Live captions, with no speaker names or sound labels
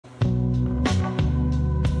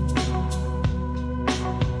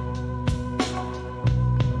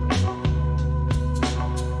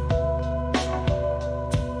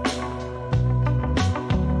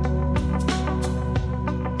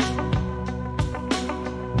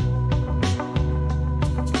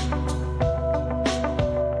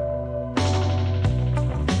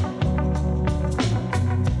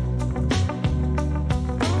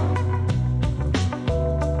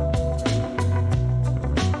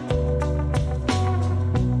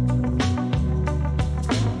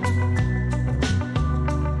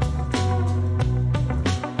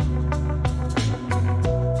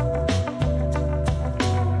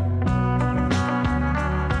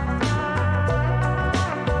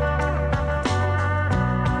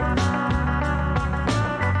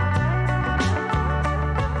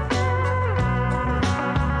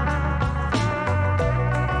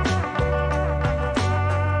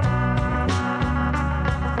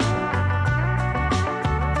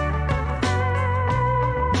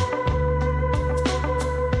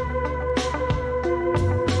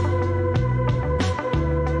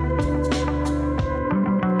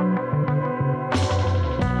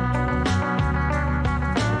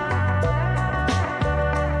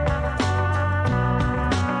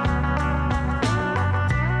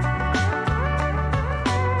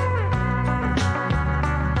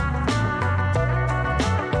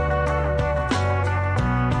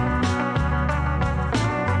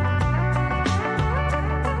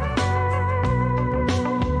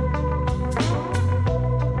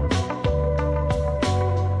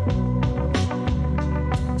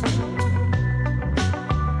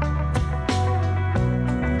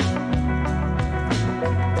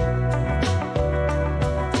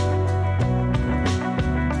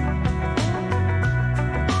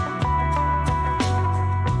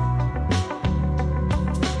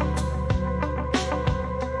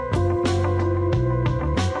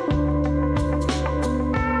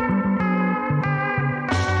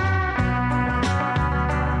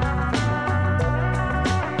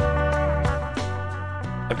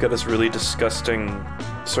got this really disgusting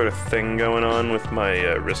sort of thing going on with my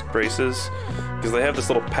wrist braces, because they have this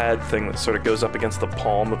little pad thing that sort of goes up against the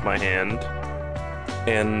palm of my hand,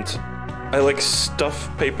 and I like stuff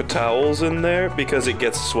paper towels in there because it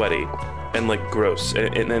gets sweaty and like gross,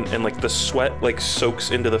 and like the sweat like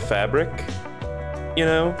soaks into the fabric, you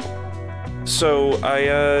know? So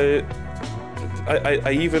I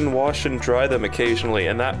even wash and dry them occasionally,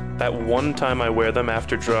 and that one time I wear them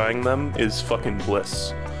after drying them is fucking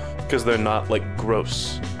bliss, because they're not like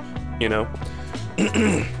gross, you know?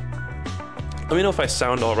 Let me know if I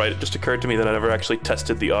sound alright. It just occurred to me that I never actually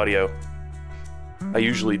tested the audio. I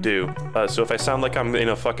usually do. So if I sound like I'm in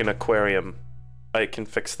a fucking aquarium, I can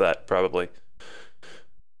fix that, probably.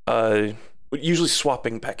 Usually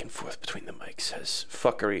swapping back and forth between the mics has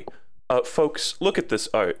fuckery. Folks, look at this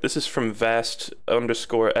art. This is from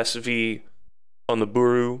Vast_SV on the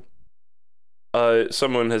Buru.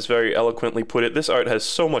 Someone has very eloquently put it. This art has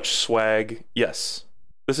so much swag. Yes.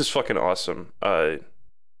 This is fucking awesome. I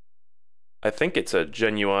think it's a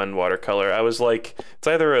genuine watercolor. I was like, it's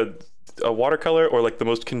either a watercolor or like the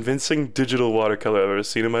most convincing digital watercolor I've ever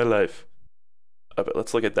seen in my life. But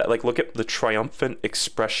let's look at that. Like, look at the triumphant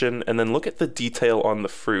expression, and then look at the detail on the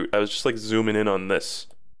fruit. I was just like zooming in on this.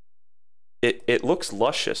 It looks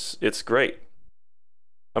luscious. It's great.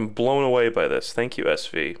 I'm blown away by this. Thank you,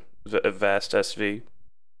 SV. Vast SV.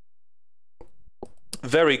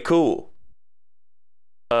 Very cool.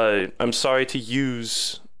 I'm sorry to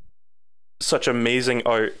use such amazing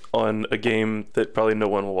art on a game that probably no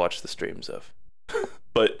one will watch the streams of.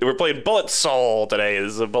 But we're playing Bullet Soul today.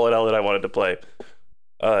 This is a bullet hell that I wanted to play.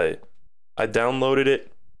 I downloaded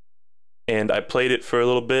it, and I played it for a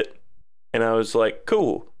little bit, and I was like,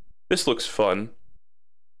 cool. This looks fun.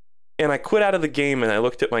 And I quit out of the game and I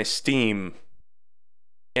looked at my Steam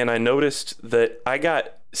and I noticed that I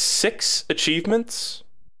got 6 achievements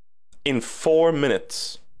in 4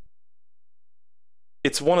 minutes.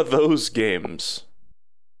 It's one of those games.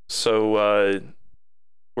 So,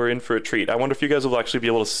 we're in for a treat. I wonder if you guys will actually be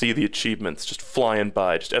able to see the achievements just flying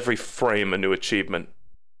by, just every frame a new achievement.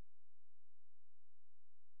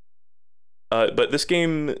 But this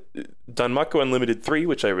game, Danmaku Unlimited 3,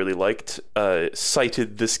 which I really liked,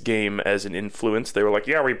 cited this game as an influence. They were like,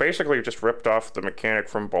 yeah, we basically just ripped off the mechanic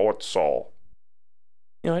from Bullet Soul.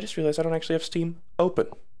 You know, I just realized I don't actually have Steam open.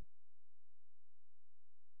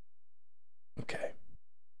 Okay.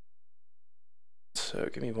 So,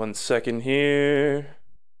 give me 1 second here.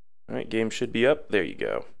 Alright, game should be up. There you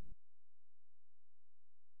go.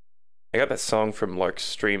 I got that song from Lark's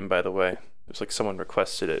stream, by the way. It was like someone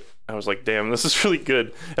requested it. I was like, damn, this is really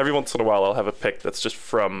good. Every once in a while I'll have a pick that's just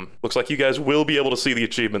from... Looks like you guys will be able to see the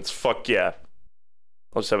achievements. Fuck yeah.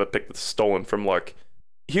 I'll just have a pick that's stolen from Lark.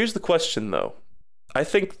 Here's the question, though. I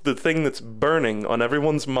think the thing that's burning on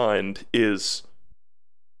everyone's mind is...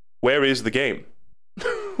 Where is the game?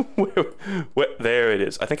 There it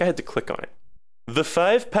is. I think I had to click on it. The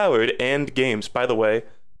 5 powered and games. By the way,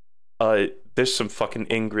 there's some fucking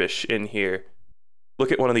English in here.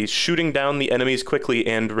 Look at one of these. Shooting down the enemies quickly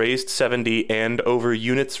and raised 70 and over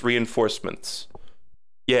units reinforcements.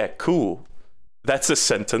 Yeah, cool. That's a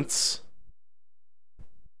sentence.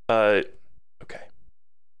 Okay.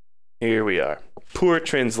 Here we are. Poor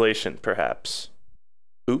translation, perhaps.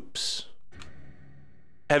 Oops.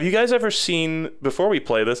 Have you guys ever seen, before we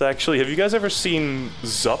play this actually, have you guys ever seen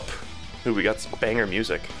Zup? Ooh, we got some banger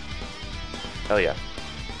music. Hell yeah.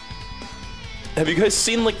 Have you guys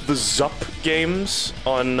seen like the Zup games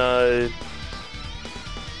on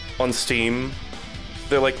Steam?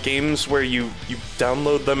 They're like games where you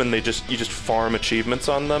download them and you just farm achievements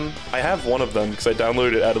on them. I have one of them because I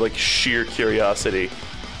downloaded it out of like sheer curiosity.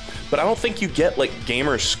 But I don't think you get like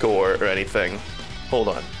gamer score or anything. Hold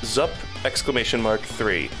on. Zup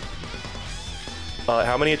 !3.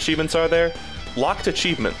 How many achievements are there? Locked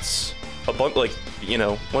achievements. A bunch, like, you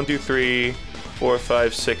know, 1, 2, 3, 4,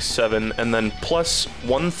 5, 6, 7, and then plus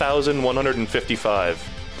 1,155.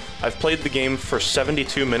 I've played the game for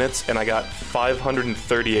 72 minutes and I got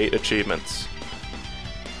 538 achievements.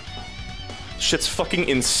 Shit's fucking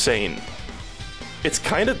insane. It's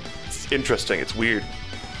kind of interesting. It's weird.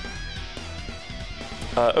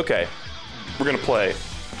 Okay. We're gonna play.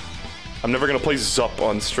 I'm never gonna play Zup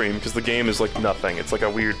on stream because the game is like nothing. It's like a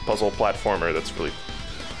weird puzzle platformer that's really...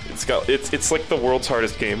 It's like the world's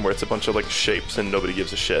hardest game where it's a bunch of like shapes and nobody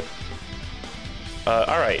gives a shit.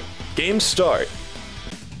 Alright. Game start.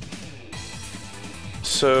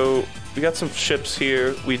 So, we got some ships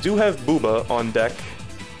here. We do have Booba on deck.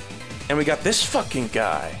 And we got this fucking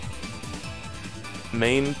guy.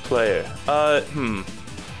 Main player.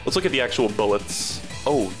 Let's look at the actual bullets.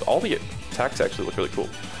 Oh, all the attacks actually look really cool.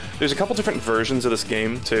 There's a couple different versions of this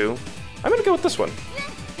game, too. I'm gonna go with this one.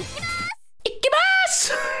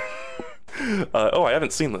 Ikimasu! Oh, I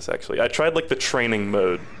haven't seen this, actually. I tried, like, the training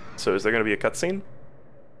mode. So is there gonna be a cutscene?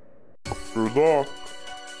 Good luck.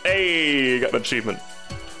 Hey, got an achievement.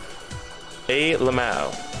 A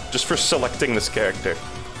Lamau. Just for selecting this character.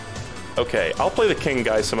 Okay, I'll play the king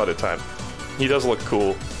guy some other time. He does look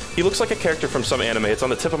cool. He looks like a character from some anime. It's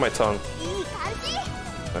on the tip of my tongue.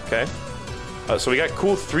 Okay. So we got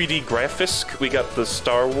cool 3D graphics. We got the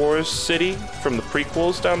Star Wars city from the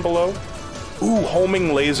prequels down below. Ooh, homing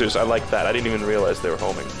lasers. I like that. I didn't even realize they were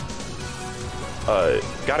homing.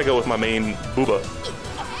 Gotta go with my main Booba.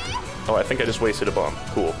 Oh, I think I just wasted a bomb.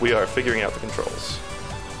 Cool. We are figuring out the controls.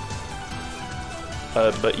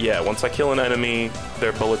 But yeah, once I kill an enemy,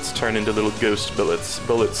 their bullets turn into little ghost bullets,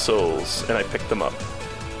 bullet souls, and I pick them up.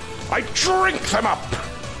 I drink them up!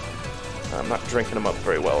 I'm not drinking them up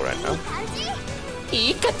very well right now.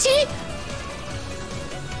 It's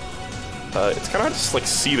kind of hard to just, like,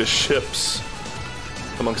 see the ships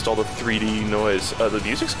amongst all the 3D noise. The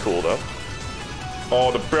music's cool, though.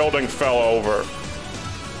 Oh, the building fell over.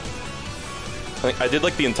 I did,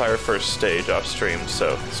 like, the entire first stage off stream,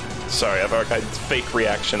 so... Sorry, it's fake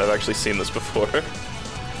reaction. I've actually seen this before.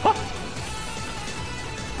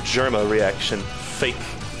 Germa reaction. Fake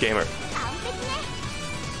gamer.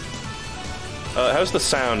 How's the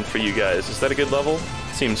sound for you guys? Is that a good level?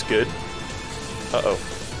 Seems good. Uh-oh.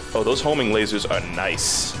 Oh, those homing lasers are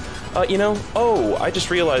nice. You know, oh, I just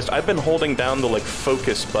realized I've been holding down the, like,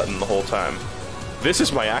 focus button the whole time. This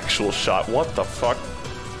is my actual shot. What the fuck?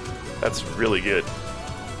 That's really good.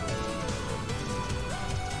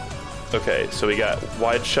 Okay, so we got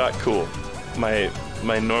wide shot, cool. My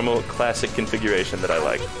normal classic configuration that I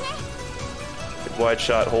like. Wide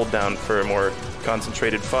shot, hold down for a more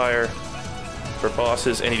concentrated fire for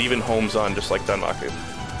bosses, and it even homes on just like Danmaku.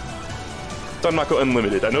 Danmaku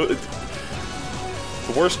Unlimited. I know the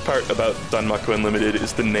worst part about Danmaku Unlimited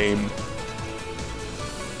is the name.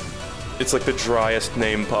 It's like the driest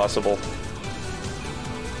name possible.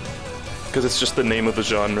 Because it's just the name of the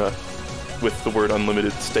genre with the word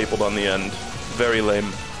unlimited stapled on the end. Very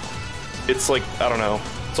lame. It's like, I don't know,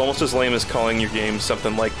 it's almost as lame as calling your game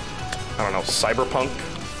something like, I don't know, Cyberpunk?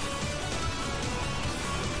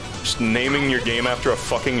 Just naming your game after a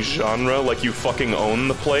fucking genre like you fucking own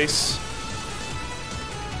the place.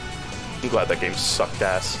 I'm glad that game sucked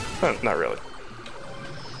ass. Not really.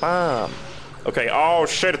 Okay, oh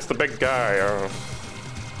shit, it's the big guy. I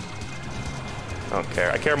don't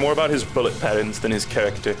care. I care more about his bullet patterns than his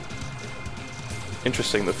character.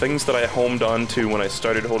 Interesting, the things that I homed onto when I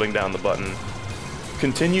started holding down the button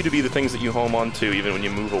continue to be the things that you home onto even when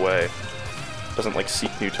you move away. Doesn't, like,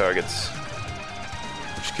 seek new targets.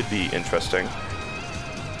 Which could be interesting.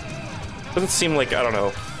 Doesn't seem like, I don't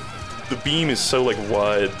know, the beam is so, like,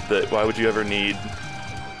 wide that why would you ever need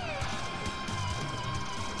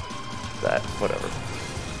that? Whatever.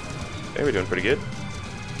 Okay, we're doing pretty good.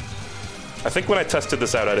 I think when I tested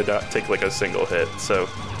this out, I did not take, like, a single hit, so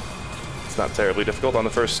it's not terribly difficult on the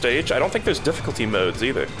first stage. I don't think there's difficulty modes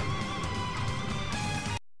either.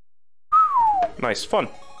 Nice, fun.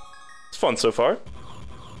 It's fun so far.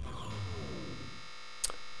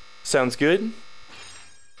 Sounds good.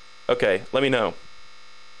 Okay, let me know.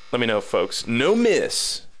 Let me know, folks. No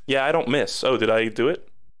miss. Yeah, I don't miss. Oh, did I do it?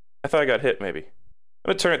 I thought I got hit, maybe. I'm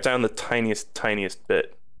gonna turn it down the tiniest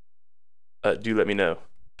bit. Do let me know.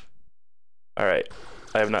 Alright.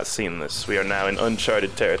 I have not seen this. We are now in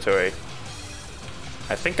uncharted territory.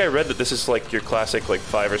 I think I read that this is like your classic, like,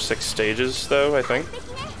 5 or 6 stages, though, I think.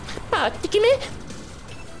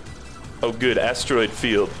 Oh, good. Asteroid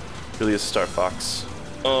Field. Really is Star Fox.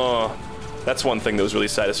 Oh, that's one thing that was really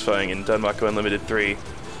satisfying in Danmaku Unlimited 3,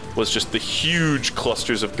 was just the huge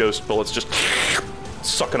clusters of ghost bullets just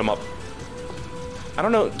sucking them up. I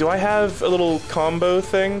don't know, do I have a little combo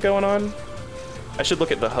thing going on? I should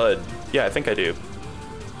look at the HUD. Yeah, I think I do.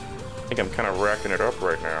 I think I'm kind of racking it up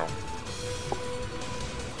right now.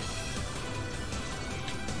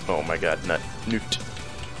 Oh my god, newt.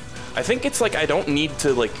 I think it's like I don't need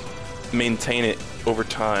to, like, maintain it over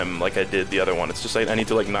time like I did the other one. It's just I need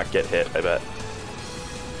to, like, not get hit, I bet.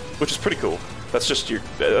 Which is pretty cool. That's just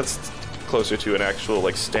that's closer to an actual,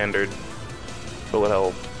 like, standard bullet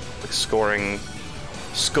hell, like,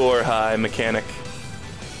 score high mechanic.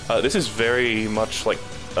 This is very much like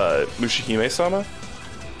Mushihime-sama.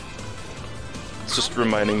 It's just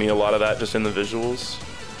reminding me a lot of that just in the visuals.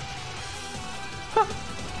 Huh.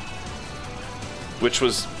 Which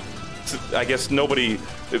was, I guess people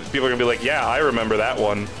are gonna be like, yeah, I remember that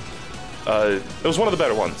one. It was one of the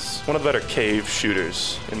better ones. One of the better cave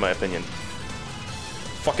shooters, in my opinion.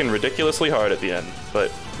 fucking ridiculously hard at the end,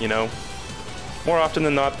 but, you know, more often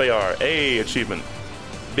than not they are. Hey, achievement.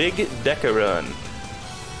 Big Deca Run.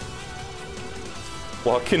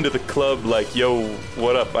 Walk into the club like, yo,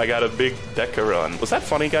 what up? I got a big Deca Run. Was that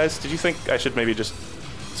funny, guys? Did you think I should maybe just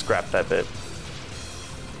scrap that bit?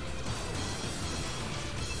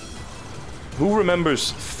 Who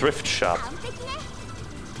remembers Thrift Shop?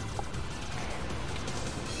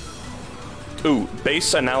 Ooh,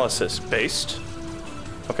 base analysis. Based?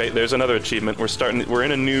 Okay, there's another achievement. We're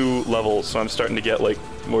in a new level, so I'm starting to get, like,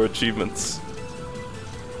 more achievements.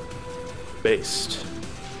 Based.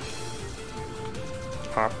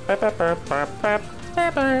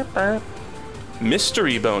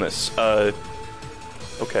 Mystery bonus.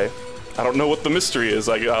 Okay. I don't know what the mystery is.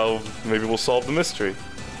 Maybe we'll solve the mystery.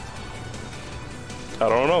 I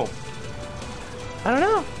don't know. I don't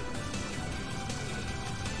know.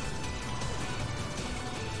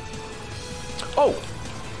 Oh!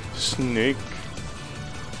 Snake.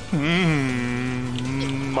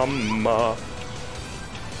 Mama.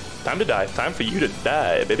 Time to die. Time for you to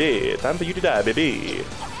die, baby. Time for you to die, baby.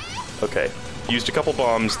 Okay. Used a couple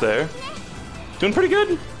bombs there. Doing pretty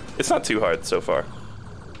good. It's not too hard so far.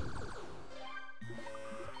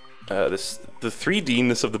 The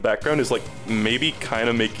 3D-ness of the background is like maybe kind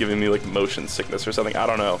of giving me like motion sickness or something. I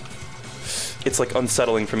don't know. It's like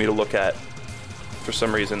unsettling for me to look at for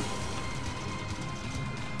some reason.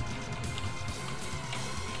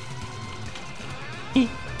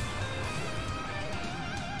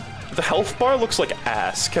 The health bar looks like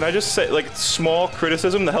ass. Can I just say, like, small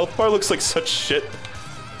criticism? The health bar looks like such shit.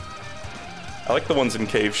 I like the ones in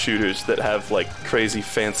cave shooters that have, like, crazy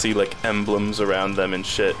fancy, like, emblems around them and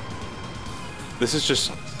shit. This is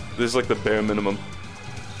like the bare minimum.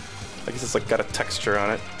 I guess it's like got a texture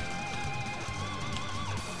on it.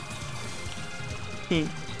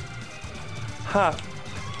 Ha.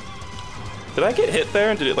 Did I get hit there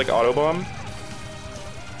and did it like autobomb?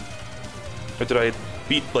 Or did I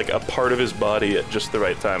beat like a part of his body at just the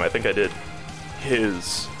right time? I think I did.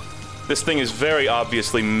 His. This thing is very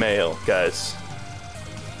obviously male, guys.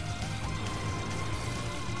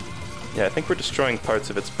 Yeah, I think we're destroying parts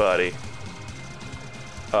of its body.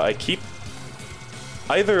 I keep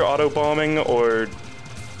either auto-bombing or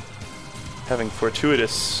having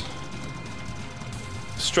fortuitous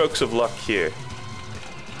strokes of luck here.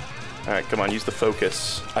 Alright, come on, use the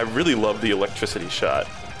focus. I really love the electricity shot.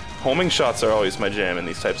 Homing shots are always my jam in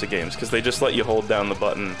these types of games, because they just let you hold down the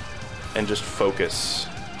button and just focus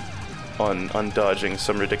on dodging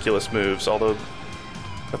some ridiculous moves, although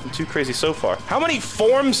nothing too crazy so far. How many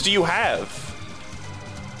forms do you have?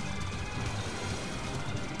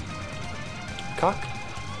 Cock?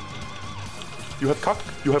 You have cock?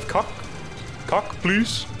 You have cock? Cock,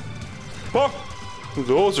 please? Cock!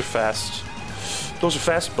 Those are fast. Those are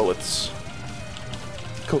fast bullets.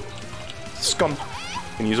 Cool. Scum.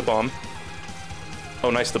 Can use a bomb. Oh,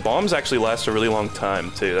 nice. The bombs actually last a really long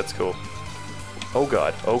time, too. That's cool. Oh,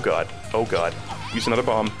 God. Oh, God. Oh, God. Use another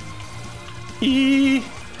bomb. Eee!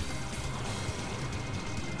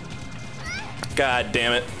 God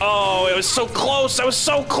damn it. Oh, it was so close! I was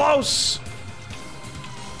so close!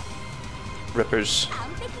 Rippers.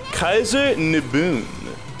 Kaiser Nibun.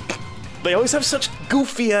 They always have such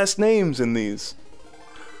goofy-ass names in these.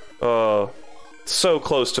 Oh, so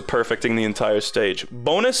close to perfecting the entire stage.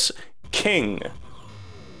 Bonus King.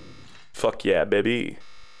 Fuck yeah, baby.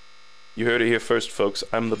 You heard it here first, folks.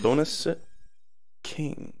 I'm the Bonus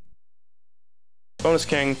King. Bonus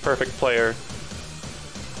King, perfect player.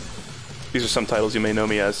 These are some titles you may know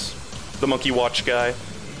me as. The Monkey Watch guy,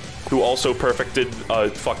 who also perfected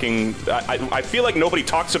fucking... I feel like nobody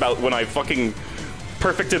talks about when I fucking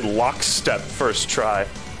perfected Lockstep first try.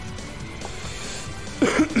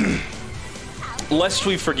 Lest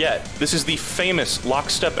we forget, this is the famous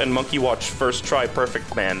Lockstep and Monkey Watch first try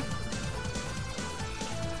perfect man.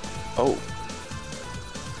 Oh.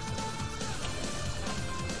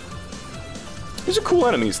 These are cool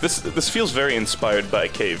enemies. This feels very inspired by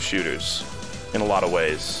cave shooters in a lot of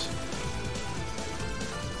ways.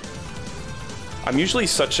 I'm usually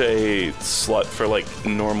such a slut for like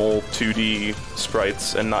normal 2D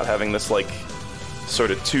sprites and not having this like sort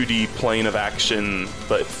of 2D plane of action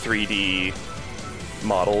but 3D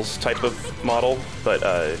models type of model, but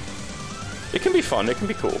it can be fun, it can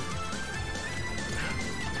be cool.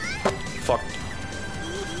 Fuck.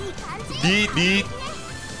 D.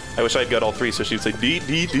 I wish I had got all three so she would say D.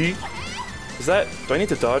 Is that, do I need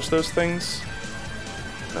to dodge those things?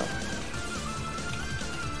 No.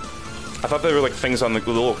 I thought they were like things on the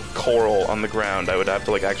little coral on the ground. I would have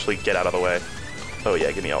to like actually get out of the way. Oh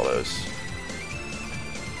yeah, give me all those.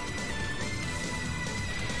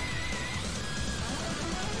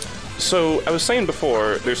 So, I was saying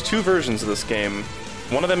before, there's two versions of this game.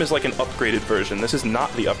 One of them is like an upgraded version. This is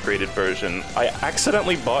not the upgraded version. I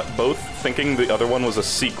accidentally bought both thinking the other one was a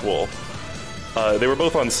sequel. They were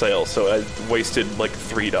both on sale, so I wasted like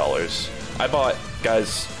 $3. I bought,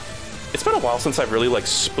 guys, it's been a while since I've really like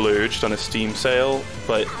splurged on a Steam sale,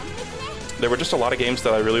 but there were just a lot of games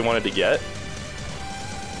that I really wanted to get.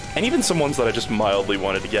 And even some ones that I just mildly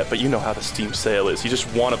wanted to get, but you know how the Steam sale is. You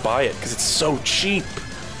just want to buy it because it's so cheap.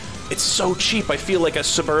 It's so cheap. I feel like a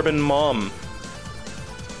suburban mom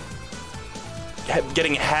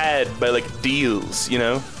getting had by like deals, you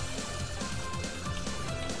know?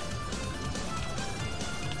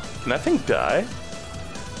 Can that thing die?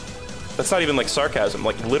 That's not even like sarcasm.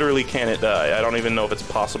 Like, literally, can it die? I don't even know if it's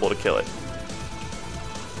possible to kill it.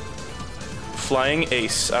 Flying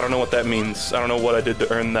ace. I don't know what that means. I don't know what I did to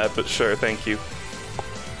earn that, but sure, thank you.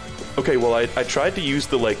 Okay, well, I tried to use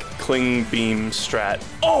the, like, cling beam strat.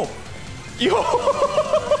 Oh! Yo!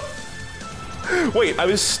 Wait, I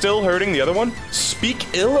was still hurting the other one? Speak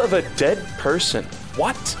ill of a dead person.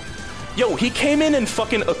 What? Yo, he came in and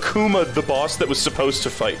fucking Akuma'd the boss that was supposed to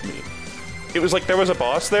fight me. It was like there was a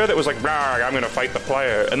boss there that was like, "Rawr, I'm gonna fight the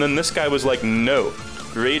player." And then this guy was like, "No.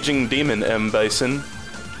 Raging Demon, M. Bison."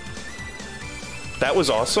 That was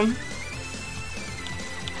awesome.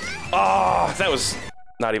 Ah, that was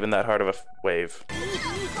not even that hard of a wave.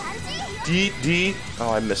 D.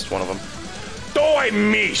 Oh, I missed one of them. Oh, I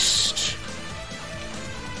missed!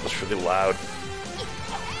 That's really loud.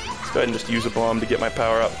 Let's go ahead and just use a bomb to get my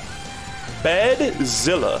power up.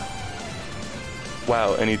 Badzilla.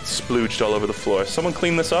 Wow, and he splooged all over the floor. Someone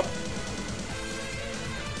clean this up?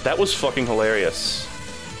 That was fucking hilarious.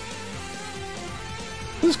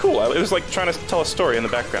 This is cool. It was like trying to tell a story in the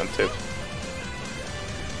background, too.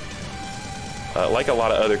 Like a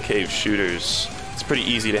lot of other cave shooters, it's pretty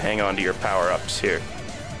easy to hang on to your power-ups here.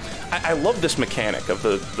 I love this mechanic of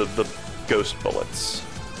the ghost bullets.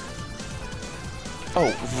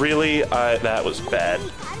 Oh, really? That was bad.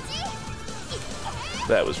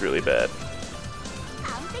 That was really bad.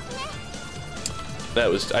 That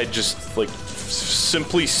was, I just, like,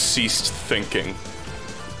 simply ceased thinking.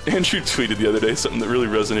 Andrew tweeted the other day something that really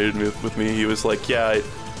resonated with me. He was like, yeah,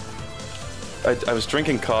 I was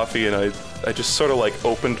drinking coffee and I just sort of, like,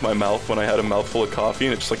 opened my mouth when I had a mouthful of coffee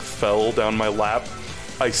and it just, like, fell down my lap.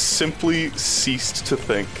 I simply ceased to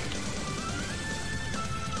think.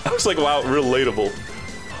 I was like, wow, relatable.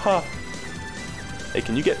 Huh. Hey,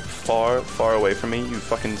 can you get far, far away from me, you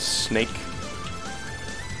fucking snake?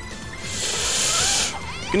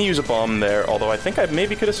 I'm gonna use a bomb there, although I think I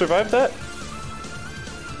maybe could have survived that.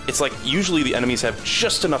 It's like, usually the enemies have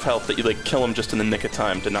just enough health that you, like, kill them just in the nick of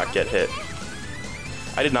time to not get hit.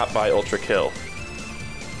 I did not buy Ultra Kill.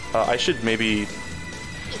 I should maybe...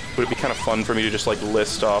 Would it be kind of fun for me to just, like,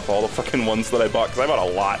 list off all the fucking ones that I bought? Because I bought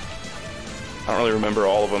a lot. I don't really remember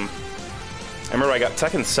all of them. I remember I got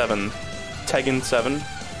Tekken 7,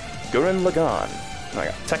 Gurren Lagann. And I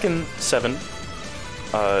got Tekken 7.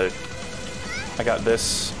 I got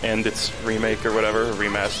this and its remake or whatever,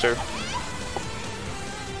 remaster.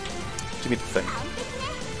 Give me the thing.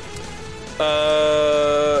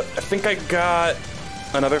 I think I got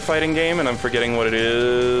another fighting game, and I'm forgetting what it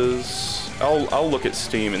is. I'll look at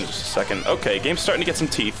Steam in just a second. Okay, game's starting to get some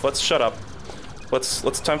teeth. Let's shut up. Let's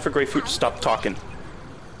time for Grapefruit to stop talking.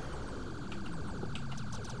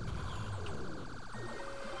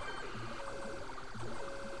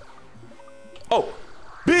 Oh,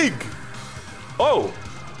 big. Oh.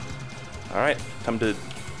 All right, time to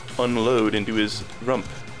unload into his rump.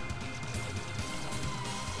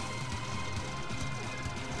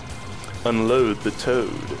 Unload the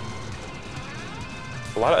toad.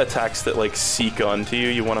 A lot of attacks that, like, seek onto you,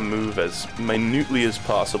 you want to move as minutely as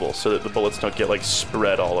possible so that the bullets don't get, like,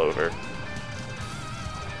 spread all over.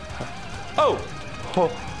 Oh!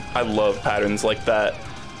 Oh! I love patterns like that.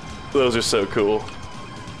 Those are so cool.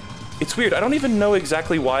 It's weird, I don't even know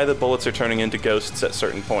exactly why the bullets are turning into ghosts at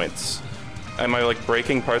certain points. Am I, like,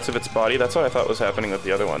 breaking parts of its body? That's what I thought was happening with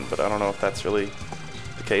the other one, but I don't know if that's really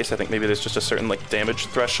the case. I think maybe there's just a certain, like, damage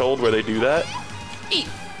threshold where they do that. Eat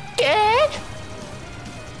dead!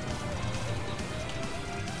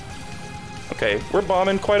 Okay, we're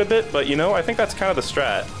bombing quite a bit, but, you know, I think that's kind of the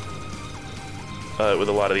strat with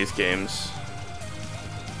a lot of these games.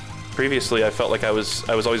 Previously, I felt like I was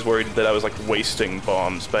always worried that I was, like, wasting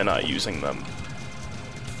bombs by not using them.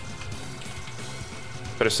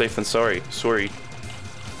 Better safe than sorry. Sorry.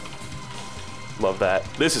 Love that.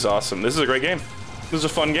 This is awesome. This is a great game. This is a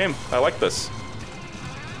fun game. I like this.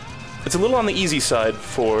 It's a little on the easy side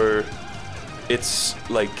for its,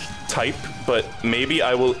 like, type, but maybe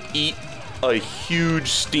I will eat a huge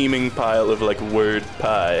steaming pile of like word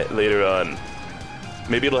pie later on.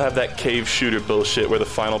 Maybe it'll have that cave shooter bullshit where the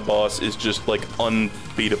final boss is just like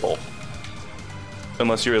unbeatable.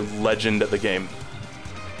 Unless you're a legend at the game.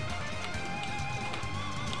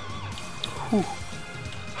 Whew.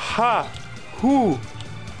 Ha! Whew!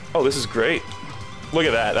 Oh, this is great. Look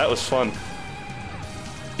at that, that was fun.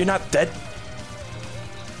 You're not dead.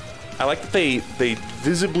 I like that they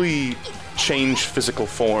visibly change physical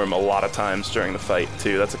form a lot of times during the fight,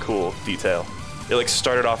 too. That's a cool detail. It like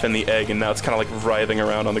started off in the egg and now it's kind of like writhing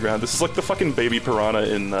around on the ground. This is like the fucking baby piranha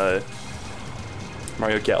in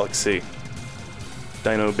Mario Galaxy.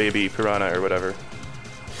 Dino baby piranha or whatever.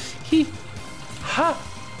 He. Ha!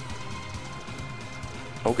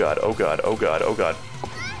 Oh god, oh god, oh god, oh god.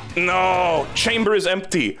 No! Chamber is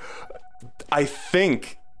empty! I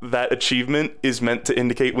think that achievement is meant to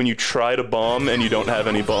indicate when you try to bomb and you don't have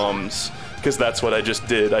any bombs. Because that's what I just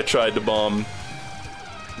did. I tried to bomb,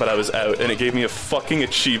 but I was out, and it gave me a fucking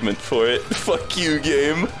achievement for it. Fuck you,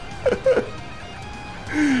 game.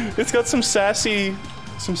 It's got some sassy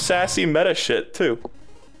meta shit, too.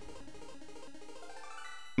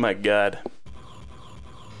 My god.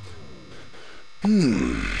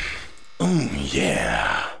 Oh,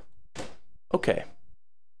 yeah. Okay.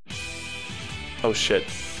 Oh shit.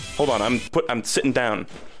 Hold on, I'm sitting down.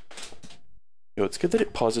 Yo, it's good that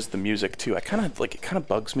it pauses the music too. It kind of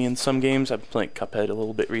bugs me in some games. I've been playing Cuphead a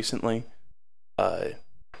little bit recently. I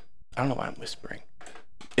don't know why I'm whispering.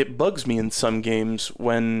 It bugs me in some games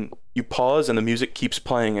when you pause and the music keeps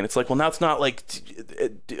playing and it's like, well, now it's not like,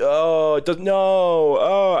 oh, it doesn't, no,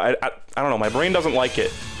 oh, I don't know, my brain doesn't like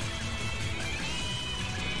it.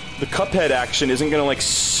 The Cuphead action isn't gonna like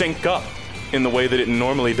sync up in the way that it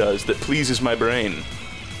normally does, that pleases my brain.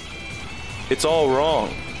 It's all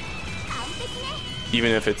wrong.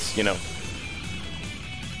 Even if it's, you know,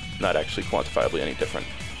 not actually quantifiably any different.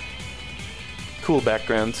 Cool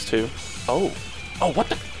backgrounds, too. Oh. Oh, what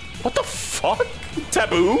the fuck?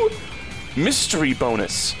 Taboo? Mystery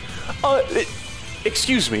bonus.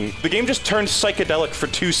 Excuse me. The game just turned psychedelic for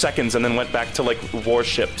 2 seconds and then went back to, like,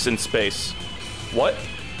 warships in space. What?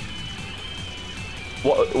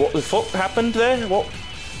 What the fuck happened there? What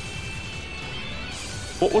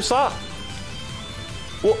was that?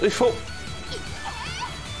 What the fuck?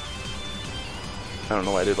 I don't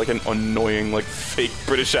know why I did like an annoying, like, fake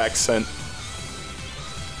British accent.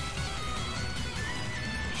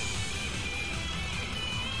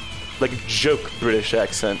 Like, joke British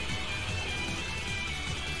accent.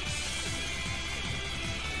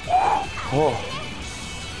 Oh.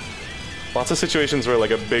 Lots of situations where,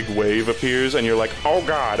 like, a big wave appears and you're like, oh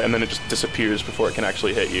god, and then it just disappears before it can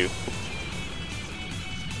actually hit you.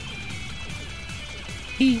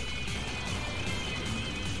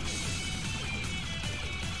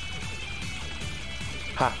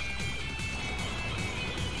 Ha.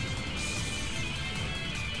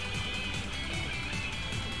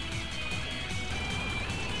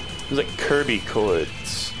 There's like Kirby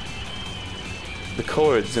chords. The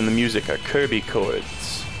chords in the music are Kirby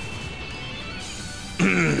chords.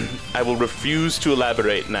 I will refuse to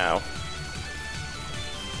elaborate now.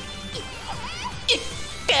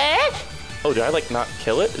 Oh, did I like not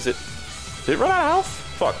kill it? Did it run out of health?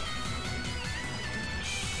 Fuck.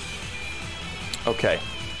 Okay.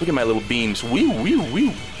 Look at my little beams. Wee wee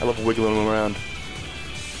wee. I love wiggling them around.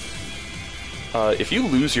 If you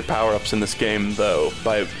lose your power-ups in this game, though,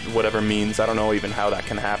 by whatever means, I don't know even how that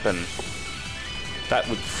can happen. That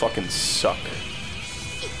would fucking suck.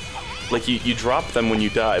 Like, you drop them when you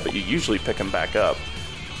die, but you usually pick them back up.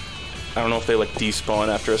 I don't know if they, like, despawn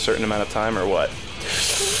after a certain amount of time or what.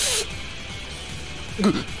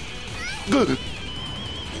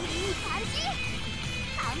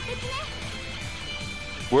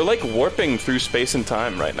 We're, like, warping through space and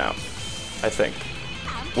time right now, I think.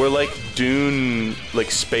 We're, like, Dune,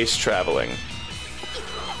 like, space traveling.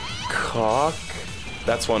 Cock?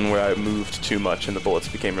 That's one where I moved too much and the bullets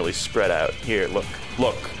became really spread out. Here, look.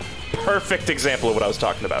 Look. Perfect example of what I was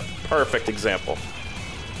talking about. Perfect example.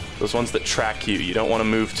 Those ones that track you. You don't want to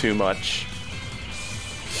move too much.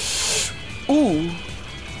 Ooh.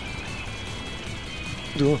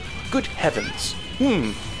 Good heavens.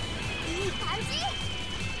 Give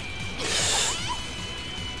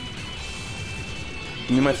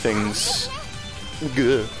me my things.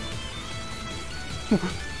 Good.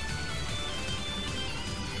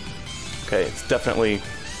 Okay, it's definitely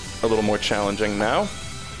a little more challenging now.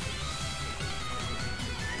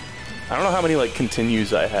 I don't know how many, like,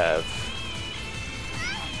 continues I have.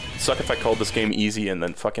 It'd suck if I called this game easy and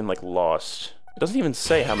then fucking, like, lost. It doesn't even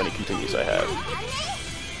say how many continues I have.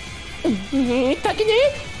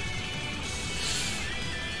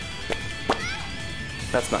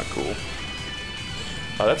 That's not cool.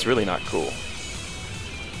 Oh, that's really not cool.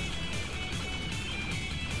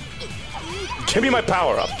 Give me my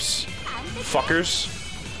power-ups, fuckers.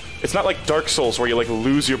 It's not like Dark Souls where you, like,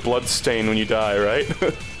 lose your blood stain when you die, right?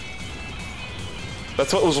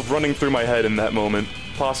 That's what was running through my head in that moment.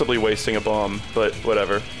 Possibly wasting a bomb, but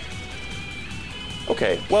whatever.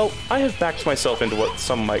 Okay, well, I have backed myself into what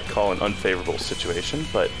some might call an unfavorable situation,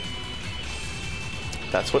 but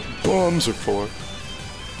that's what bombs are for.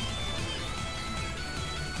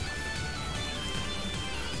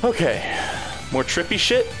 Okay, more trippy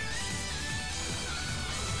shit.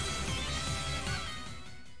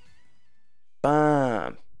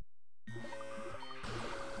 Bam.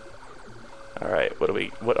 Alright,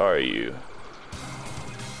 what are you?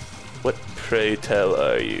 What, pray tell,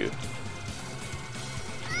 are you?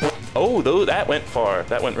 Oh, though, that went far.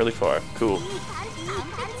 That went really far. Cool.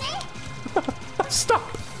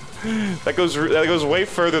 Stop! That goes way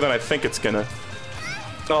further than I think it's gonna.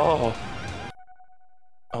 Oh.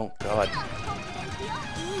 Oh, God.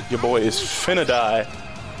 Your boy is finna die.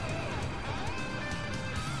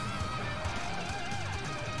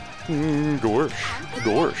 Gorsh.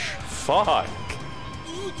 Fuck.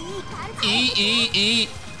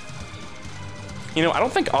 You know, I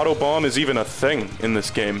don't think auto bomb is even a thing in this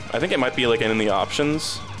game. I think it might be like in the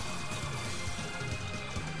options.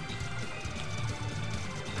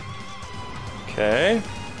 Okay.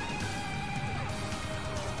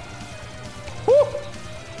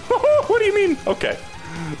 What do you mean? Okay.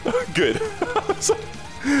 Good.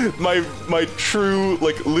 my true,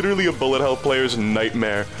 like, literally a bullet hell player's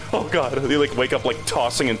nightmare. Oh god, they like wake up like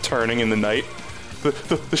tossing and turning in the night.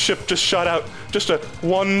 The ship just shot out just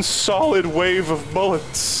one solid wave of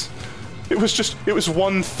bullets. It was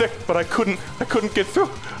one thick, but I couldn't get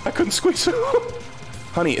through. I couldn't squeeze through.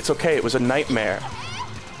 Honey, it's okay, it was a nightmare.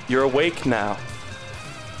 You're awake now.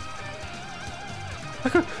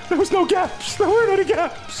 There was no gaps. There weren't any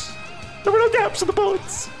gaps. There were no gaps in the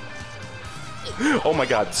bullets. Oh my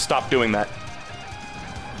god, stop doing that.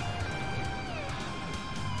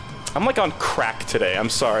 I'm like on crack today. I'm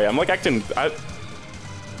sorry. I'm like acting...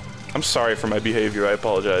 I'm sorry for my behavior. I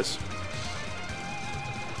apologize.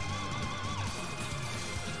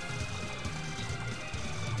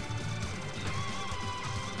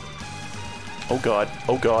 Oh god.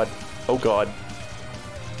 Oh god. Oh god.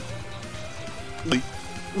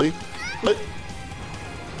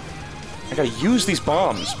 I gotta use these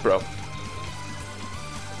bombs, bro.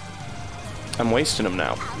 I'm wasting them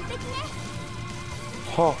now.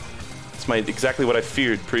 Huh. It's exactly what I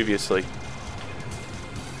feared previously.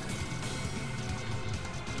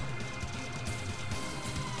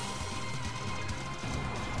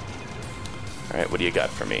 Alright, what do you got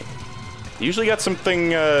for me? You usually got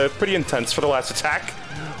something pretty intense for the last attack.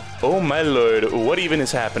 Oh my lord, what even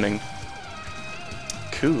is happening?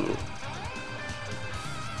 Cool.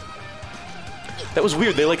 That was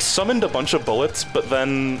weird, they like summoned a bunch of bullets, but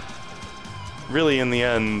then... really, in the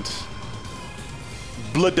end...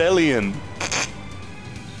 Bloodelian.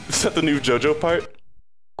 Is that the new JoJo part?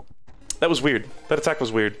 That was weird. That attack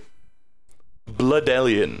was weird.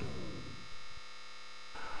 Bloodelian.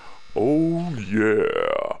 Oh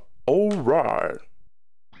yeah. Alright.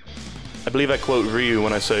 I believe I quote Ryu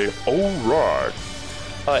when I say, alright.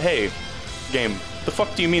 Hey, game, the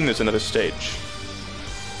fuck do you mean there's another stage?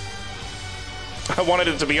 I wanted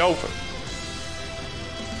it to be over.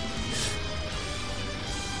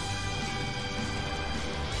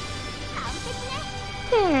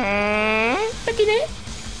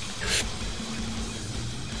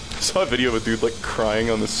 I saw a video of a dude like crying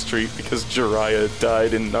on the street because Jiraiya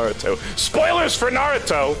died in Naruto. Spoilers for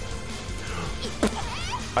Naruto!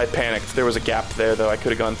 I panicked. There was a gap there though. I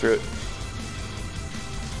could have gone through it.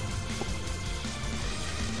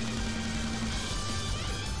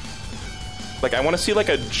 Like, I want to see like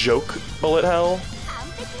a joke bullet hell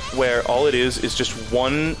where all it is just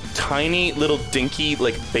one tiny little dinky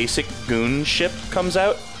like basic goon ship comes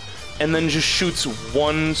out and then just shoots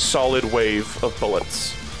one solid wave of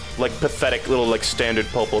bullets. Like pathetic little like standard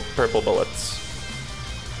purple bullets.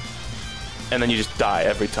 And then you just die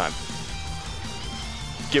every time.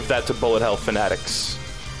 Give that to bullet hell fanatics.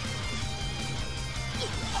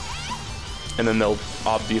 And then they'll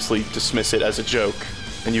obviously dismiss it as a joke.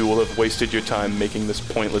 And you will have wasted your time making this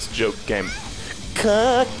pointless joke game.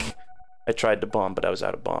 Cuck! I tried to bomb, but I was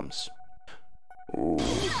out of bombs. Ooh.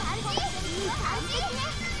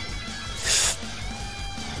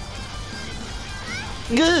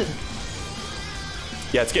 Good.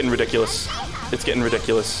 Yeah, it's getting ridiculous. It's getting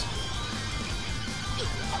ridiculous.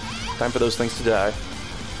 Time for those things to die.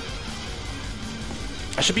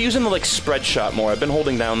 I should be using the, like, spread shot more. I've been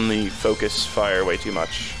holding down the focus fire way too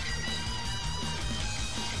much.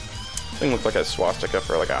 Thing looked like a swastika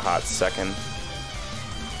for, like, a hot second.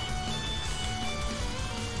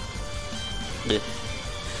 Get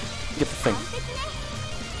the thing.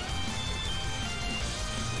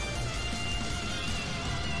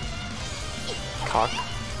 Cock.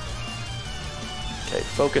 Okay,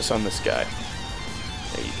 focus on this guy.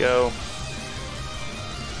 There you go.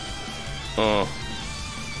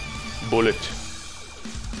 Bullet.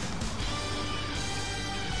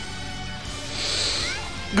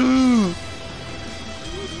 Goo!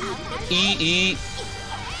 E.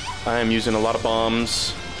 I am using a lot of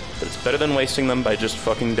bombs, but it's better than wasting them by just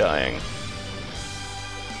fucking dying.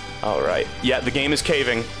 Alright. Yeah, the game is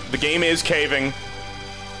caving. The game is caving.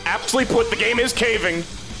 Aptly put, the game is caving.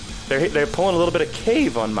 They're pulling a little bit of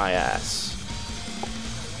cave on my ass.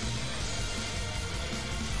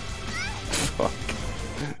 Fuck.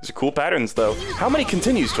 These are cool patterns, though. How many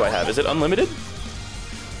continues do I have? Is it unlimited?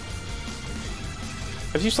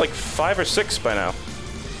 I've used like 5 or 6 by now.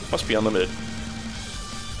 Must be unlimited.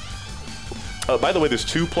 By the way, there's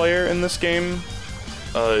 2-player in this game.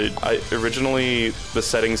 Originally, the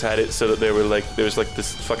settings had it so that there was like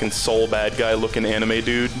this fucking soul bad guy looking anime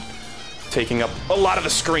dude taking up a lot of the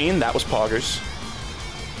screen. That was Poggers.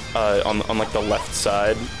 On like the left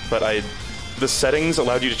side. But the settings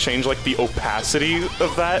allowed you to change like the opacity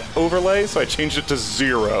of that overlay, so I changed it to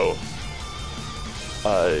 0.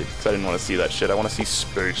 Because I didn't want to see that shit. I want to see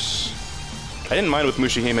space. I didn't mind with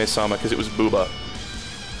Mushihime-sama because it was Booba.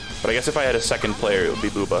 But I guess if I had a second player, it would be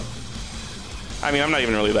Booba. I mean, I'm not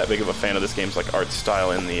even really that big of a fan of this game's like art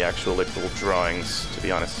style in the actual like little drawings, to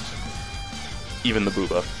be honest. Even the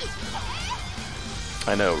Booba.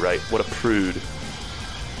 I know, right? What a prude.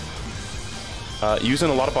 Using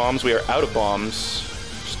a lot of bombs. We are out of bombs.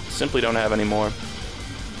 Just simply don't have any more.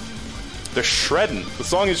 They're shredding. The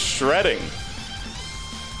song is shredding.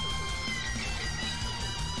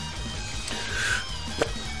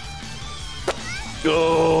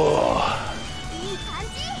 Oh.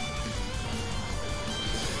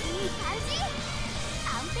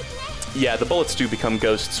 Yeah, the bullets do become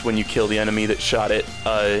ghosts when you kill the enemy that shot it.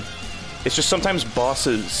 It's just sometimes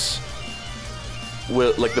bosses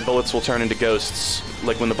will, like, the bullets will turn into ghosts,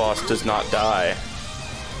 like when the boss does not die.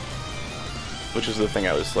 Which is the thing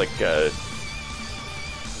I was, like,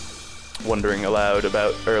 wondering aloud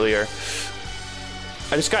about earlier.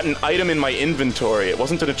 I just got an item in my inventory. It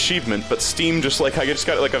wasn't an achievement, but Steam just, like, I just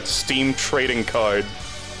got, like, a Steam trading card.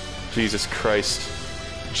 Jesus Christ.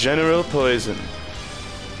 General Poison.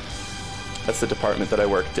 That's the department that I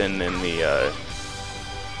worked in the,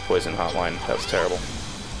 Poison Hotline. That was terrible.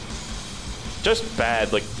 Just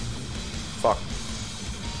bad, like, fuck.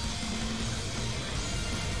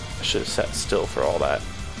 I should have sat still for all that.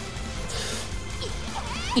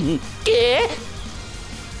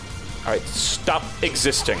 Alright, stop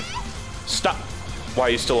existing. Stop. Why are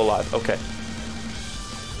you still alive? Okay.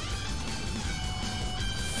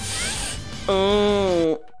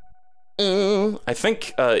 I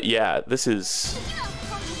think, yeah, this is...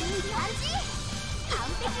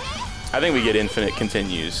 I think we get infinite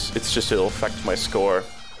continues. It's just it'll affect my score.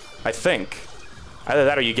 I think. Either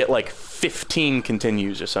that or you get like 15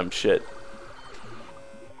 continues or some shit.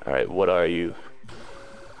 Alright, what are you?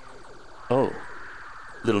 Oh.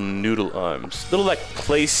 Little noodle arms. Little like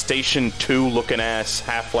PlayStation 2 looking ass,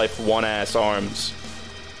 Half-Life 1 ass arms.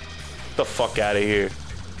 Get the fuck out of here.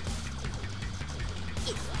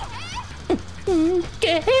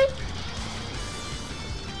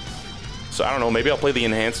 So I don't know, maybe I'll play the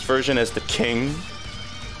enhanced version as the king.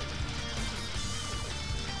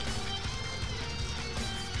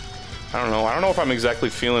 I don't know if I'm exactly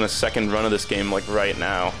feeling a second run of this game like right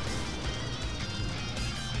now.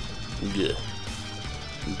 Gah.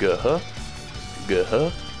 Gah.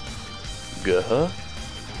 Gah. Gah.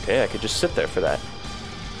 Okay, I could just sit there for that.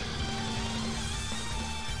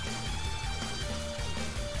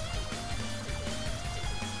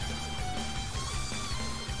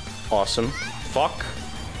 Awesome. Fuck.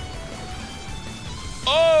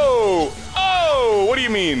 Oh! Oh! What do you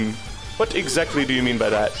mean? What exactly do you mean by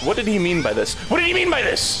that? What did he mean by this? What did he mean by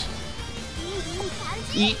this?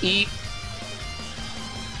 Eat.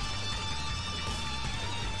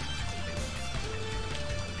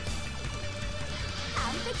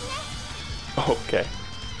 Okay.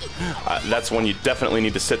 That's one you definitely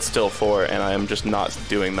need to sit still for, and I am just not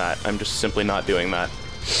doing that. I'm just simply not doing that.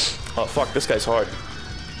 Oh, fuck, this guy's hard.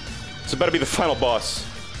 This better be the final boss.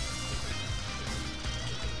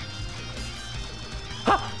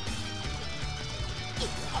 Ha!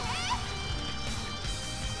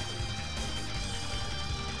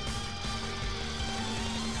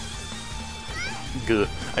 Good.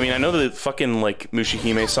 I mean, I know the fucking, like,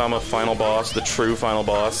 Mushihime-sama final boss, the true final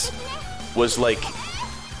boss, was, like,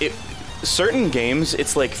 certain games,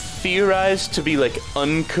 it's, like, theorized to be, like,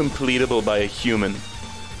 uncompletable by a human.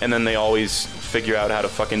 And then they always figure out how to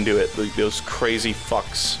fucking do it. Like, those crazy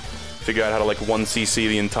fucks figure out how to, like, 1cc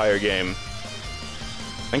the entire game.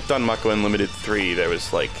 I think Danmaku Unlimited 3, there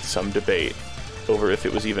was, like, some debate over if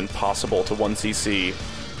it was even possible to 1cc,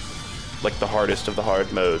 like, the hardest of the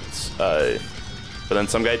hard modes. But then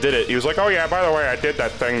some guy did it. He was like, oh yeah, by the way, I did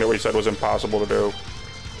that thing that we said was impossible to do.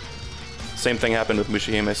 Same thing happened with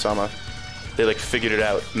Mushihime-sama. They, like, figured it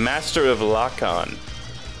out. Master of Lakan.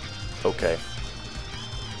 Okay.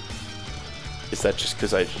 Is that just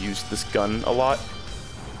because I've used this gun a lot?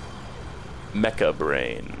 Mecha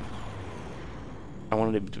Brain. I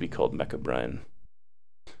wanted it to be called Mecha Brain.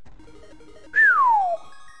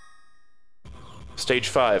 Stage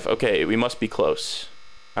 5. Okay, we must be close.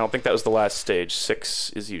 I don't think that was the last stage.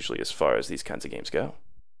 6 is usually as far as these kinds of games go.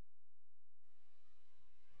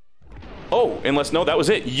 Oh, unless, no, that was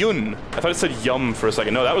it. Yun. I thought it said Yum for a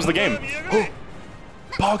second. No, that was the game. Oh,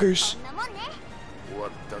 Poggers.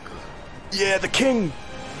 Yeah, the king.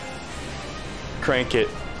 Crank it.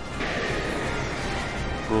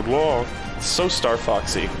 Good luck. It's so Star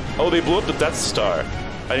Foxy. Oh, they blew up the Death Star.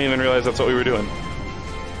 I didn't even realize that's what we were doing.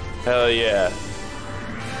 Hell yeah.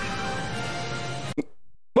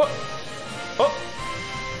 What? Oh!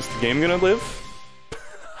 Is the game gonna live?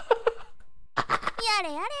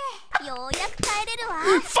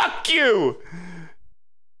 Fuck you!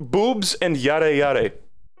 Boobs and yare yare.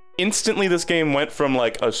 Instantly this game went from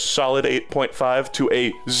like a solid 8.5 to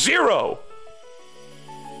a 0!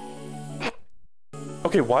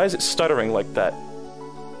 Okay, why is it stuttering like that?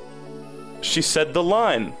 She said the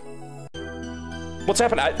line. What's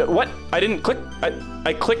happened? What? I didn't click.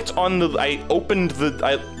 I clicked on the. I opened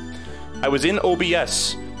the. I was in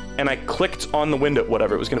OBS and I clicked on the window.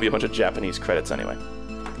 Whatever. It was gonna be a bunch of Japanese credits anyway.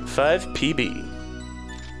 5 PB.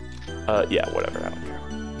 Yeah, whatever. I don't care.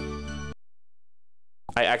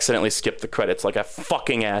 I accidentally skipped the credits like a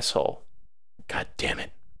fucking asshole. God damn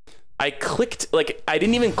it. I clicked, like, I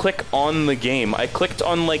didn't even click on the game. I clicked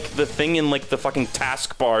on, like, the thing in, like, the fucking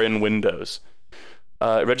taskbar in Windows.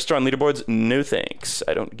 Register on leaderboards? No thanks.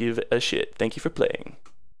 I don't give a shit. Thank you for playing.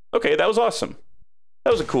 Okay, that was awesome.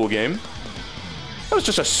 That was a cool game. That was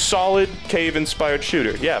just a solid cave-inspired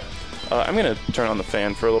shooter. Yeah. I'm gonna turn on the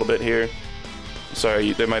fan for a little bit here.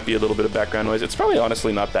 Sorry, there might be a little bit of background noise. It's probably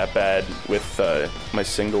honestly not that bad with my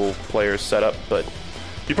single-player setup, but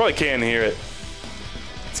you probably can hear it.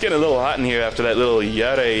 It's getting a little hot in here after that little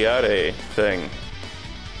yare yare thing.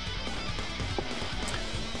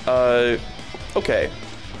 Okay.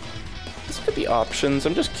 This could be options.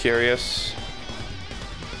 I'm just curious.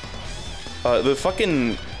 The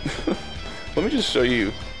fucking... Let me just show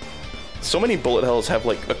you. So many bullet hells have,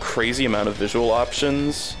 like, a crazy amount of visual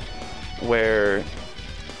options where...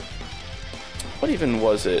 What even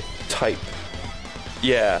was it? Type.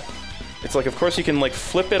 Yeah. It's like, of course, you can, like,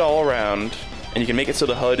 flip it all around, and you can make it so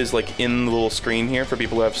the HUD is, like, in the little screen here for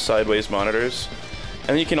people who have sideways monitors.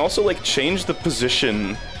 And you can also, like, change the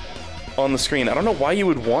position on the screen. I don't know why you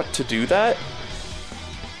would want to do that,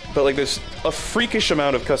 but, like, there's a freakish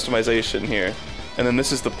amount of customization here. And then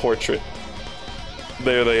this is the portrait.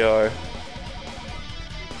 There they are.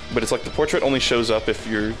 But it's like the portrait only shows up if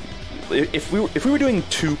you're... If we were doing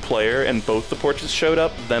 2-player and both the portraits showed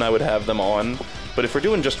up, then I would have them on. But if we're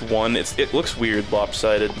doing just one, it looks weird,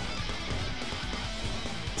 lopsided.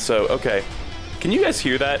 So, okay. Can you guys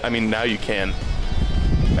hear that? I mean, now you can.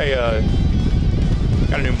 Hey,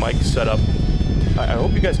 got a new mic set up. I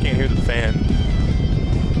hope you guys can't hear the fan.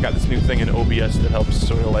 Got this new thing in OBS that helps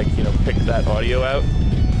sort of like, you know, pick that audio out.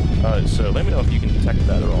 So let me know if you can detect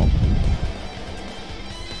that at all.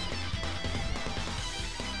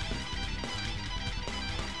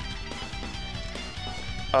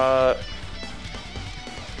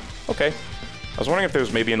 Okay. I was wondering if there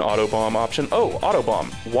was maybe an auto-bomb option. Oh, auto-bomb.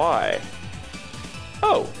 Why?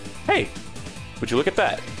 Oh, hey. Would you look at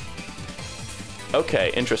that?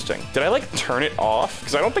 Okay, interesting. Did I, like, turn it off?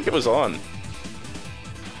 Because I don't think it was on.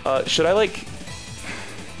 Should I, like...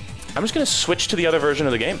 I'm just gonna switch to the other version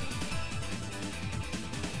of the game.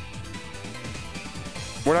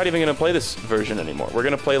 We're not even gonna play this version anymore. We're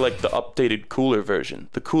gonna play, like, the updated, cooler version.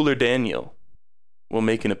 The cooler Daniel will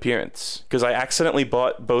make an appearance. Because I accidentally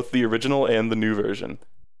bought both the original and the new version.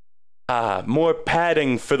 Ah, more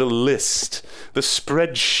padding for the list. The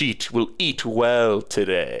spreadsheet will eat well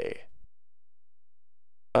today.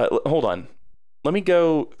 Hold on. Let me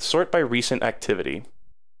go sort by recent activity.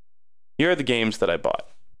 Here are the games that I bought.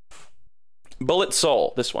 Bullet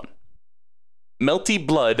Soul, this one. Melty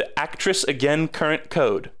Blood, actress again, current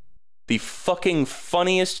code. The fucking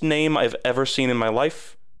funniest name I've ever seen in my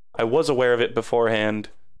life. I was aware of it beforehand.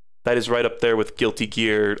 That is right up there with Guilty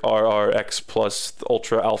Gear, RRX Plus,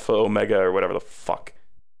 Ultra Alpha Omega, or whatever the fuck.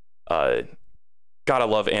 Gotta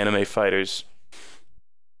love anime fighters.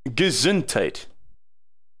 Gesundheit.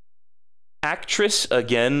 Actress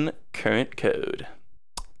again, current code.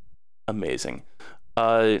 Amazing.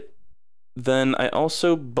 Then I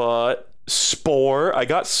also bought Spore. I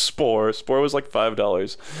got Spore. Spore was like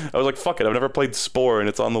 $5. I was like, fuck it, I've never played Spore and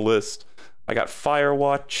it's on the list. I got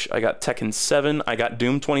Firewatch. I got Tekken 7. I got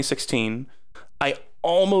Doom 2016. I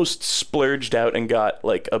almost splurged out and got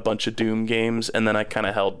like a bunch of Doom games, and then I kind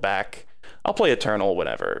of held back. I'll play Eternal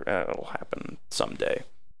whenever. It'll happen someday.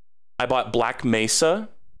 I bought Black Mesa,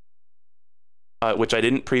 which I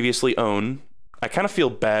didn't previously own. I kind of feel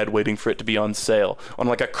bad waiting for it to be on sale, on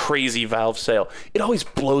like a crazy Valve sale. It always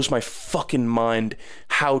blows my fucking mind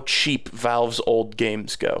how cheap Valve's old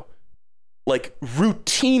games go. Like,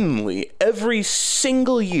 routinely, every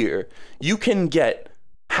single year, you can get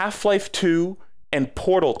Half-Life 2 and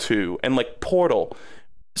Portal 2, and like Portal.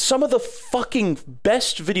 Some of the fucking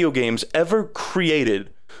best video games ever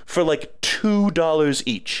created for like $2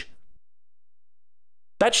 each.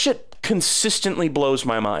 That shit consistently blows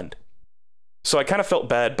my mind. So I kind of felt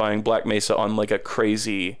bad buying Black Mesa on like a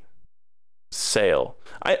crazy sale.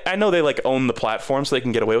 I know they like own the platform so they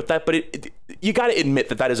can get away with that, but you gotta admit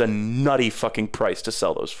that that is a nutty fucking price to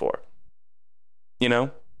sell those for. You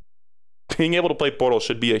know? Being able to play Portal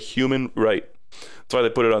should be a human right. That's why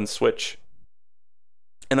they put it on Switch.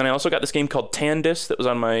 And then I also got this game called Tandis that was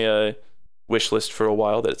on my wish list for a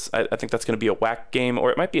while. I think that's going to be a whack game,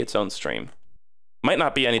 or it might be its own stream. Might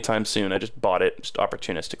not be anytime soon. I just bought it, just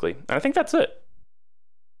opportunistically. And I think that's it.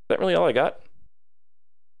 Is that really all I got?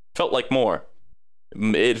 Felt like more.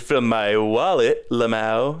 Made from my wallet,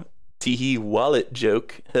 Lamau. Teehee wallet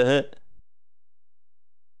joke. But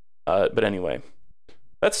anyway.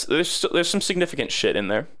 There's some significant shit in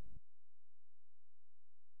there.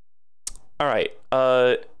 Alright.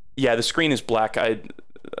 Yeah, the screen is black.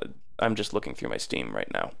 I'm just looking through my Steam right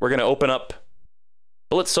now. We're gonna open up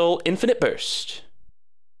Bullet Soul Infinite Burst,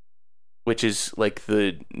 which is like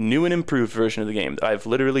the new and improved version of the game. I've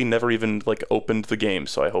literally never even like opened the game,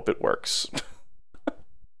 so I hope it works.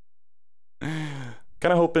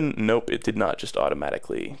 Kind of hoping. Nope, it did not just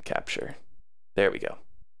automatically capture. There we go.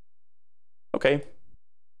 Okay.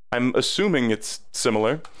 I'm assuming it's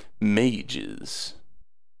similar. Mages.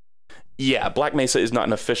 Yeah, Black Mesa is not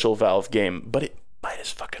an official Valve game, but it might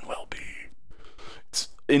as fucking well be. It's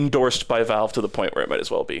endorsed by Valve to the point where it might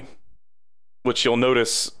as well be. Which you'll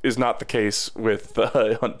notice is not the case with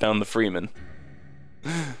Hunt Down the Freeman.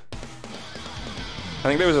 I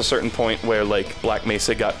think there was a certain point where like Black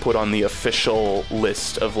Mesa got put on the official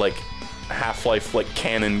list of like Half-Life like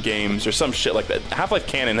canon games or some shit like that. Half-Life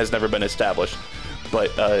canon has never been established,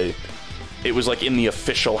 but it was like in the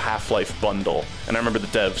official Half-Life bundle. And I remember the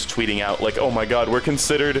devs tweeting out like, oh my god, we're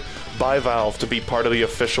considered by Valve to be part of the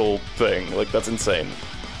official thing. Like, that's insane.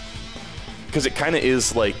 Because it kind of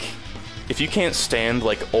is like, if you can't stand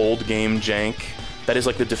like old game jank, that is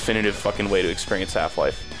like the definitive fucking way to experience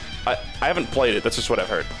Half-Life. I haven't played it, that's just what I've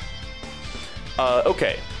heard.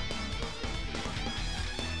 Okay.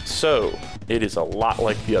 So, it is a lot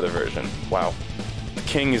like the other version. Wow. The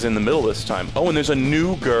king is in the middle this time. Oh, and there's a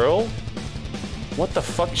new girl? What the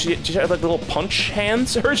fuck? She had like little punch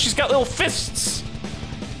hands? She's got little fists!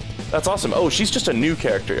 That's awesome. Oh, she's just a new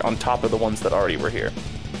character on top of the ones that already were here.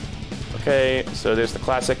 Okay, so there's the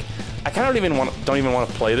classic. I kind of don't even want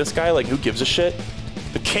to play this guy. Like, who gives a shit?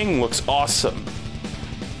 The king looks awesome.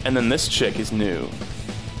 And then this chick is new.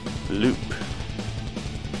 Loop.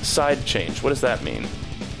 Side change. What does that mean?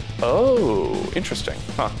 Oh, interesting.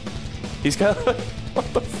 Huh. He's got...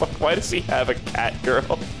 What the fuck? Why does he have a cat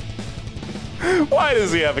girl? Why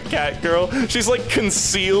does he have a cat girl? She's like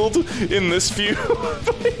concealed in this view.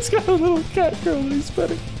 But he's got a little cat girl that he's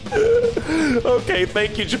petting. Okay,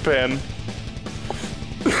 thank you, Japan.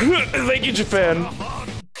 Thank you, Japan.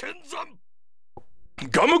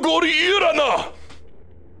 Gamagori Irana!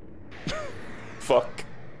 Fuck.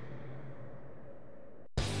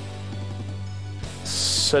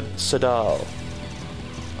 Sadal.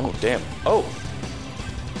 Oh, damn. Oh.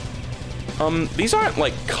 These aren't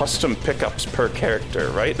like custom pickups per character,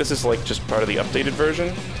 right? This is like just part of the updated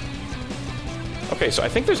version. Okay, so I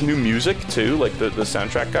think there's new music too, like the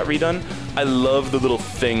soundtrack got redone. I love the little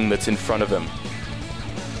thing that's in front of him.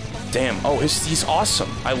 Damn, oh, he's awesome.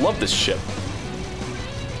 I love this ship.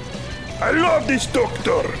 I love this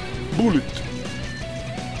Doctor Bullet.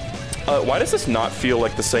 Why does this not feel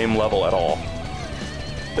like the same level at all?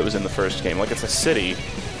 that was in the first game. Like, it's a city.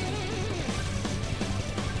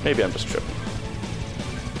 Maybe I'm just tripping.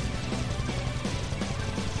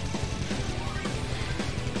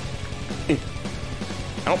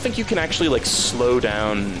 I don't think you can actually, like, slow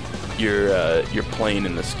down your plane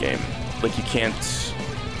in this game. Like, you can't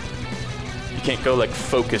go, like,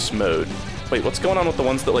 focus mode. Wait, what's going on with the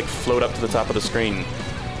ones that, like, float up to the top of the screen?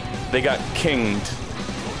 They got kinged.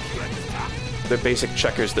 They're basic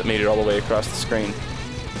checkers that made it all the way across the screen.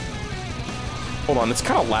 Hold on, it's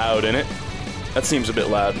kind of loud, isn't it? That seems a bit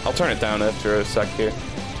loud. I'll turn it down after a sec here.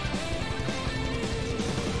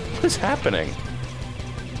 What is happening?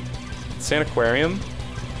 Sanaquarium?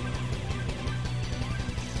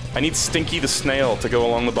 I need Stinky the Snail to go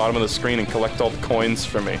along the bottom of the screen and collect all the coins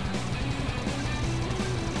for me.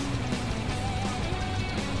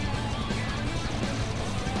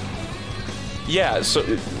 Yeah, so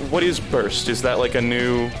what is Burst? Is that like a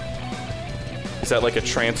new... Is that like a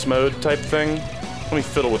trance mode type thing? Let me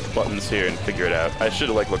fiddle with the buttons here and figure it out. I should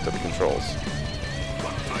have like looked at the controls.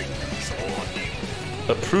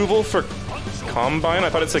 Approval for Combine? I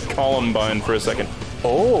thought it said Columbine for a second.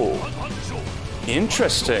 Oh!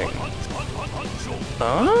 Interesting.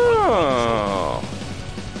 Oh!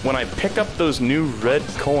 When I pick up those new red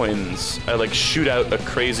coins, I like shoot out a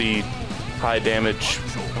crazy high damage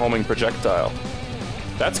homing projectile.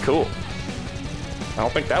 That's cool. I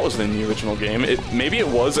don't think that was in the original game. Maybe it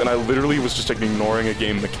was, and I literally was just ignoring a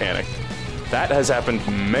game mechanic. That has happened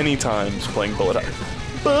many times playing Bullet Hell.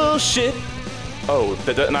 Bullshit! Oh,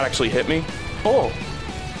 that did not actually hit me? Oh!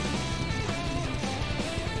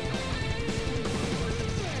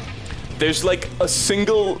 There's like a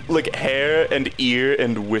single like hair and ear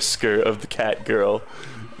and whisker of the cat girl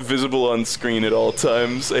visible on screen at all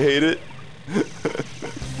times. I hate it.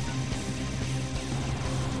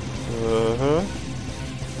 Uh-huh.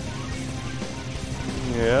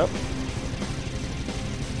 Yep.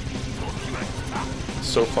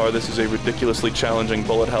 So far, this is a ridiculously challenging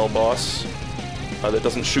bullet hell boss that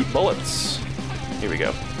doesn't shoot bullets. Here we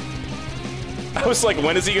go. I was like,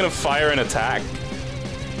 when is he gonna fire an attack?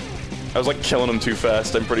 I was like killing him too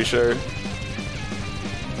fast, I'm pretty sure.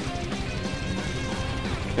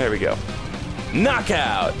 There we go.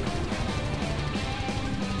 Knockout!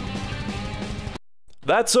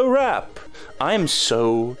 That's a wrap! I'm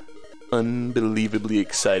so unbelievably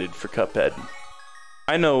excited for Cuphead.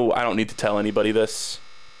 I know I don't need to tell anybody this,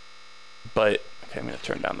 but... Okay, I'm gonna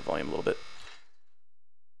turn down the volume a little bit.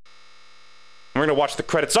 We're gonna watch the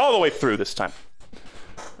credits all the way through this time.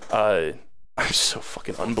 I'm so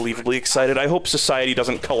fucking unbelievably excited. I hope society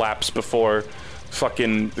doesn't collapse before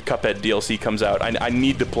fucking the Cuphead DLC comes out. I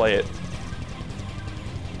need to play it.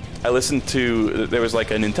 I listened to... There was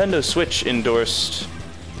like a Nintendo Switch endorsed...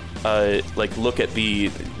 like look at the...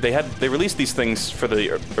 They released these things for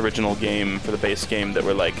the original game, for the base game, that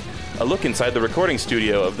were like a look inside the recording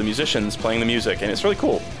studio of the musicians playing the music, and it's really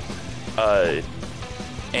cool.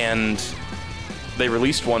 And they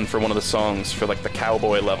released one for one of the songs for like the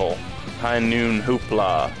cowboy level. High Noon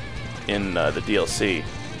Hoopla in the DLC.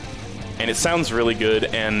 And it sounds really good,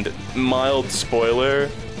 and mild spoiler,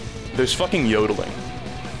 there's fucking yodeling.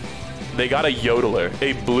 They got a yodeler,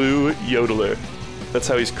 a blue yodeler. That's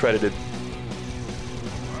how he's credited.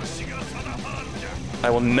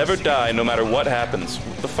 I will never die no matter what happens.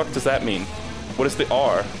 What the fuck does that mean? What is the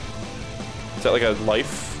R? Is that like a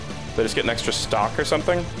life? Did I just get an extra stock or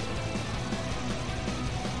something?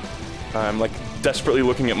 I'm like desperately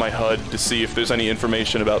looking at my HUD to see if there's any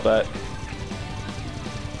information about that.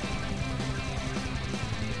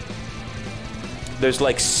 There's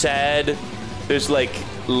like sad, there's like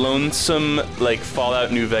lonesome, like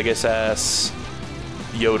Fallout New Vegas ass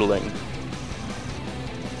yodeling.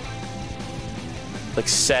 Like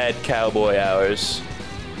sad cowboy hours.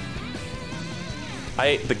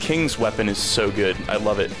 The King's weapon is so good. I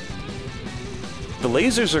love it. The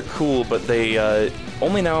lasers are cool, but they,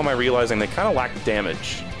 only now am I realizing they kind of lack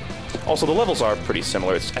damage. Also, the levels are pretty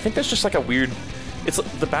similar. I think there's just like a weird...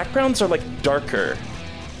 the backgrounds are like darker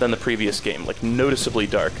than the previous game, like noticeably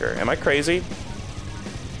darker. Am I crazy?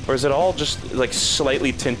 Or is it all just like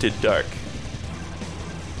slightly tinted dark?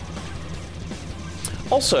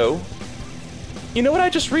 Also, you know what I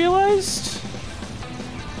just realized?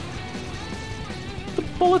 The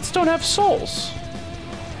bullets don't have souls.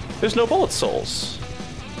 There's no bullet souls.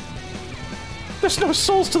 There's no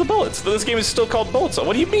souls to the bullets. This game is still called Bullet Soul.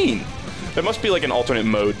 What do you mean? There must be like an alternate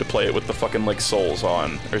mode to play it with the fucking like souls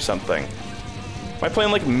on or something. Am I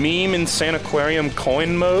playing like meme in Sanaquarium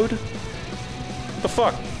coin mode? What the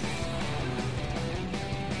fuck?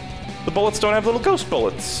 The bullets don't have little ghost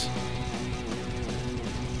bullets.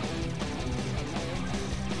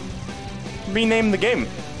 rename the game.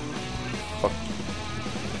 Fuck.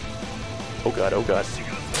 Oh god, oh god.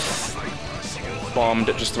 Bombed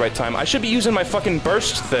at just the right time. I should be using my fucking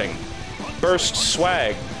burst thing. Burst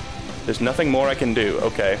swag. There's nothing more I can do.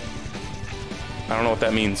 Okay. I don't know what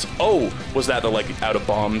that means. Oh! Was that the, like, out of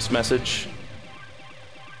bombs message?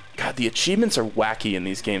 God, the achievements are wacky in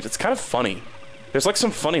these games. It's kind of funny. There's, like,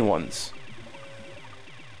 some funny ones.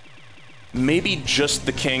 Maybe just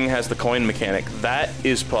the king has the coin mechanic. That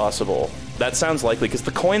is possible. That sounds likely, because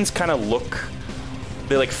the coins kind of look...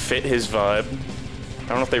 They, like, fit his vibe. I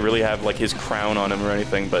don't know if they really have, like, his crown on him or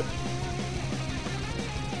anything, but...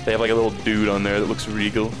 They have, like, a little dude on there that looks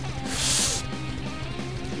regal.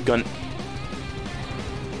 Gun.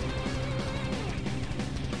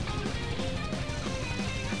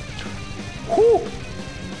 Whew!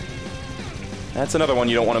 That's another one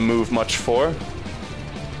you don't want to move much for.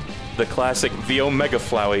 The classic the Omega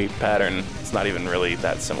Flowey pattern. It's not even really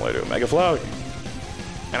that similar to Omega Flowey.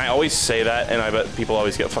 And I always say that, and I bet people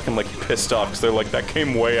always get fucking, like, pissed off, because they're like, that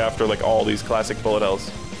came way after, like, all these classic bullet hells.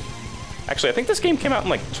 Actually, I think this game came out in,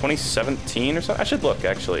 like, 2017 or something. I should look,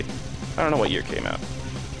 actually. I don't know what year it came out.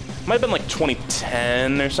 Might have been, like,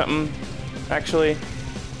 2010 or something, actually.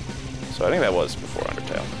 So I think that was before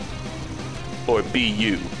Undertale. Or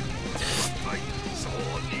BU.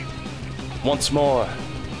 Once more.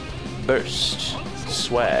 Burst.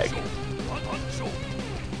 Swag.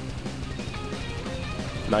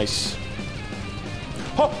 Nice.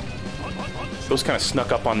 Oh! Those kind of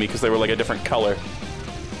snuck up on me because they were like a different color.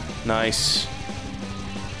 Nice.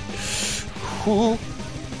 Ooh.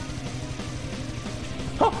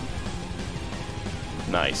 Oh!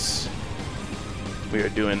 Nice. We are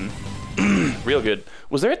doing real good.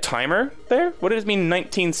 Was there a timer there? What does it mean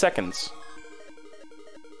 19 seconds?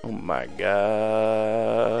 Oh my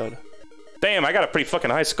god. Damn, I got a pretty fucking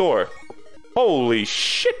high score. Holy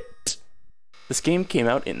shit! This game came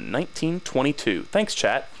out in 1922. Thanks,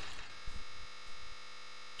 chat.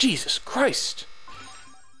 Jesus Christ.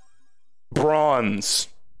 Bronze.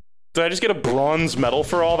 Did I just get a bronze medal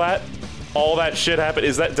for all that? All that shit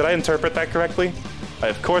happened? Did I interpret that correctly? I,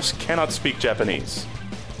 of course, cannot speak Japanese.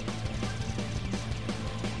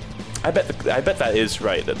 I bet that is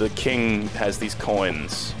right, that the king has these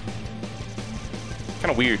coins. Kind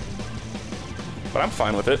of weird. But I'm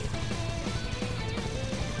fine with it.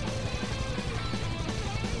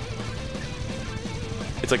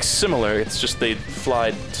 It's like similar, it's just they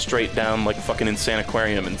fly straight down like fucking Insane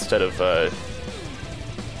Aquarium instead of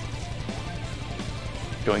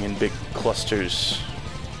going in big clusters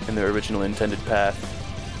in their original intended path.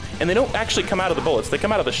 And they don't actually come out of the bullets, they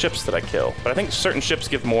come out of the ships that I kill. But I think certain ships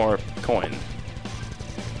give more coin.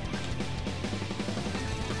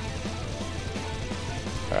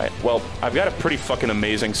 Alright, well, I've got a pretty fucking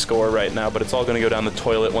amazing score right now, but it's all gonna go down the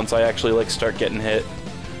toilet once I actually, like, start getting hit.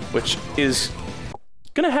 Which is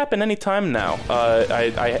gonna happen anytime now.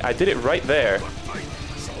 I did it right there.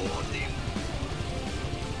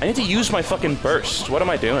 I need to use my fucking burst. What am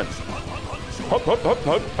I doing? Hop, hop, hop,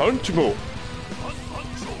 hop, punchable.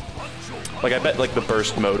 Like, I bet, like, the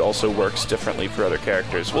burst mode also works differently for other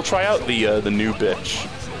characters. We'll try out the new bitch.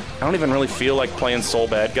 I don't even really feel like playing Soul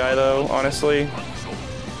Bad Guy, though, honestly.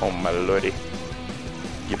 Oh, my lordy.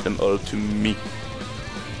 Give them all to me.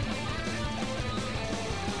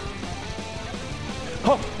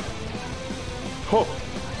 Ho! Ho!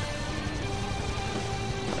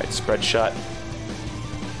 Alright, spread shot.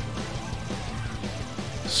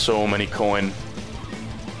 So many coin.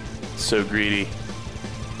 So greedy.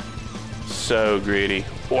 So greedy.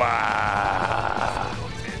 Wow!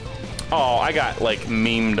 Oh, I got, like,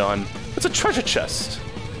 memed on. It's a treasure chest.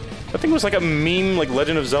 I think it was like a meme, like,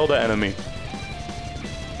 Legend of Zelda enemy.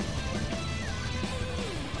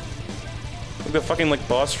 Like the fucking, like,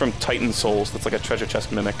 boss from Titan Souls that's like a treasure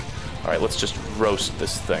chest mimic. Alright, let's just roast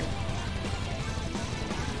this thing.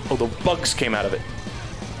 Oh, the bugs came out of it.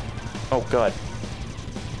 Oh, God.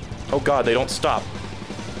 Oh, God, they don't stop.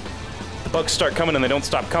 The bugs start coming and they don't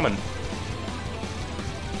stop coming.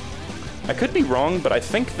 I could be wrong, but I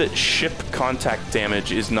think that ship contact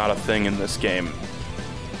damage is not a thing in this game.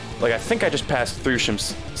 Like, I think I just passed through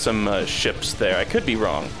some ships there. I could be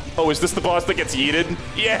wrong. Oh, is this the boss that gets yeeted?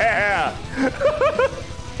 Yeah!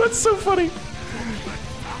 That's so funny.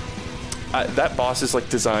 That boss's, like,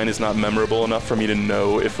 design is not memorable enough for me to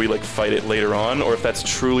know if we, like, fight it later on, or if that's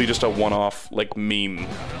truly just a one-off, like, meme.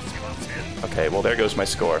 Okay, well, there goes my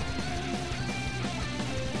score.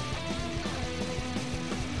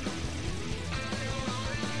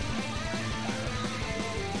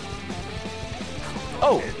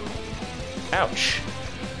 Oh! Ouch.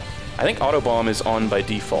 I think Autobomb is on by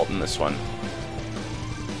default in this one.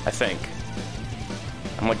 I think.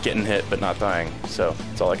 I'm like getting hit but not dying, so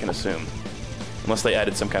that's all I can assume. Unless they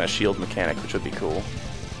added some kind of shield mechanic, which would be cool.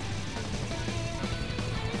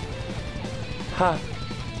 Ha.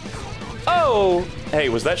 Oh! Hey,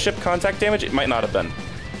 was that ship contact damage? It might not have been.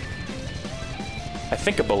 I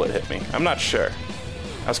think a bullet hit me. I'm not sure.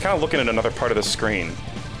 I was kind of looking at another part of the screen.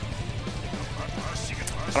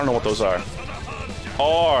 I don't know what those are.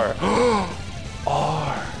 R.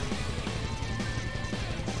 R.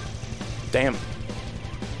 Damn.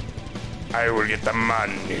 I will get the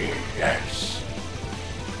money. Yes.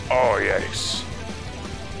 Oh, yes.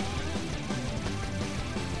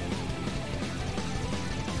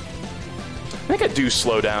 I think I do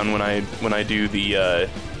slow down when I do the,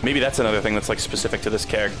 maybe that's another thing that's like specific to this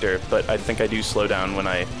character, but I think I do slow down when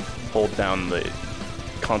I hold down the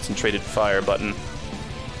concentrated fire button.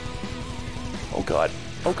 Oh god.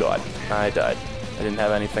 Oh god. I died. I didn't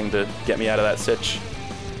have anything to get me out of that sitch.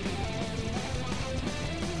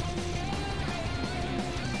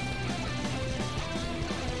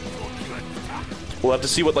 We'll have to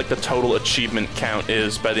see what like the total achievement count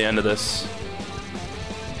is by the end of this.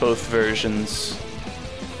 Both versions.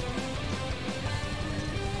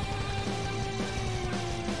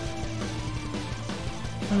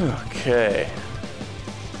 Okay.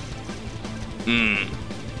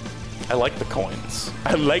 I like the coins.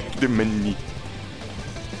 I like the money.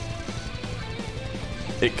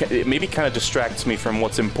 It maybe kind of distracts me from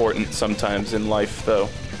what's important sometimes in life, though.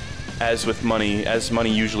 As with money, as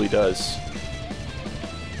money usually does.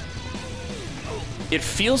 It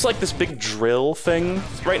feels like this big drill thing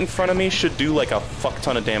right in front of me should do like a fuck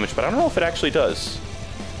ton of damage, but I don't know if it actually does.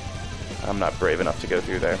 I'm not brave enough to go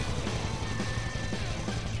through there.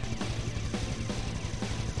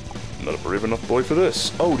 I'm not a brave enough boy for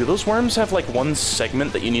this. Oh, do those worms have like one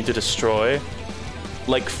segment that you need to destroy?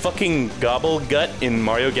 Like fucking Gobble Gut in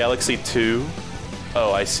Mario Galaxy 2?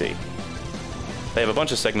 Oh, I see. They have a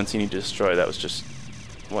bunch of segments you need to destroy. That was just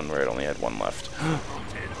one where it only had one left.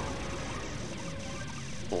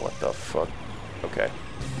 What the fuck? Okay.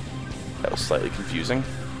 That was slightly confusing.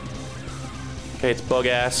 Okay, it's bug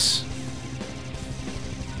ass.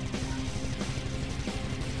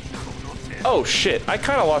 Oh shit, I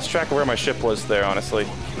kind of lost track of where my ship was there, honestly.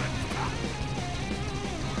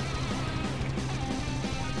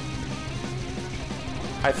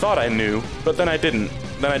 I thought I knew, but then I didn't.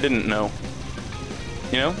 Then I didn't know.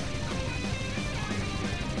 You know?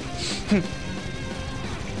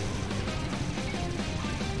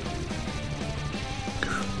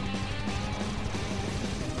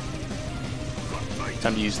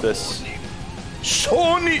 Time to use this.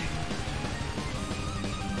 Sony!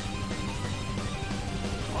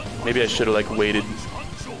 Maybe I should have, like, waited.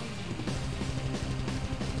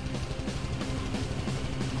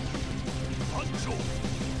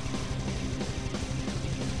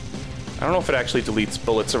 I don't know if it actually deletes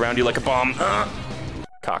bullets around you like a bomb.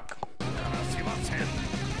 Cock.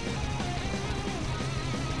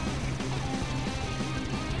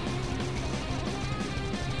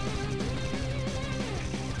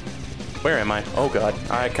 Where am I? Oh god,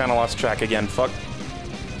 I kind of lost track again. Fuck.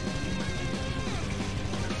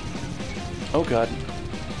 Oh god.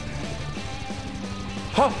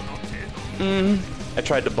 Huh! I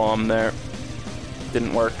tried to bomb there.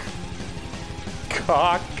 Didn't work.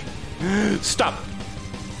 Cock! Stop!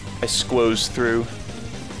 I squoze through.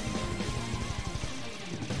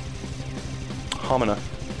 Homina.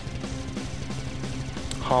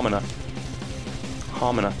 Homina.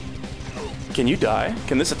 Homina. Can you die?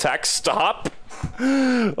 Can this attack stop?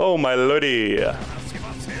 Oh my lordy.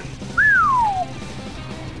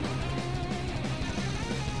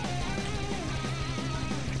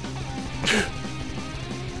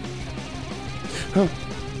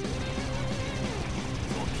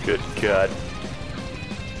 Good God.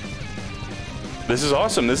 This is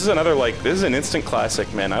awesome. This is another, like, this is an instant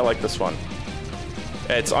classic, man. I like this one.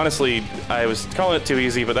 It's honestly, I was calling it too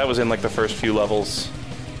easy, but that was in, like, the first few levels.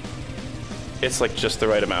 It's, like, just the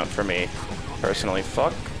right amount for me, personally.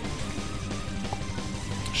 Fuck.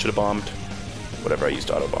 Should've bombed. Whatever, I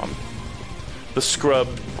used auto-bomb. The scrub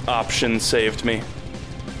option saved me.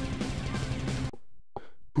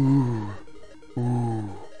 Ooh. Ooh.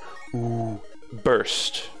 Ooh.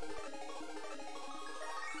 Burst.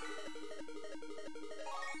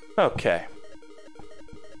 Okay.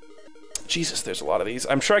 Jesus, there's a lot of these.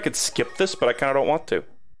 I'm sure I could skip this, but I kind of don't want to.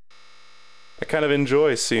 I kind of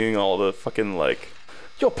enjoy seeing all the fucking, like,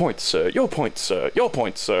 your point, sir, your point, sir, your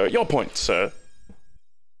point, sir, your point, sir.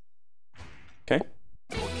 Okay.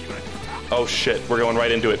 Oh shit, we're going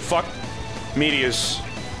right into it. Fuck. Meteors.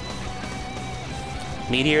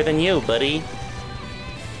 Meteor than you, buddy.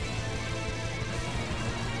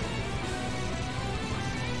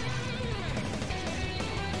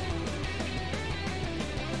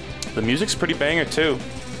 The music's pretty banger too.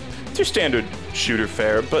 It's your standard shooter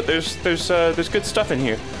fare, but there's good stuff in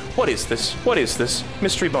here. What is this? What is this?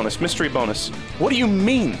 Mystery bonus, mystery bonus. What do you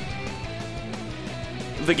mean?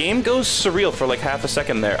 The game goes surreal for like half a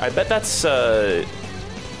second there. I bet that's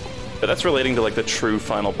relating to like the true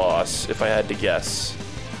final boss, if I had to guess.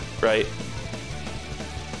 Right?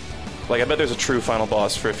 Like I bet there's a true final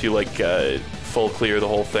boss for if you like full clear the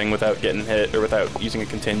whole thing without getting hit or without using a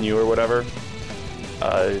continue or whatever.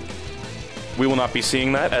 We will not be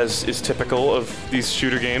seeing that, as is typical of these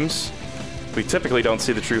shooter games. We typically don't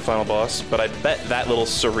see the true final boss, but I bet that little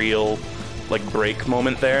surreal, like, break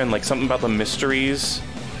moment there, and, like, something about the mysteries,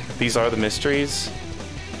 these are the mysteries,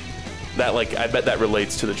 that, like, I bet that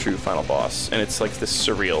relates to the true final boss, and it's, like, this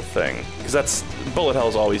surreal thing. Because that's, bullet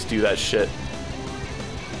hells always do that shit.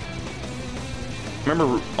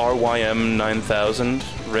 Remember RYM 9000?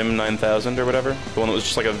 RIM 9000 or whatever? The one that was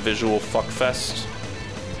just, like, a visual fuckfest?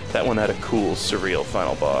 That one had a cool, surreal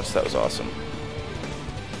final boss. That was awesome.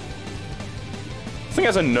 This thing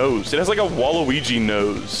has a nose. It has like a Waluigi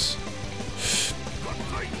nose.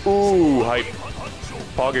 Ooh, hype.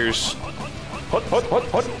 Poggers. Hut, hut, hut,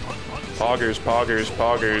 hut. Poggers, poggers,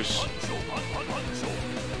 poggers.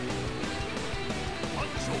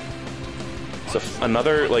 So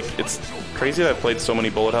another, like, it's crazy that I've played so many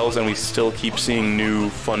bullet hells and we still keep seeing new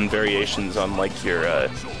fun variations on, like, your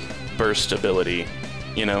burst ability.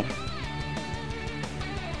 You know?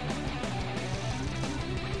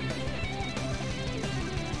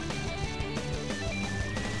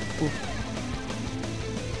 Ooh.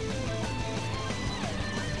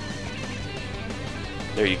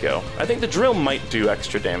 There you go. I think the drill might do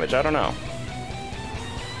extra damage. I don't know.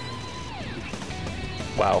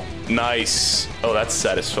 Wow. Nice. Oh, that's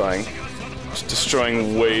satisfying. Just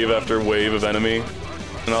destroying wave after wave of enemy.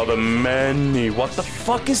 And all the many. What the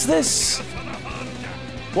fuck is this?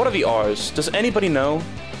 What are the R's? Does anybody know?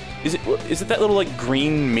 Is it that little, like,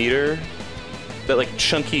 green meter? That, like,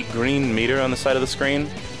 chunky green meter on the side of the screen?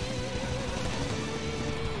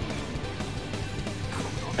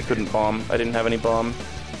 I couldn't bomb. I didn't have any bomb.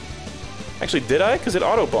 Actually, did I? Because it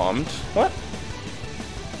auto-bombed. What?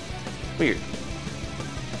 Weird.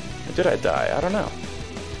 Or did I die? I don't know.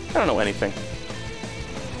 I don't know anything.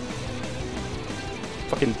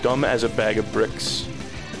 Fucking dumb as a bag of bricks.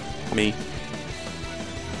 Me.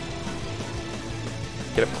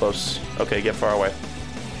 Get up close. Okay, get far away.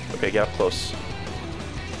 Okay, get up close.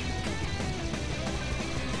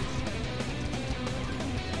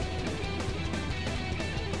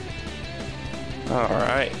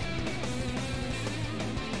 Alright.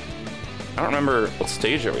 I don't remember what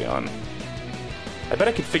stage are we on. I bet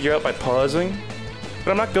I could figure out by pausing,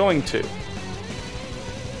 but I'm not going to.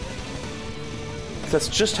 That's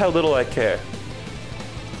just how little I care.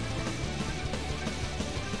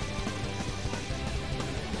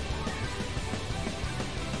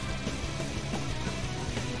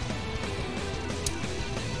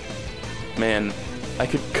 Man, I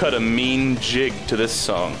could cut a mean jig to this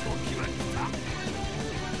song.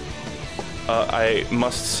 I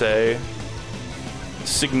must say,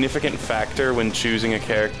 significant factor when choosing a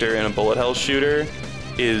character in a bullet hell shooter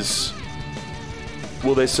is,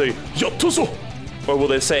 will they say Yatsuzo? Or will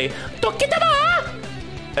they say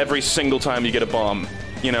Dokitama? Every single time you get a bomb,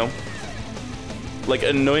 you know? Like,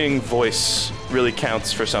 annoying voice really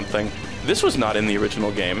counts for something. This was not in the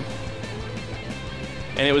original game.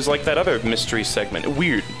 And it was like that other mystery segment.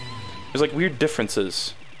 Weird. There's like weird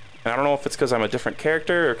differences. And I don't know if it's because I'm a different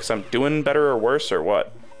character or because I'm doing better or worse or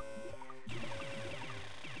what.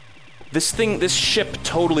 This ship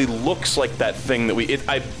totally looks like that thing that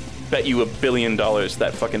I bet you $1 billion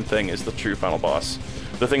that fucking thing is the true final boss.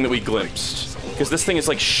 The thing that we glimpsed. Because this thing is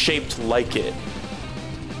like shaped like it.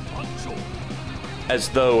 As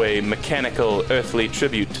though a mechanical, earthly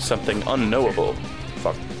tribute to something unknowable.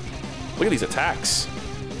 Fuck. Look at these attacks.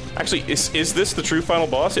 Actually, is this the true final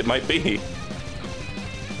boss? It might be.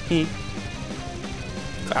 I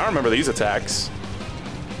don't remember these attacks.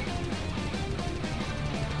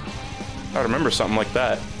 I remember something like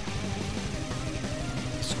that.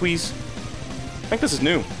 Squeeze. I think this is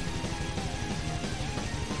new.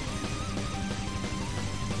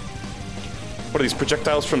 What are these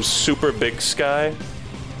projectiles from Super Big Sky?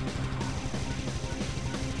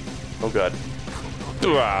 Oh god.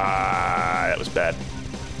 Ah, that was bad.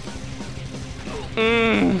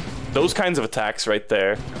 Those kinds of attacks right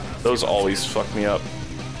there, those always fuck me up.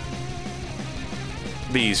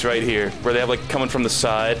 These right here, where they have like coming from the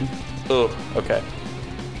side. Oh, okay.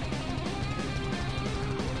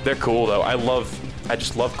 They're cool though. I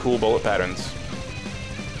just love cool bullet patterns.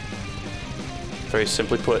 Very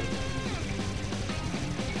simply put.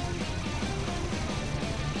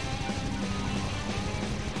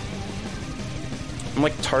 I'm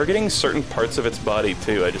like targeting certain parts of its body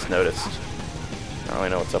too, I just noticed. I don't really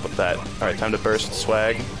know what's up with that. Alright, time to burst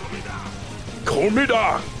swag.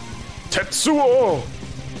 Komida! Tetsuo!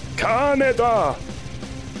 Kaneda!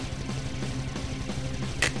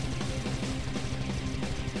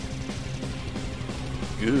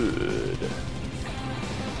 Good.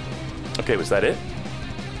 Okay, was that it?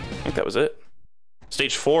 I think that was it.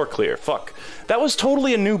 Stage 4 clear. Fuck. That was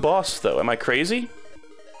totally a new boss, though. Am I crazy?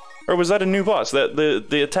 Or was that a new boss?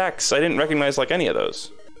 The attacks, I didn't recognize, like, any of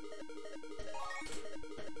those.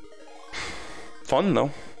 Fun,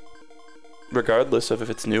 though. Regardless of if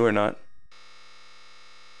it's new or not.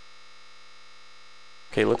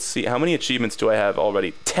 Okay, let's see. How many achievements do I have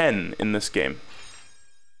already? 10 in this game.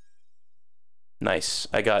 Nice.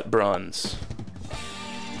 I got bronze.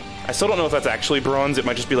 I still don't know if that's actually bronze. It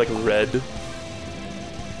might just be, like, red.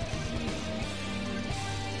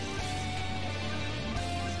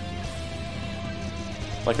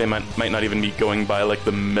 Like, they might not even be going by, like,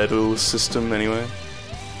 the medal system anyway.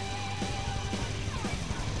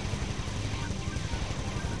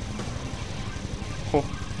 Cool.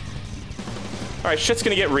 Alright, shit's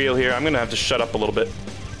gonna get real here. I'm gonna have to shut up a little bit.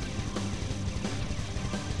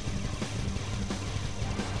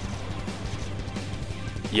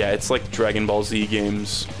 Yeah, it's like Dragon Ball Z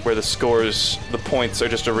games, where the scores, the points are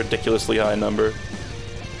just a ridiculously high number.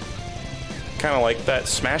 Kind of like that.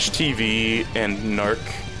 Smash TV and Narc.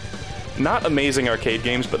 Not amazing arcade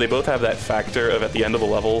games, but they both have that factor of at the end of the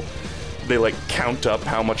level, they like count up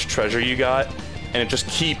how much treasure you got, and it just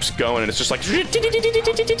keeps going, and it's just like, and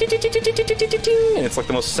it's like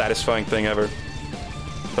the most satisfying thing ever.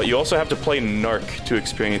 But you also have to play Narc to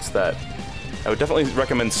experience that. I would definitely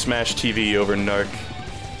recommend Smash TV over Narc.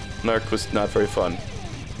 Narc was not very fun.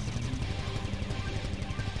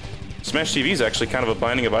 Smash TV is actually kind of a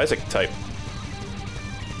Binding of Isaac type.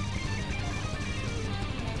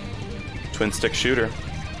 Twin stick shooter.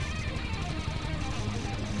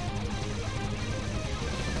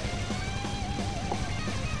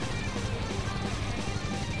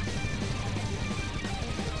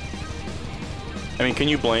 I mean, can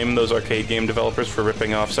you blame those arcade game developers for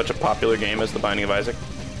ripping off such a popular game as The Binding of Isaac?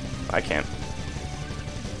 I can't.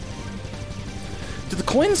 Do the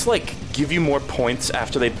coins, like, give you more points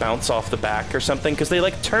after they bounce off the back or something? Because they,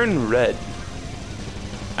 like, turn red.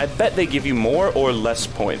 I bet they give you more or less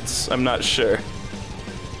points. I'm not sure.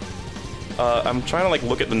 I'm trying to, like,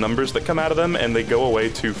 look at the numbers that come out of them, and they go away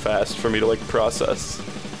too fast for me to, like, process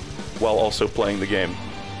while also playing the game.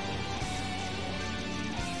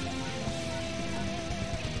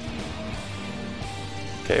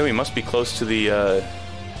 Okay, we must be close to the,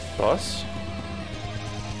 boss.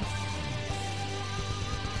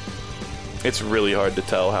 It's really hard to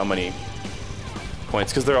tell how many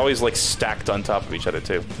points, because they're always, like, stacked on top of each other,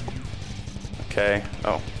 too. Okay.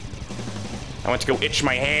 Oh. I went to go itch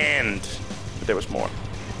my hand, but there was more.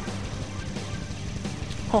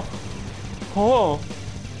 Oh. Oh.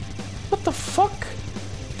 What the fuck?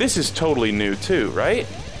 This is totally new, too, right?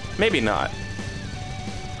 Maybe not.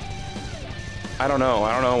 I don't know.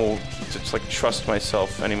 I don't know. Just, like, trust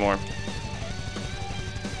myself anymore.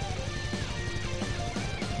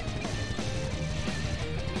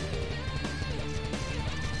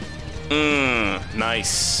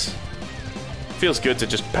 Nice. Feels good to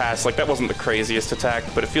just pass. Like, that wasn't the craziest attack,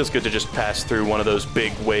 but it feels good to just pass through one of those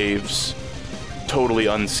big waves totally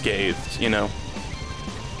unscathed, you know?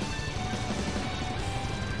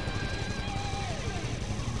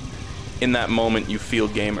 In that moment, you feel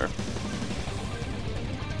gamer.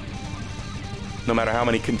 No matter how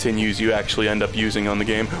many continues you actually end up using on the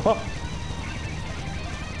game. Oh!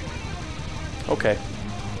 Okay.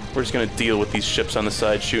 We're just gonna deal with these ships on the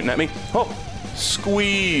side shooting at me. Oh!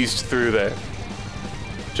 Squeezed through there.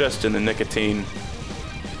 Just in the nicotine.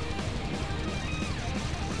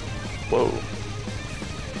 Whoa.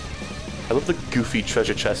 I love the goofy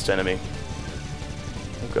treasure chest enemy.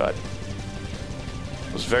 Oh god.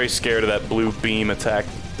 I was very scared of that blue beam attack.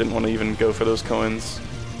 Didn't want to even go for those coins.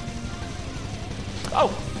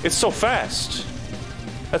 Oh! It's so fast!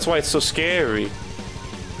 That's why it's so scary.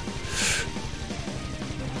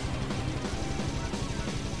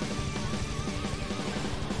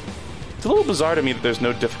 It's a little bizarre to me that there's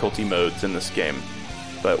no difficulty modes in this game,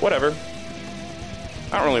 but whatever.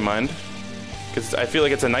 I don't really mind, because I feel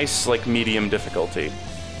like it's a nice, like, medium difficulty.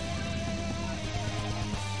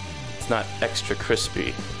 It's not extra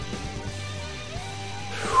crispy.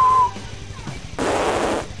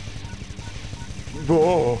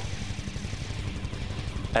 Whoa.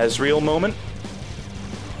 Ezreal moment?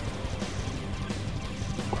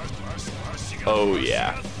 Oh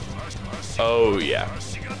yeah. Oh yeah.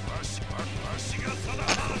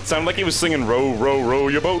 Sounded like he was singing row, row, row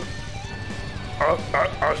your boat.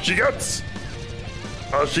 Ashigatsu!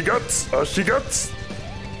 Ashigatsu! Ashigatsu!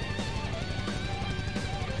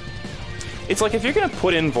 It's like if you're gonna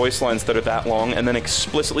put in voice lines that are that long and then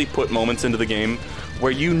explicitly put moments into the game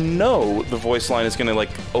where you know the voice line is gonna like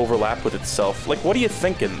overlap with itself, like what are you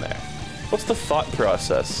thinking there? What's the thought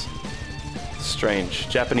process? Strange.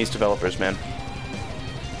 Japanese developers, man.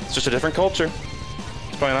 It's just a different culture.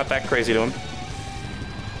 It's probably not that crazy to them.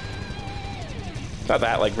 Not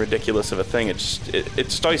that like ridiculous of a thing.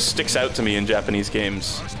 It always sticks out to me in Japanese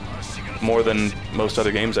games more than most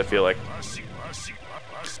other games, I feel like.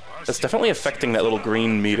 That's definitely affecting that little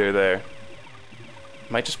green meter there.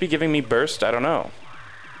 Might just be giving me burst, I don't know.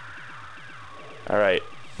 Alright.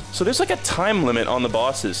 So there's like a time limit on the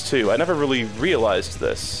bosses too. I never really realized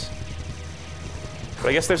this. But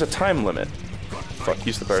I guess there's a time limit. Fuck,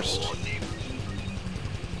 use the burst.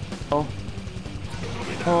 Oh.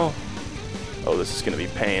 Oh. Oh, this is gonna be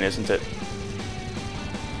pain, isn't it?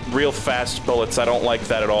 Real fast bullets, I don't like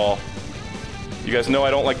that at all. You guys know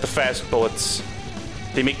I don't like the fast bullets.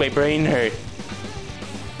 They make my brain hurt.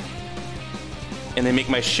 And they make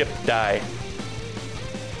my ship die.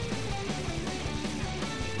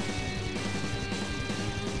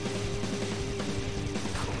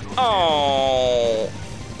 Oh.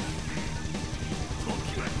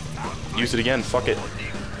 Use it again, fuck it.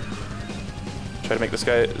 Try to make this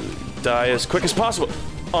guy die as quick as possible.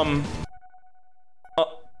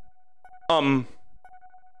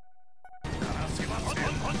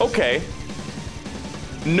 Okay.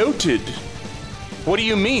 Noted. What do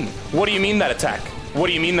you mean? What do you mean that attack? What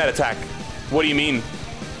do you mean that attack? What do you mean?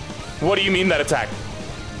 What do you mean that attack?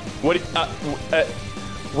 What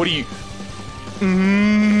do you...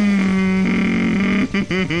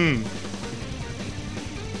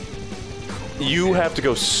 You have to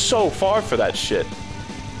go so far for that shit.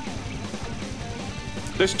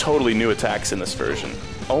 There's totally new attacks in this version.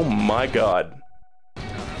 Oh my god.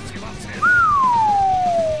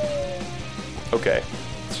 Okay,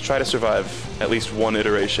 let's try to survive at least one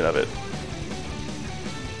iteration of it.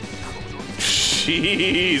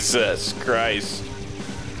 Jesus Christ.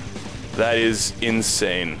 That is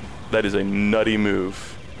insane. That is a nutty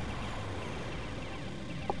move.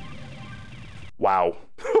 Wow.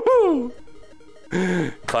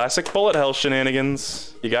 Classic bullet hell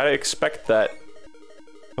shenanigans. You gotta expect that.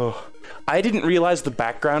 Oh. I didn't realize the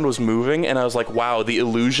background was moving, and I was like, wow, the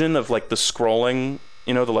illusion of like the scrolling,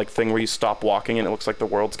 you know, the like thing where you stop walking and it looks like the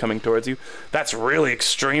world's coming towards you. That's really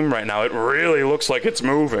extreme right now. It really looks like it's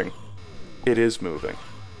moving. It is moving.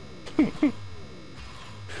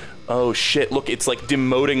 Oh shit, look, it's like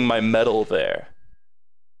demoting my metal there.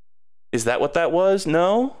 Is that what that was?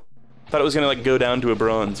 No? Thought it was gonna like go down to a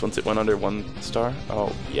bronze once it went under 1 star.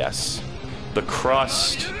 Oh, yes. The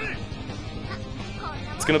crust.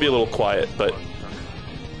 It's gonna be a little quiet, but...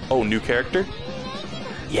 Oh, new character?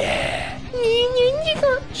 Yeah.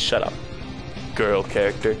 Shut up. Girl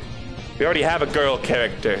character. We already have a girl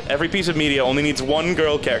character. Every piece of media only needs one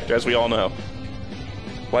girl character, as we all know.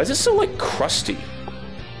 Why is this so, like, crusty?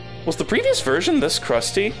 Was the previous version this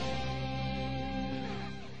crusty?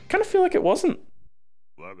 Kind of feel like it wasn't.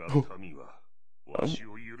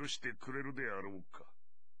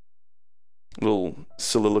 Little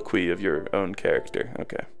soliloquy of your own character.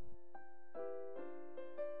 Okay.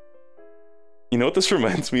 You know what this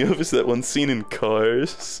reminds me of is that one scene in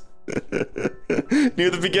Cars. Near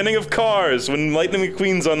the beginning of Cars, when Lightning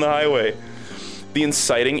McQueen's on the highway. The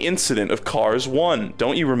inciting incident of Cars 1.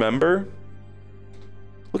 Don't you remember?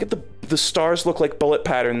 Look at the stars look like bullet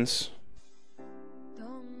patterns.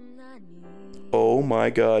 Oh my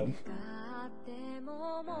god.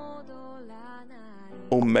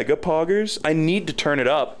 Omega Poggers? I need to turn it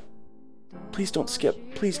up. Please don't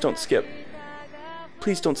skip. Please don't skip.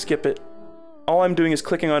 Please don't skip it. All I'm doing is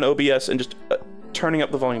clicking on OBS and just turning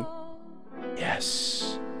up the volume.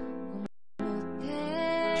 Yes.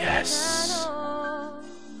 Yes.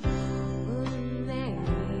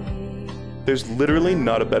 There's literally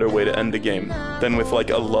not a better way to end a game than with like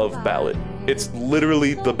a love ballad. It's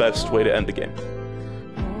literally the best way to end a game.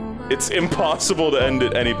 It's impossible to end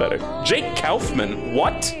it any better. Jake Kaufman?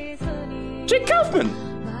 What? Jake Kaufman!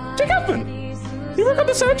 Jake Kaufman! You work on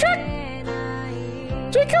the soundtrack?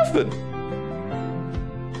 Jake Kaufman!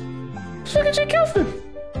 It's fucking Jake Kaufman!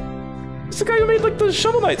 It's the guy who made like the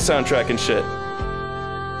Shovel Knight soundtrack and shit.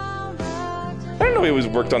 I didn't know he was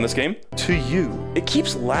worked on this game. To you. It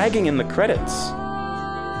keeps lagging in the credits.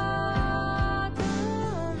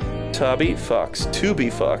 Tubby Fox. Tubi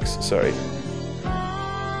Fox, sorry.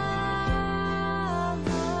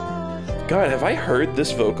 God, have I heard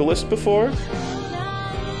this vocalist before?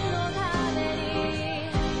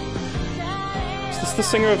 the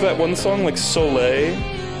singer of that one song, like Soleil?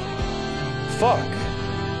 Fuck.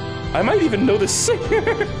 I might even know this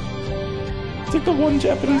singer. It's like the one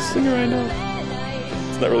Japanese singer I know.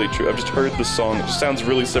 It's not really true. I've just heard the song. It just sounds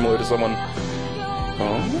really similar to someone.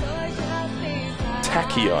 Oh?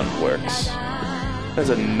 Tachyon works. That's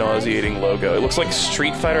a nauseating logo. It looks like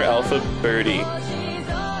Street Fighter Alpha Birdie.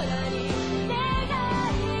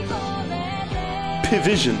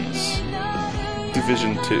 Pivisions.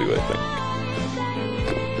 Division 2, I think.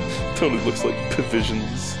 Totally looks like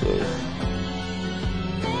Pivisions, though.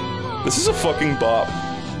 This is a fucking bop.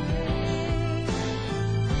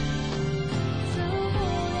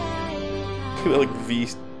 Look at that, like,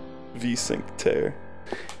 V-Sync tear.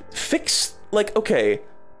 Fix, like, okay.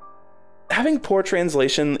 Having poor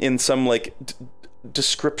translation in some, like,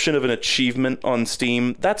 description of an achievement on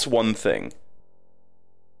Steam, that's one thing.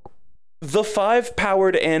 The 5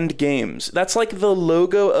 powered end games. That's like the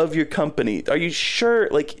logo of your company. Are you sure?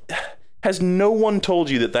 Like, has no one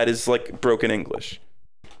told you that that is, like, broken English?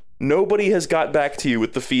 Nobody has got back to you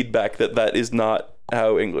with the feedback that that is not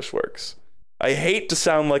how English works. I hate to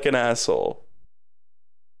sound like an asshole.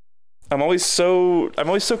 I'm always so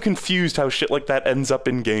confused how shit like that ends up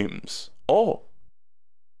in games. Oh.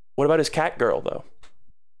 What about his cat girl, though?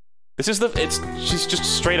 This is she's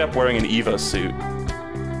just straight up wearing an Eva suit.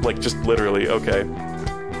 Like, just literally, okay.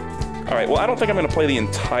 Alright, well, I don't think I'm gonna play the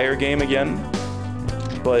entire game again,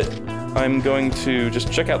 but I'm going to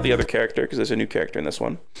just check out the other character, because there's a new character in this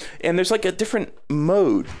one. And there's, like, a different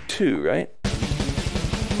mode, too, right?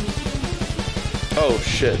 Oh,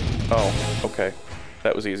 shit. Oh, okay.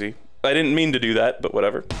 That was easy. I didn't mean to do that, but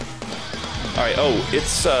whatever. Alright, oh,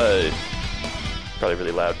 it's, probably really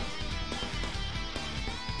loud.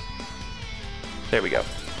 There we go.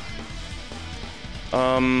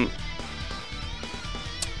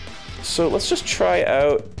 So let's just try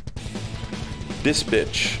out this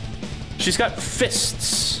bitch. She's got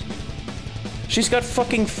fists. She's got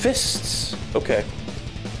fucking fists. Okay.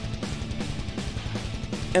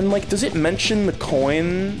 And, like, does it mention the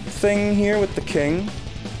coin thing here with the king?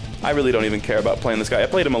 I really don't even care about playing this guy. I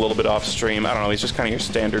played him a little bit off stream. I don't know, he's just kind of your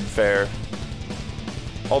standard fare.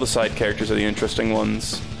 All the side characters are the interesting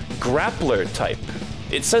ones. Grappler type.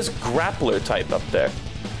 It says grappler type up there.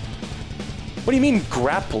 What do you mean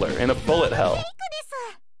grappler in a bullet hell?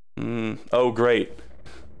 Oh great.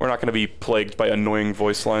 We're not gonna be plagued by annoying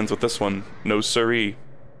voice lines with this one. No siree.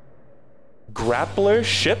 Grappler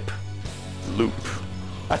ship? Loop.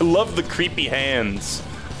 I love the creepy hands.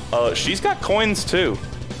 She's got coins too.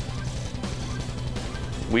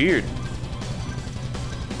 Weird.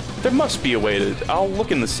 There must be a way to... I'll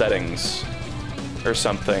look in the settings. Or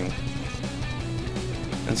something.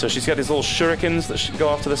 And so she's got these little shurikens that should go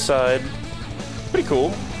off to the side. Pretty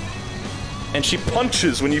cool. And she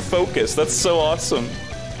punches when you focus. That's so awesome.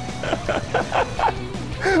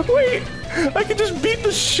 Wait! I can just beat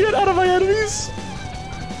the shit out of my enemies?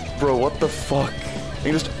 Bro, what the fuck? I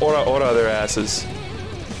can just aura their asses.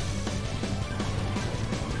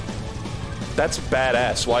 That's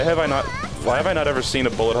badass. Why have I not ever seen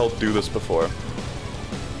a bullet hell do this before?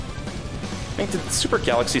 I think, did Super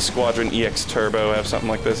Galaxy Squadron EX Turbo have something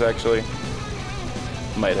like this, actually?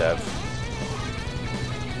 Might have.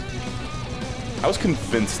 I was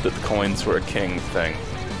convinced that the coins were a king thing.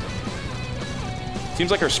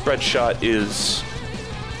 Seems like her spread shot is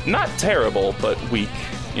not terrible, but weak,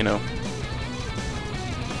 you know?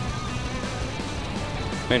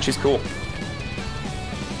 Man, she's cool.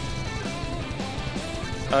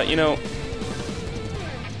 You know...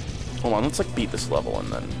 Hold on, let's, like, beat this level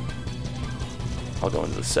and then... I'll go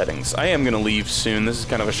into the settings. I am gonna leave soon. This is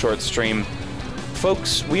kind of a short stream.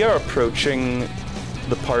 Folks, we are approaching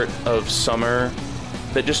the part of summer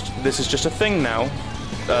that this is just a thing now.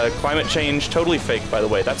 Climate change, totally fake, by the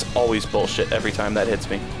way. That's always bullshit every time that hits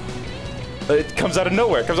me. It comes out of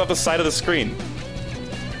nowhere. It comes off the side of the screen.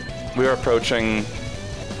 We are approaching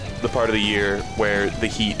the part of the year where the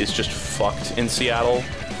heat is just fucked in Seattle.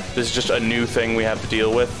 This is just a new thing we have to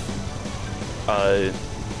deal with.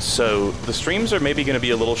 So the streams are maybe going to be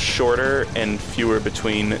a little shorter and fewer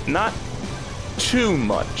between. Not too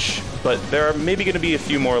much, but there are maybe going to be a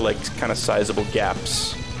few more, like, kind of sizable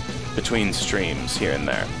gaps between streams here and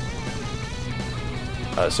there.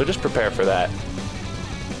 So just prepare for that.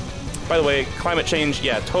 By the way, climate change,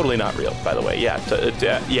 yeah, totally not real, by the way. Yeah,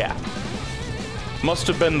 yeah. Must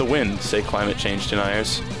have been the wind, say climate change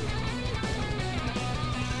deniers.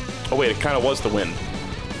 Oh wait, it kind of was the wind.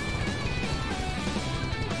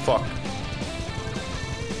 Fuck.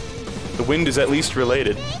 The wind is at least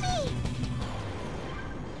related.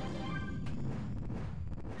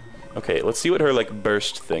 Okay, let's see what her, like,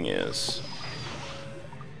 burst thing is.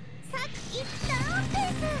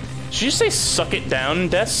 Did you say suck it down,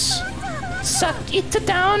 Des? Suck it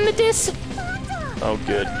down, Des. Oh,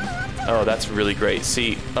 good. Oh, that's really great.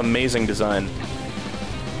 See, amazing design.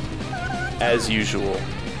 As usual.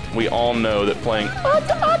 We all know that playing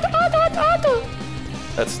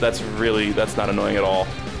that's not annoying at all.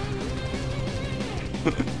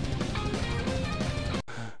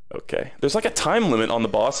 Okay. There's like a time limit on the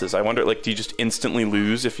bosses. I wonder, like, do you just instantly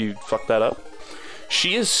lose if you fuck that up?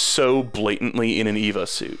 She is so blatantly in an Eva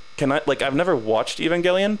suit. Can I, like, I've never watched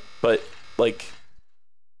Evangelion, but, like...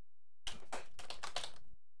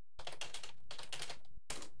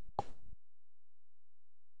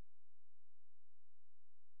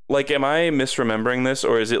 Like, am I misremembering this,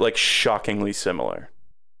 or is it, like, shockingly similar?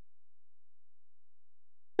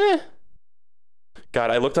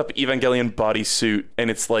 God, I looked up Evangelion bodysuit, and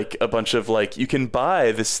it's, like, a bunch of, like, you can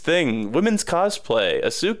buy this thing. Women's cosplay.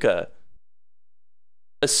 Asuka.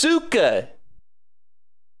 Asuka!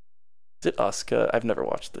 Is it Asuka? I've never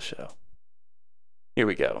watched the show. Here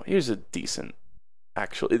we go. Here's a decent...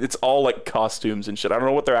 Actually, it's all, like, costumes and shit. I don't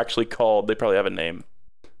know what they're actually called. They probably have a name.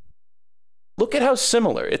 Look at how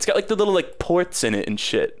similar. It's got, like, the little, like, ports in it and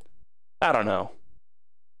shit. I don't know.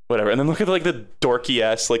 Whatever. And then look at, like, the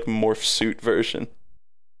dorky-ass, like, morph suit version.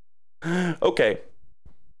 Okay.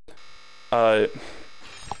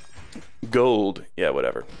 Gold. Yeah,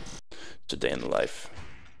 whatever. It's a day in the life.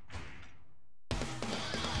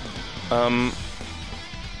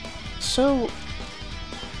 So...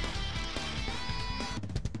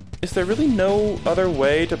 Is there really no other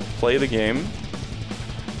way to play the game?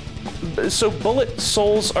 So bullet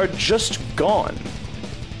souls are just gone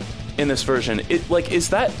in this version. Is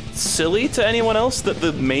that silly to anyone else that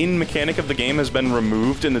the main mechanic of the game has been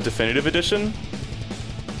removed in the definitive edition?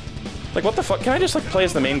 Like, what the fuck? Can I just, like, play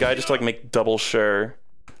as the main guy just to, like, make double sure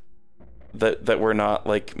that we're not,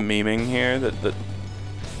 like, memeing here?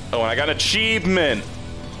 Oh, and I got an achievement!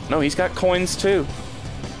 No, he's got coins, too.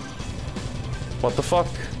 What the fuck?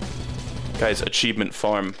 Guys, achievement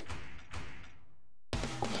farm.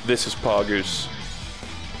 This is Poggers.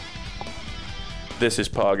 This is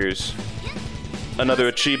Poggers. Another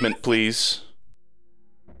achievement, please.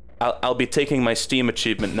 I'll be taking my Steam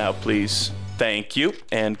achievement now, please. Thank you,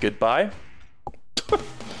 and goodbye.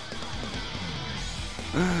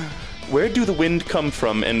 Where do the wind come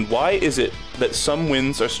from, and why is it that some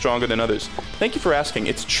winds are stronger than others? Thank you for asking.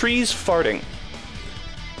 It's trees farting.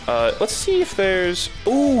 Let's see if there's...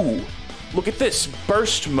 Ooh! Look at this.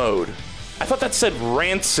 Burst mode. I thought that said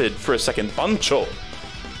rancid for a second. Bancho.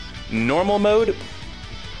 Normal mode?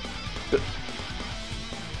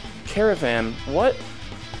 Caravan. What?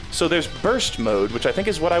 So there's burst mode, which I think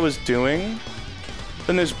is what I was doing.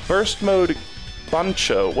 Then there's burst mode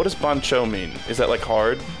Bancho. What does Bancho mean? Is that like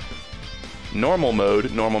hard? Normal mode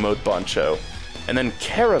Bancho. And then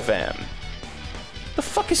Caravan. The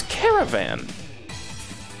fuck is Caravan?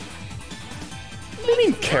 What do you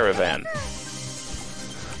mean Caravan?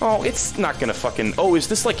 Oh, it's not gonna fucking... Oh, is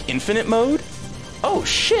this like infinite mode? Oh,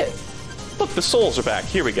 shit! Look, the souls are back.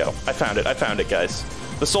 Here we go. I found it, guys.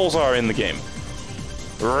 The souls are in the game.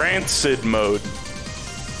 Rancid mode.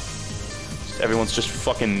 Everyone's just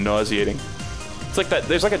fucking nauseating. It's like that...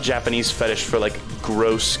 There's like a Japanese fetish for, like,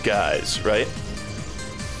 gross guys, right?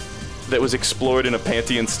 That was explored in a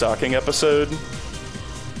Panty and Stocking episode.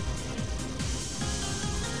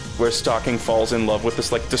 Where Stocking falls in love with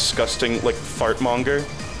this, like, disgusting, like, fartmonger.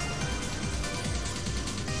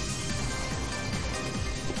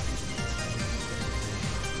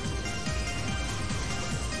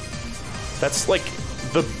 That's like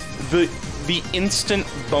the instant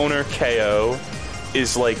boner KO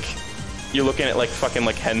is like you're looking at like fucking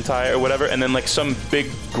like hentai or whatever, and then like some big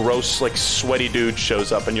gross like sweaty dude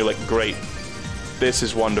shows up and you're like, great, this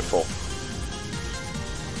is wonderful.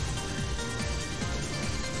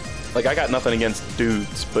 Like, I got nothing against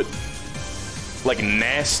dudes, but like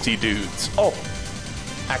nasty dudes. Oh,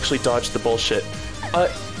 actually dodged the bullshit.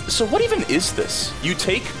 So what even is this? You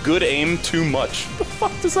take good aim too much. What the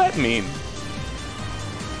fuck does that mean?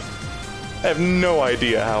 I have no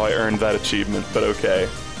idea how I earned that achievement, but okay.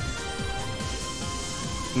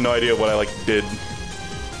 No idea what I, like, did.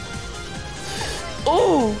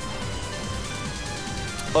 Oh!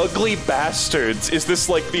 Ugly bastards. Is this,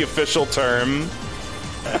 like, the official term?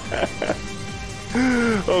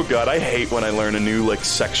 Oh god, I hate when I learn a new, like,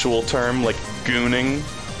 sexual term, like gooning.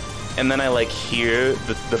 And then I, like, hear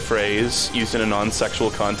the phrase used in a non-sexual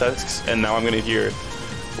context, and now I'm gonna hear...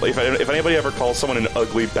 Like, if anybody ever calls someone an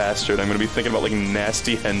ugly bastard, I'm gonna be thinking about, like,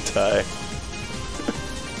 nasty hentai.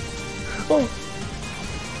 Oh.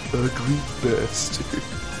 Ugly bastard.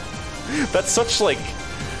 That's such, like...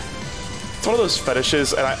 It's one of those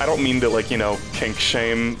fetishes, and I don't mean to, like, you know, kink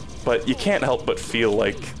shame, but you can't help but feel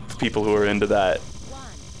like the people who are into that,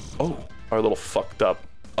 oh, are a little fucked up.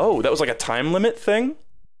 Oh, that was like a time limit thing?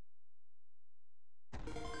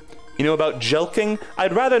 You know about jelking?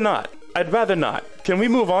 I'd rather not. I'd rather not. Can we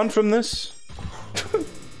move on from this?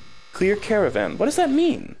 Clear caravan. What does that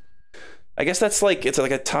mean? I guess that's like, it's like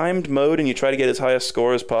a timed mode and you try to get as high a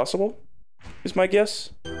score as possible, is my guess.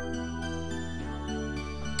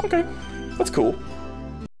 Okay, that's cool.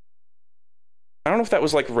 I don't know if that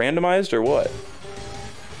was like randomized or what.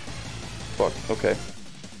 Fuck, okay.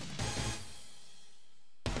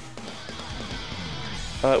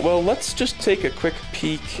 Well, let's just take a quick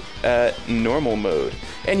peek at normal mode.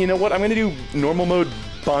 And you know what? I'm gonna do normal mode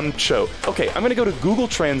Bancho. Okay, I'm gonna go to Google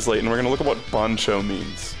Translate and we're gonna look at what Bancho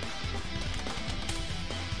means.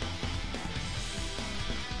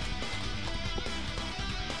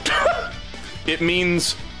 It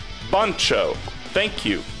means Bancho. Thank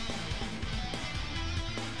you.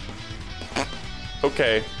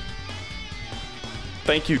 Okay.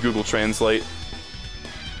 Thank you, Google Translate.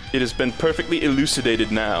 It has been perfectly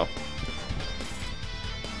elucidated now.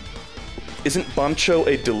 Isn't Bancho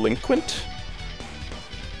a delinquent?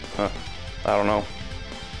 Huh. I don't know.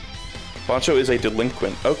 Bancho is a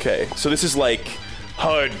delinquent. Okay, so this is like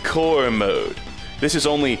hardcore mode. This is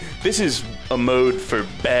a mode for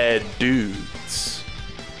bad dudes.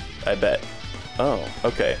 I bet. Oh,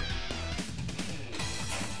 okay.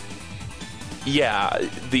 Yeah,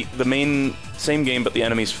 the main same game, but the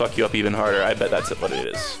enemies fuck you up even harder. I bet that's what it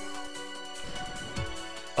is.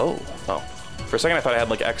 Oh. For a second I thought I had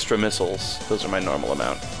like extra missiles. Those are my normal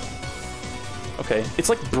amount. Okay, it's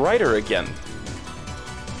like brighter again.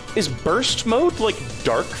 Is burst mode like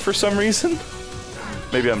dark for some reason?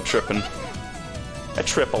 Maybe I'm tripping. I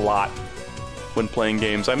trip a lot when playing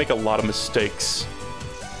games. I make a lot of mistakes.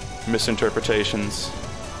 Misinterpretations.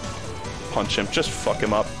 Punch him. Just fuck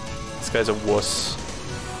him up. This guy's a wuss.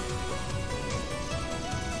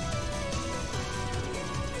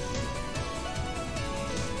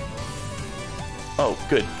 Oh,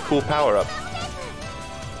 good. Cool power-up.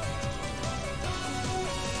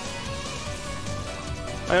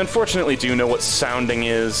 I unfortunately do know what sounding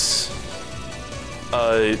is.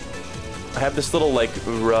 I have this little, like,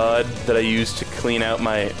 rod that I use to clean out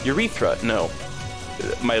my urethra. No.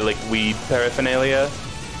 My, like, weed paraphernalia.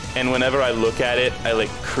 And whenever I look at it, I, like,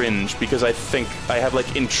 cringe because I think I have,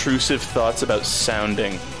 like, intrusive thoughts about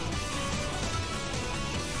sounding.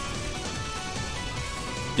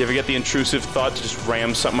 You ever get the intrusive thought to just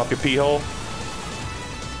ram something up your pee hole?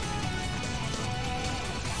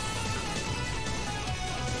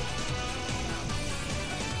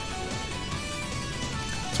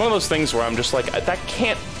 It's one of those things where I'm just like, that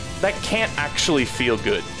can't actually feel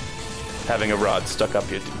good, having a rod stuck up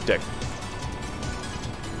your dick.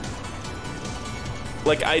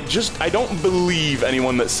 Like, I don't believe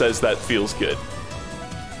anyone that says that feels good.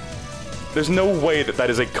 There's no way that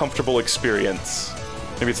is a comfortable experience.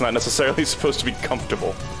 Maybe it's not necessarily supposed to be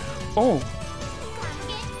comfortable. Oh.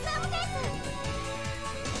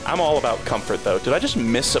 I'm all about comfort, though. Did I just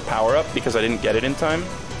miss a power-up because I didn't get it in time?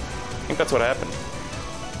 I think that's what happened.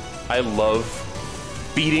 I love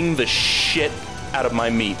beating the shit out of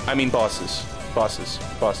my meat. I mean bosses. Bosses.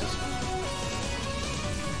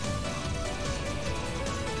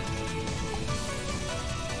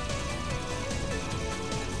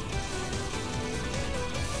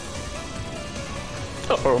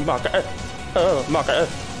 Oh, Maka. Oh, Maka.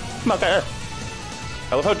 Maka.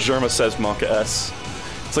 I love how Jerma says Monka S.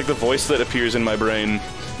 It's like the voice that appears in my brain.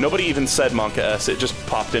 Nobody even said Monka S, it just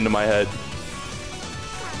popped into my head.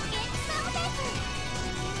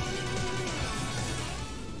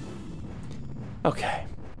 Okay.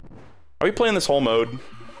 Are we playing this whole mode?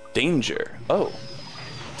 Danger. Oh.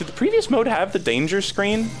 Did the previous mode have the danger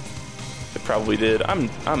screen? It probably did. I'm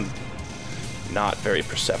not very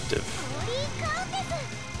perceptive.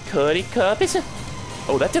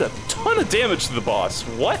 Oh, that did a ton of damage to the boss.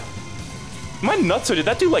 What? Am I nuts, or did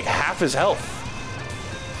that do like half his health?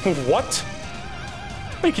 What?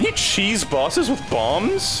 Wait, can you cheese bosses with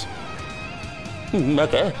bombs?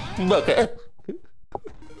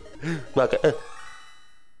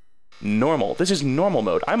 Normal. This is normal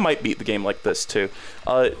mode. I might beat the game like this too.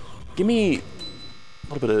 Give me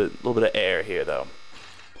a little bit of air here, though.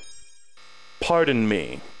 Pardon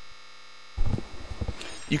me.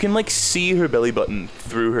 You can, like, see her belly button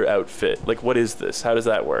through her outfit. Like, what is this? How does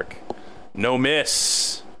that work? No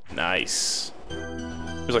miss. Nice.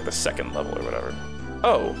 It was like the second level or whatever.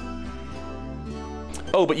 Oh.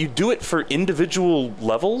 Oh, but you do it for individual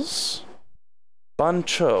levels?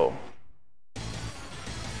 Bancho.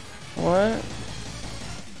 What?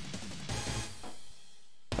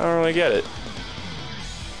 I don't really get it.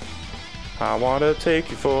 I wanna take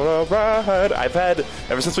you for a ride. I've had,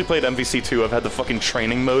 ever since we played MVC2, I've had the fucking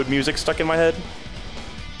training mode music stuck in my head.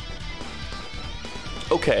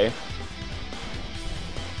 Okay.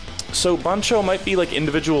 So Bancho might be like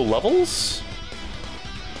individual levels?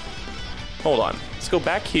 Hold on. Let's go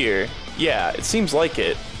back here. Yeah, it seems like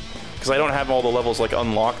it. Because I don't have all the levels like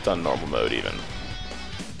unlocked on normal mode even.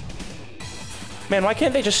 Man, why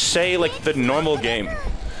can't they just say like the normal game?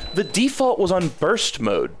 The default was on burst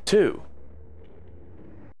mode too.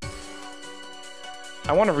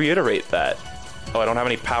 I want to reiterate that. Oh, I don't have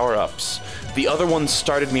any power-ups. The other one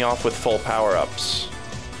started me off with full power-ups.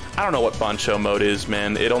 I don't know what Bancho mode is,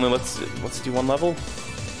 man. It only lets do one level.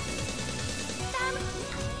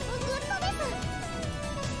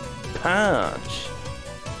 Punch.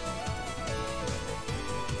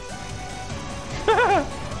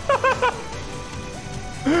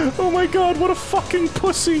 Oh my god, what a fucking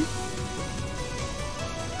pussy.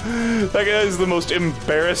 That guy is the most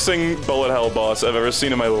embarrassing bullet hell boss I've ever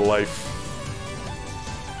seen in my life.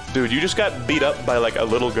 Dude, you just got beat up by like a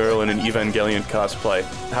little girl in an Evangelion cosplay.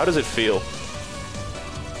 How does it feel?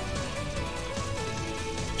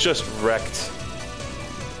 Just wrecked.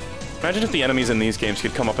 Imagine if the enemies in these games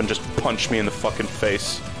could come up and just punch me in the fucking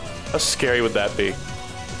face. How scary would that be?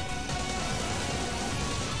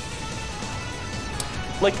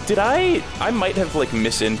 Like, did I might have, like,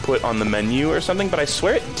 misinput on the menu or something, but I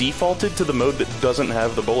swear it defaulted to the mode that doesn't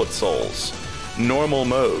have the bullet souls. Normal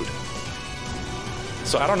mode.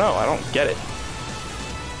 So I don't know, I don't get it.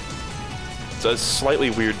 It's a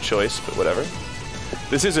slightly weird choice, but whatever.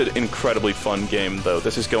 This is an incredibly fun game, though.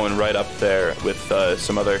 This is going right up there with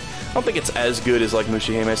some other... I don't think it's as good as, like,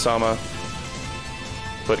 Mushihime-sama.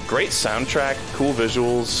 But great soundtrack, cool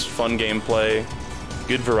visuals, fun gameplay.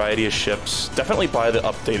 Good variety of ships. Definitely buy the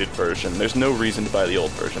updated version. There's no reason to buy the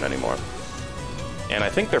old version anymore. And I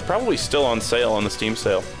think they're probably still on sale on the Steam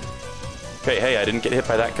sale. Okay, hey, I didn't get hit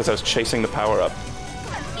by that because I was chasing the power-up.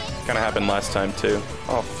 Kinda happened last time, too.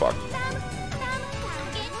 Oh, fuck.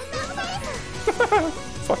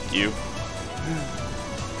 Fuck you.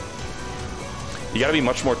 You gotta be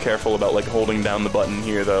much more careful about, like, holding down the button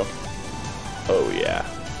here, though. Oh, yeah.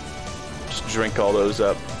 Just drink all those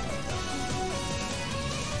up.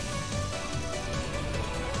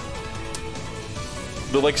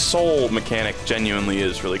 The, like, soul mechanic genuinely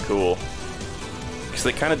is really cool. Because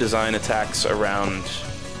they kind of design attacks around...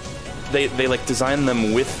 They, like, design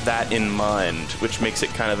them with that in mind, which makes it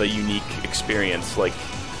kind of a unique experience. Like,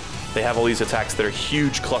 they have all these attacks that are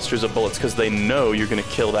huge clusters of bullets because they know you're going to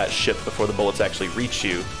kill that ship before the bullets actually reach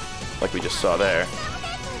you, like we just saw there.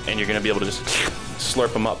 And you're going to be able to just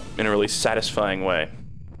slurp them up in a really satisfying way.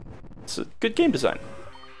 It's a good game design.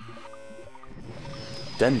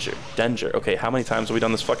 Danger. Okay, how many times have we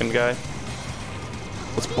done this fucking guy?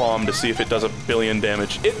 Let's bomb to see if it does 1 billion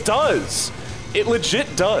damage. It does! It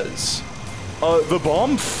legit does. The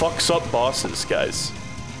bomb fucks up bosses, guys.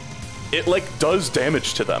 It, like, does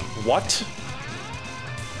damage to them. What?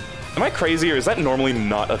 Am I crazy, or is that normally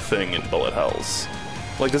not a thing in bullet hells?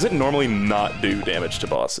 Like, does it normally not do damage to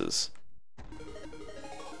bosses?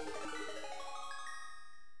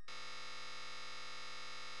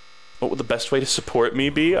 What would the best way to support me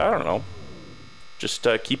be? I don't know. Just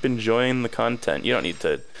keep enjoying the content. You don't need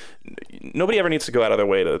to... Nobody ever needs to go out of their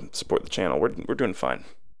way to support the channel. We're doing fine.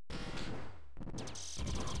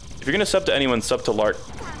 If you're gonna sub to anyone, sub to Lark.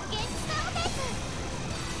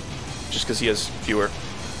 Just because he has fewer.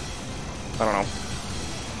 I don't know.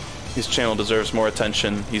 His channel deserves more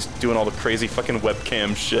attention. He's doing all the crazy fucking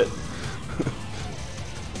webcam shit.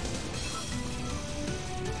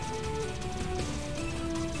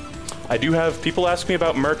 I do have people ask me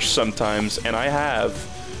about merch sometimes, and I have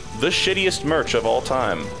the shittiest merch of all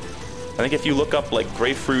time. I think if you look up, like,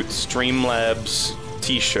 Grapefruit Streamlabs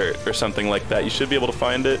t-shirt or something like that, you should be able to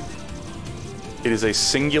find it. It is a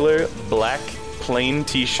singular black plain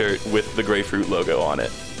t-shirt with the Grapefruit logo on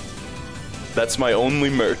it. That's my only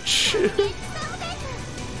merch.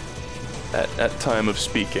 at time of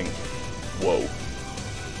speaking. Whoa.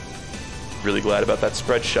 Really glad about that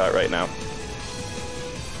spread shot right now.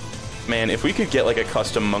 Man, if we could get, like, a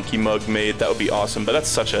custom monkey mug made, that would be awesome, but that's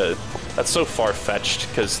so far-fetched,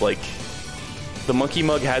 because, like, the monkey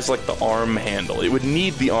mug has, like, the arm handle. It would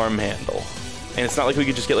need the arm handle. And it's not like we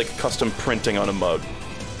could just get, like, custom printing on a mug.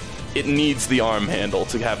 It needs the arm handle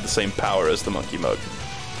to have the same power as the monkey mug.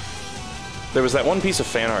 There was that one piece of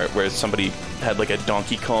fan art where somebody had, like, a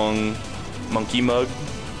Donkey Kong monkey mug,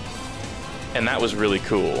 and that was really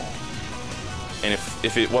cool. And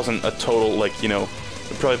if it wasn't a total, like, you know,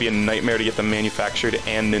 It'd probably be a nightmare to get them manufactured,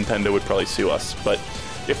 and Nintendo would probably sue us. But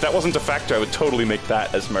if that wasn't a factor, I would totally make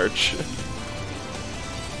that as merch.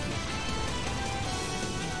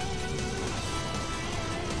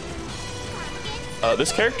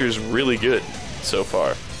 This character is really good so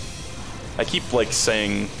far. I keep, like,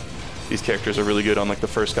 saying these characters are really good on, like, the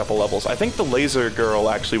first couple levels. I think the laser girl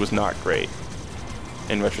actually was not great,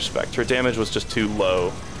 in retrospect. Her damage was just too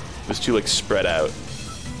low. It was too, like, spread out.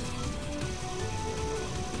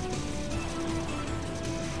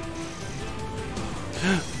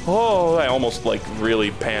 Oh, I almost, like, really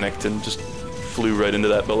panicked and just flew right into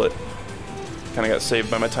that bullet. Kinda got saved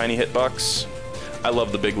by my tiny hitbox. I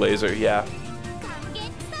love the big laser, yeah.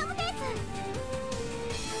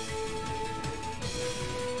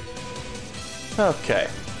 Okay.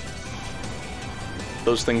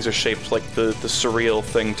 Those things are shaped like the surreal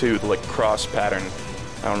thing, too, the, like, cross pattern.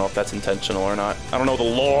 I don't know if that's intentional or not. I don't know the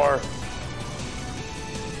lore!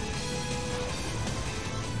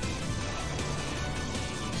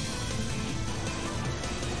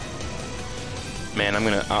 Man, I'm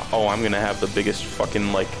gonna have the biggest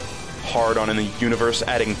fucking, like, hard-on in the universe,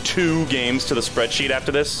 adding 2 games to the spreadsheet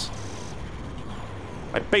after this.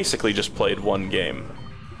 I basically just played 1 game.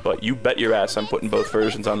 But you bet your ass I'm putting both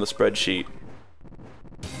versions on the spreadsheet.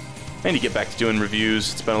 I need to get back to doing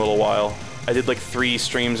reviews. It's been a little while. I did like 3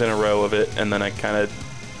 streams in a row of it, and then I kind of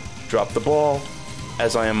dropped the ball,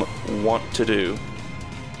 as I am wont to do.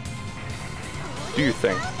 Do your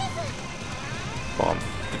thing. Bomb.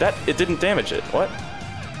 It didn't damage it. What?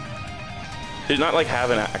 Did it not like have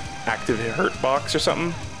an active hurt box or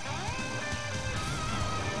something?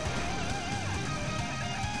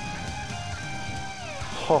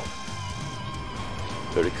 Oh.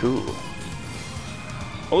 Very cool.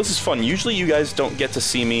 Well, this is fun. Usually you guys don't get to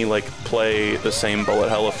see me, like, play the same bullet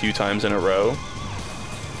hell a few times in a row.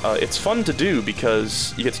 It's fun to do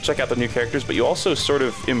because you get to check out the new characters, but you also sort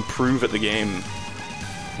of improve at the game.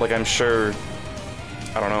 Like, I'm sure...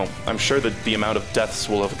 I don't know. I'm sure that the amount of deaths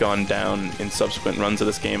will have gone down in subsequent runs of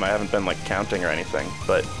this game. I haven't been, like, counting or anything,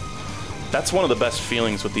 but that's one of the best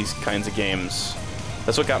feelings with these kinds of games.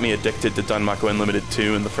 That's what got me addicted to Danmaku Unlimited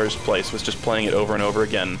 2 in the first place, was just playing it over and over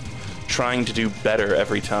again, trying to do better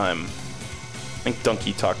every time. I think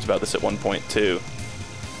Donkey talked about this at one point, too.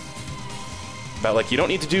 About, like, you don't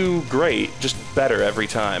need to do great, just better every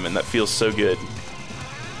time, and that feels so good.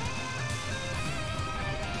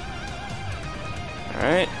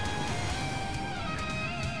 Alright.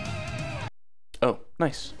 Oh,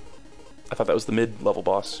 nice. I thought that was the mid-level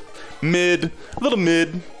boss. Mid! A little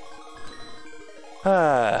mid!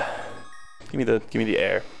 Give me the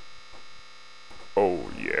air. Oh,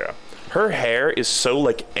 yeah. Her hair is so,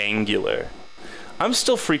 like, angular. I'm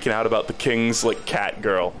still freaking out about the king's, like, cat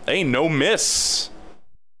girl. Hey, no miss!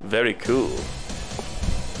 Very cool.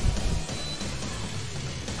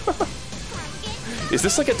 Is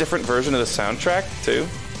this, like, a different version of the soundtrack, too?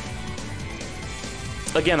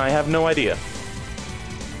 Again, I have no idea.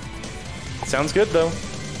 Sounds good, though.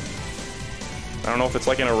 I don't know if it's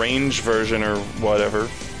like an arranged version or whatever.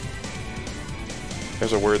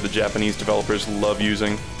 There's a word the Japanese developers love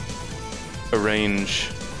using. Arrange.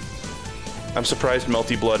 I'm surprised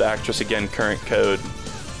Melty Blood Actress Again current code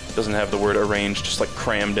doesn't have the word arrange just like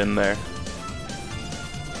crammed in there.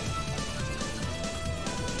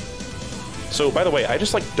 So, by the way, I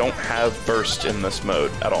just like don't have burst in this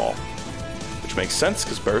mode at all. Which makes sense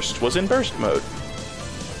because burst was in burst mode.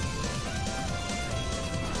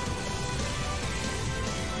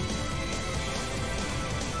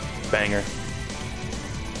 Banger.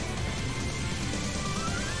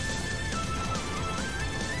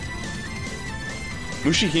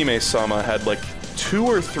 Mushihime-sama had like 2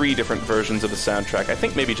 or 3 different versions of the soundtrack. I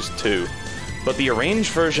think maybe just 2. But the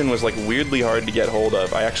arranged version was like weirdly hard to get hold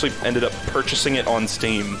of. I actually ended up purchasing it on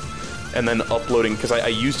Steam and then uploading, because I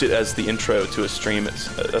used it as the intro to a stream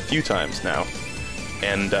a few times now.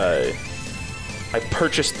 And I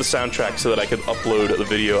purchased the soundtrack so that I could upload the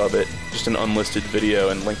video of it, just an unlisted video,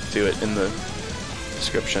 and link to it in the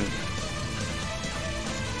description.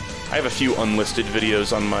 I have a few unlisted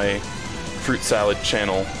videos on my Fruit Salad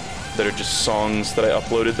channel that are just songs that I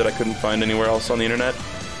uploaded that I couldn't find anywhere else on the internet.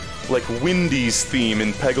 Like Windy's theme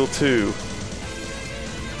in Peggle 2.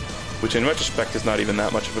 Which in retrospect is not even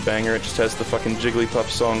that much of a banger, it just has the fucking Jigglypuff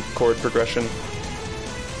song chord progression.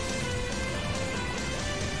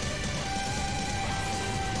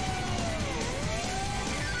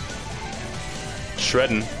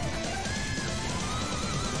 Shredding.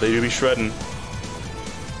 They do be shredding.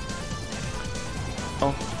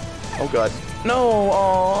 Oh. Oh god. No!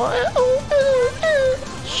 Aww.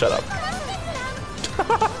 Shut up.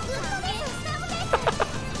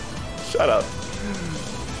 Shut up.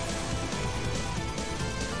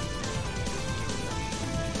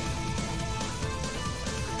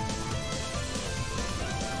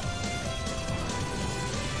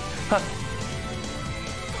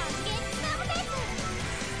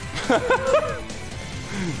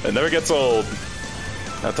 It never gets old.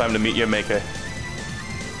 Now time to meet your maker.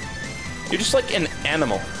 You're just like an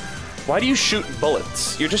animal. Why do you shoot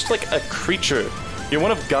bullets? You're just like a creature. You're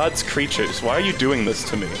one of God's creatures. Why are you doing this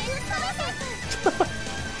to me?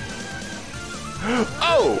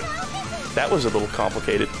 Oh! That was a little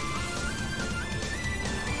complicated.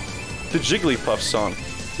 The Jigglypuff song.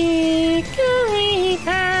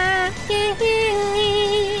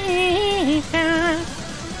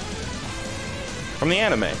 From the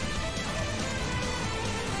anime. I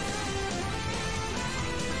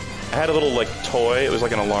had a little, like, toy. It was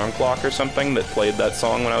like an alarm clock or something that played that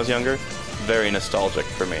song when I was younger. Very nostalgic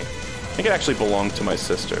for me. I think it actually belonged to my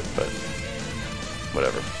sister, but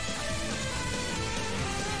whatever.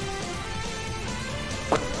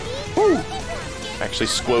 Woo! Actually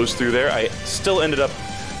squoze through there. I still ended up,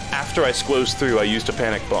 after I squoze through, I used a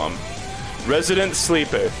panic bomb. Resident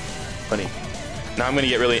Sleeper. Funny. Now I'm gonna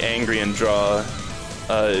get really angry and draw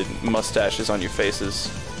mustaches on your faces.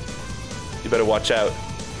 You better watch out.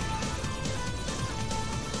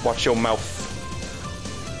 Watch your mouth.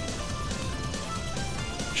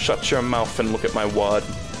 Shut your mouth and look at my wad.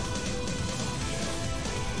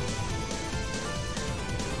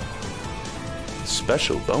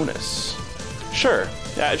 Special bonus. Sure.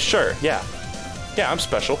 Yeah, sure. Yeah. Yeah, I'm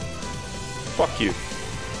special. Fuck you.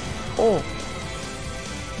 Oh.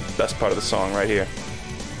 Best part of the song right here.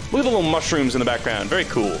 Look at the little mushrooms in the background. Very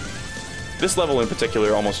cool. This level in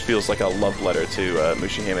particular almost feels like a love letter to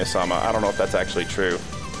Mushihime-sama. I don't know if that's actually true.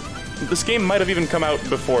 This game might have even come out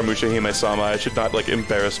before Mushihime-sama. I should not, like,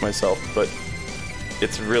 embarrass myself, but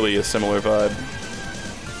it's really a similar vibe.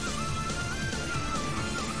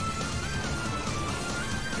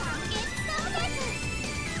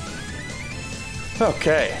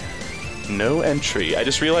 Okay. No entry. I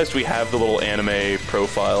just realized we have the little anime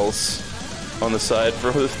profiles on the side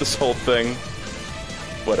for this whole thing.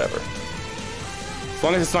 Whatever. As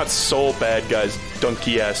long as it's not Soul Bad Guy's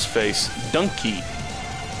donkey-ass face. Donkey.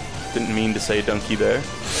 Didn't mean to say donkey there.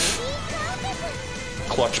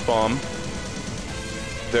 Clutch bomb.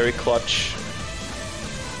 Very clutch.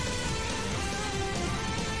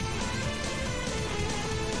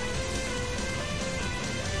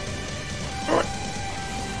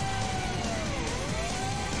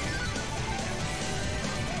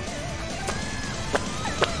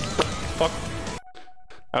 Fuck.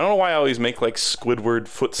 I don't know why I always make like Squidward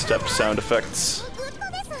footstep sound effects.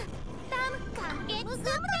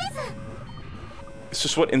 It's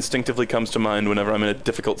just what instinctively comes to mind whenever I'm in a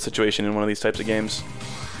difficult situation in one of these types of games.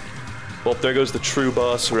 Well, there goes the true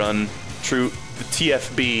boss run. The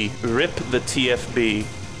TFB. Rip the TFB.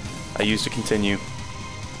 I used to continue.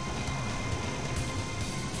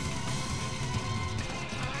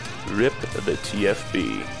 Rip the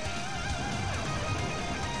TFB.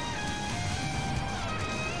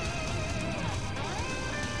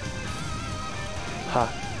 Ha.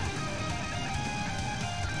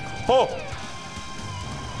 Oh!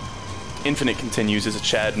 Infinite continues is a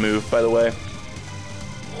Chad move, by the way.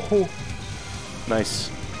 Oh.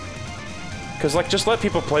 Nice. Because, like, just let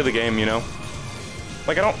people play the game, you know?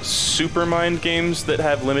 Like, I don't super mind games that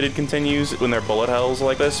have limited continues when they're bullet hells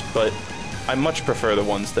like this, but I much prefer the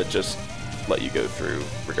ones that just let you go through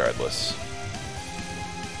regardless.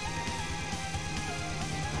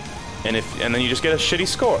 And then you just get a shitty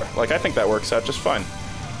score. Like, I think that works out just fine.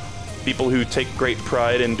 People who take great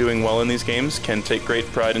pride in doing well in these games can take great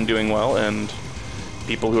pride in doing well, and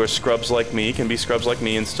people who are scrubs like me can be scrubs like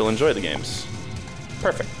me and still enjoy the games.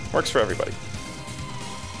 Perfect. Works for everybody.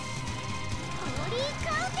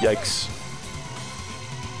 Yikes.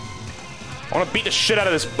 I want to beat the shit out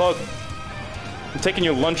of this bug. I'm taking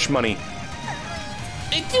your lunch money.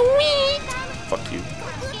 It's weed. Fuck you.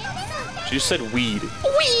 She just said weed.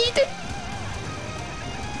 Weed.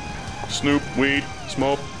 Snoop, weed,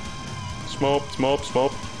 smoke. Smoke, smoke,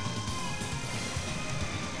 smoke.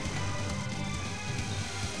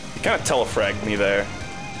 You kind of telefragged me there.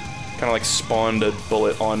 Kind of like spawned a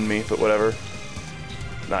bullet on me, but whatever.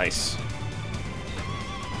 Nice.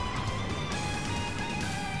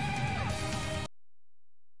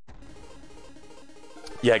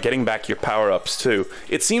 Yeah, getting back your power-ups too.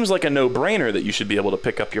 It seems like a no-brainer that you should be able to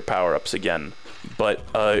pick up your power-ups again. But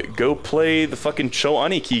go play the fucking Cho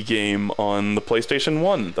Aniki game on the PlayStation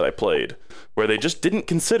 1 that I played, where they just didn't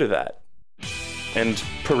consider that. And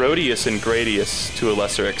Parodius and Gradius, to a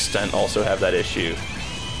lesser extent, also have that issue.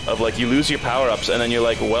 of like you lose your power-ups and then you're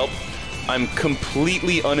like, well, I'm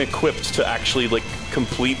completely unequipped to actually like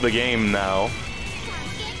complete the game now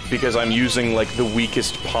because I'm using like the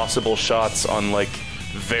weakest possible shots on like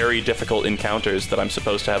very difficult encounters that I'm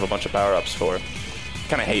supposed to have a bunch of power-ups for.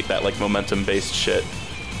 Kind of hate that like momentum-based shit.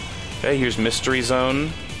 Okay, here's Mystery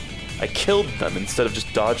Zone. I killed them instead of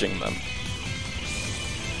just dodging them.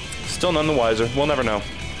 Still none the wiser. We'll never know.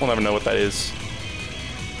 We'll never know what that is.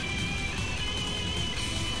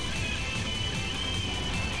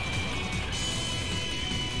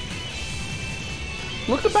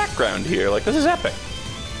 Look at the background here. Like, this is epic.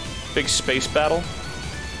 Big space battle.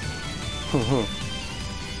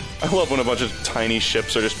 I love when a bunch of tiny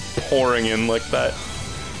ships are just pouring in like that.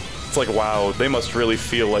 It's like, wow, they must really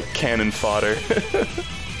feel like cannon fodder.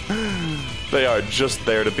 They are just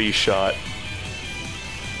there to be shot.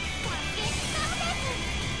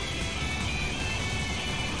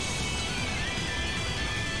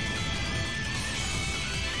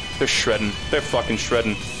 They're shredding. They're fucking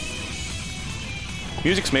shredding.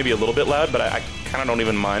 Music's maybe a little bit loud, but I kind of don't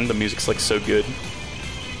even mind. The music's like so good.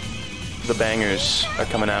 The bangers are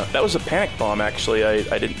coming out. That was a panic bomb, actually.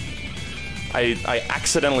 I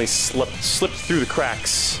accidentally slipped through the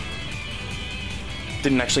cracks.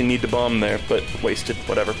 Didn't actually need the bomb there, but wasted.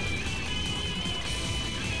 Whatever.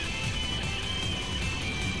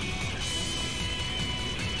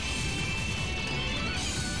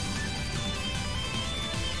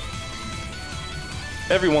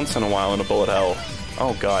 Every once in a while in a bullet hell,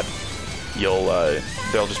 oh god,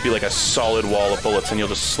 there'll just be like a solid wall of bullets and you'll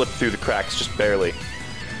just slip through the cracks just barely.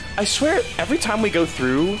 I swear, every time we go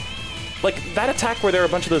through, like, that attack where there are a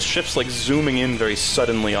bunch of those ships, like, zooming in very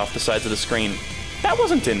suddenly off the sides of the screen, that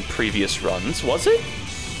wasn't in previous runs, was it?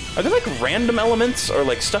 Are there, like, random elements or,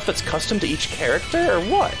 like, stuff that's custom to each character, or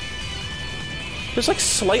what? There's, like,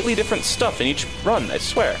 slightly different stuff in each run, I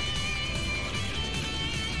swear.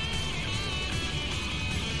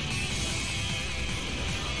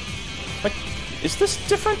 Like, is this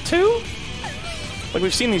different, too? Like,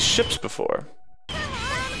 we've seen these ships before.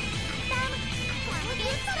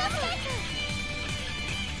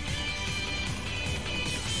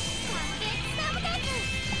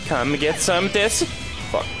 Come get some this.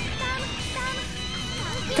 Fuck.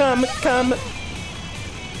 Come.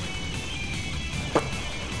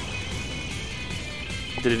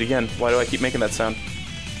 Did it again. Why do I keep making that sound?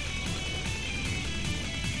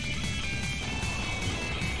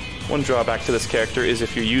 One drawback to this character is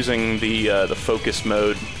if you're using the focus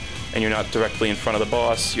mode and you're not directly in front of the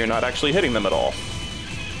boss, you're not actually hitting them at all.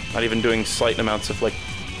 Not even doing slight amounts of, like,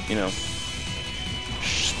 you know,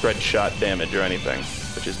 spread shot damage or anything.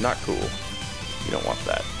 Which is not cool. You don't want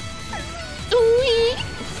that. Oh,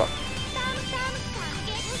 fuck.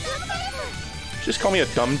 Just call me a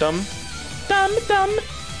dum-dum. Dum-dum.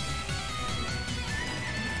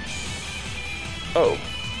 Oh.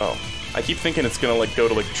 I keep thinking it's gonna, like, go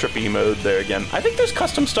to, like, trippy mode there again. I think there's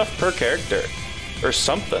custom stuff per character. Or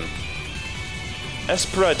something.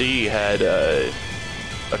 Esperadi had a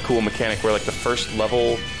cool mechanic where, like, the first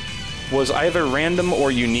level was either random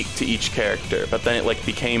or unique to each character, but then it, like,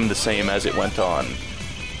 became the same as it went on.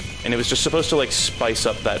 And it was just supposed to, like, spice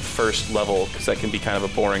up that first level, because that can be kind of a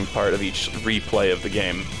boring part of each replay of the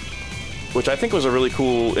game. Which I think was a really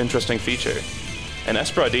cool, interesting feature. And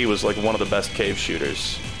Esperadi was, like, one of the best cave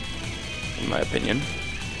shooters, in my opinion.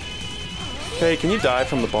 Okay, can you die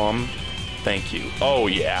from the bomb? Thank you. Oh,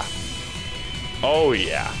 yeah. Oh,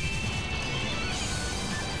 yeah.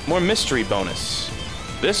 More mystery bonus.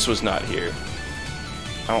 This was not here.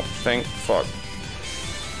 I don't think. Fuck.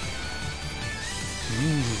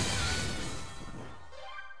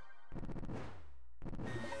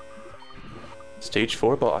 Stage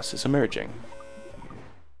 4 boss is emerging.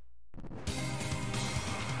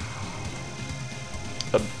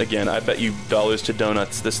 Again, I bet you dollars to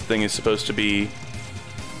donuts this thing is supposed to be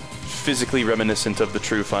physically reminiscent of the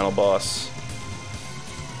true final boss.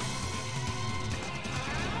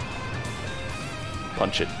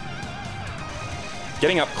 Punch it.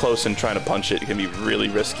 Getting up close and trying to punch it can be really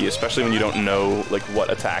risky, especially when you don't know, like,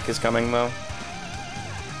 what attack is coming, though.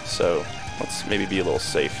 So, let's maybe be a little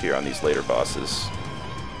safe here on these later bosses.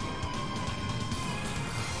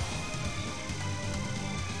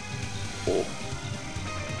 Oh.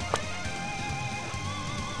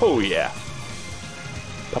 Oh, yeah.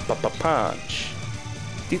 Punch.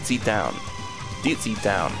 Ditsy down. Ditsy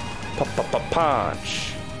down. Punch.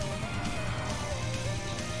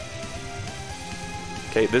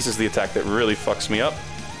 Okay, this is the attack that really fucks me up.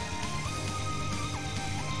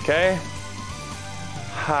 Okay.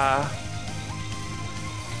 Ha.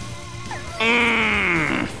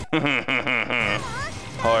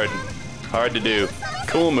 Hard. Hard to do.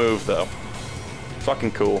 Cool move, though.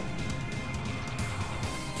 Fucking cool.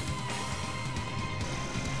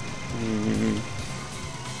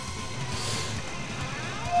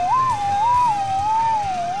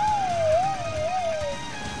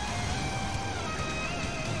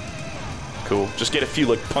 Cool. Just get a few,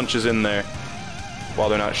 like, punches in there while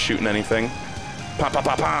they're not shooting anything.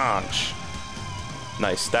 Punch!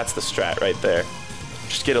 Nice. That's the strat right there.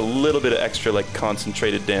 Just get a little bit of extra, like,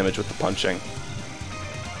 concentrated damage with the punching.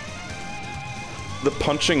 The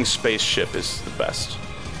punching spaceship is the best.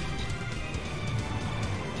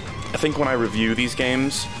 I think when I review these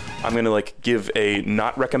games, I'm gonna, like, give a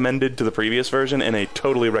not recommended to the previous version and a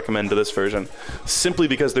totally recommend to this version. Simply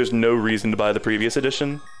because there's no reason to buy the previous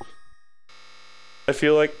edition. I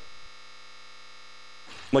feel like.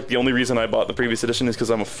 Like, the only reason I bought the previous edition is because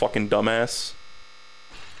I'm a fucking dumbass.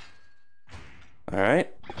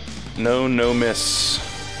 Alright. No, no miss.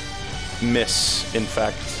 Miss, in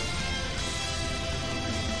fact.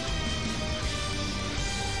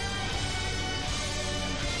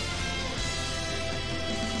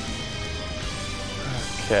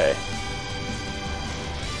 Okay.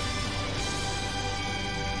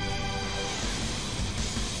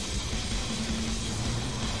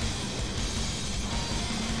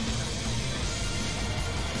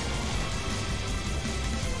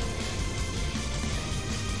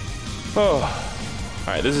 Oh.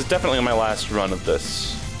 Alright, this is definitely my last run of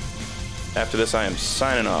this. After this, I am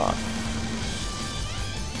signing off.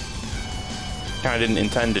 Kinda didn't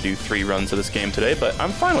intend to do 3 runs of this game today, but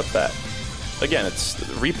I'm fine with that. Again, it's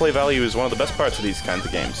replay value is one of the best parts of these kinds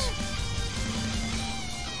of games.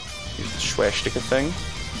 Here's the swastika thing.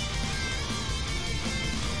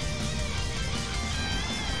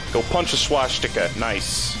 Go punch a swastika.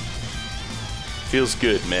 Nice. Feels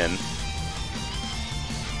good, man.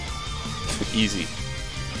 Easy.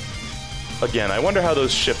 Again, I wonder how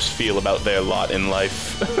those ships feel about their lot in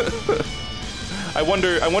life. I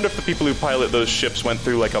wonder if the people who pilot those ships went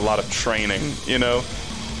through like a lot of training, you know?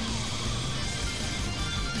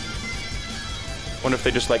 Wonder if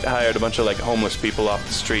they just like hired a bunch of like homeless people off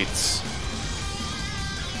the streets.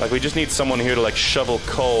 Like, we just need someone here to like shovel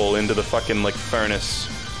coal into the fucking like furnace.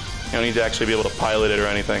 You don't need to actually be able to pilot it or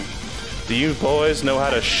anything. Do you boys know how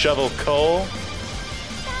to shovel coal?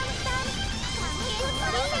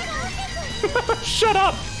 Shut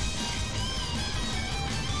up!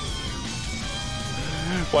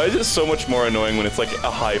 Why is it so much more annoying when it's like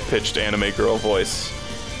a high-pitched anime girl voice?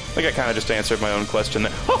 I think I kind of just answered my own question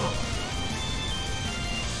there. Oh!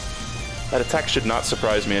 That attack should not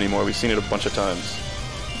surprise me anymore. We've seen it a bunch of times.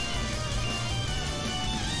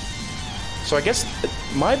 So I guess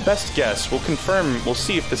my best guess, we'll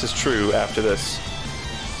see if this is true after this.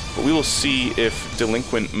 But we will see if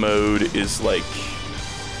Delinquent mode is like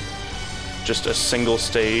just a single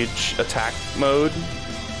stage attack mode,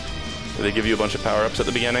 where they give you a bunch of power-ups at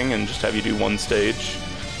the beginning and just have you do one stage.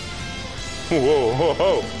 Whoa, whoa,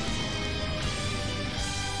 whoa!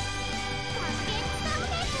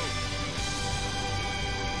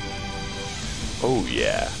 Oh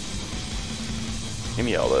yeah. Give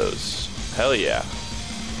me all those. Hell yeah.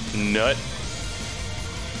 Nut.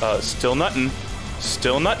 Still nuttin'.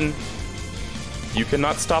 Still nuttin'. You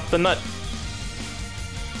cannot stop the nut.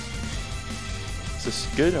 Is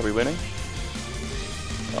this good? Are we winning?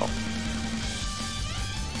 Oh.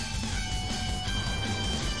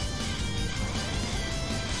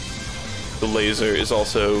 The laser is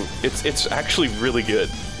also... It's actually really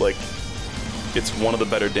good. Like, it's one of the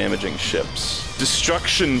better damaging ships.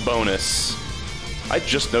 Destruction bonus. I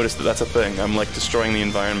just noticed that that's a thing. I'm, like, destroying the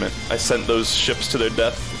environment. I sent those ships to their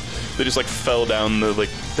death. They just, like, fell down the, like,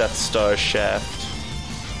 Death Star shaft.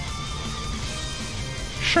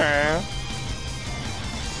 Shaft.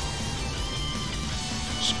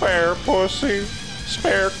 Spare pussy,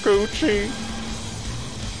 spare Gucci.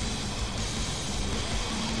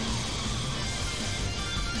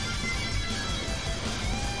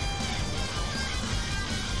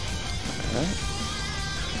 Alright.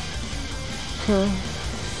 Huh.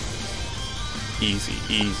 Easy,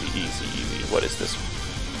 easy, easy, easy. What is this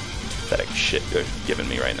pathetic shit you're giving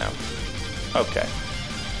me right now? Okay.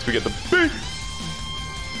 So we get the big...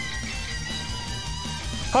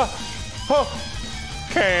 Ha! Ha!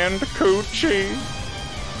 Canned coochie.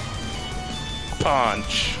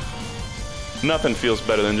 Punch. Nothing feels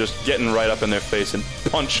better than just getting right up in their face and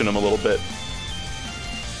punching them a little bit.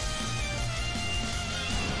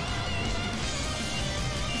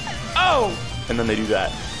 Oh! And then they do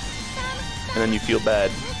that. And then you feel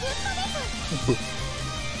bad.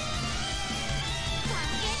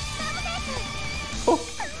 Oh.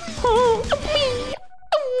 Oh.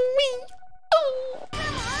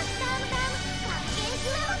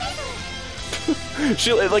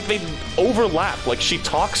 She, like, they overlap. Like, she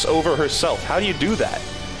talks over herself. How do you do that?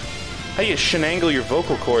 How do you shenangle your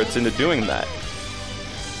vocal cords into doing that?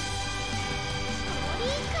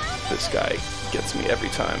 This guy gets me every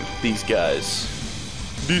time. These guys.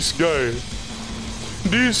 This guy.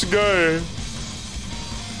 This guy.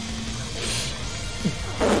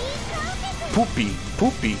 Poopy.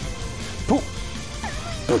 Poopy. Poop.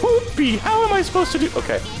 Poopy. How am I supposed to do?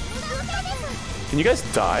 Okay. Can you guys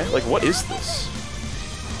die? Like, what is this?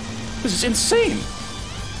 This is insane.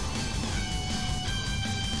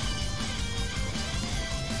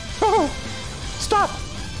 Oh, stop.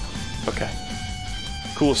 Okay.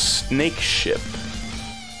 Cool snake ship.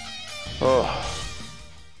 Oh.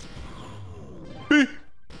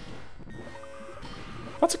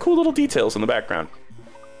 Lots of cool little details in the background.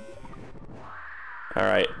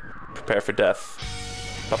 Alright. Prepare for death.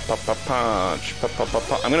 Punch.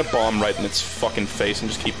 I'm gonna bomb right in its fucking face and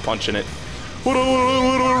just keep punching it.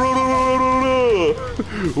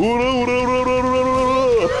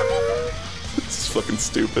 This is fucking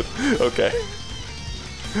stupid. Okay.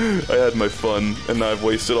 I had my fun, and now I've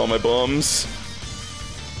wasted all my bombs.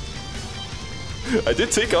 I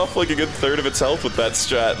did take off like a good third of its health with that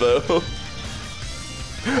strat, though.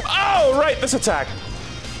 Oh, right, this attack!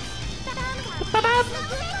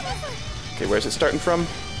 Okay, where's it starting from?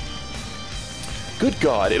 Good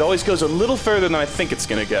God, it always goes a little further than I think it's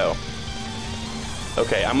gonna go.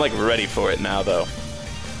 Okay, I'm like ready for it now, though.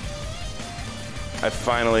 I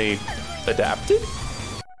finally adapted?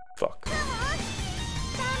 Fuck.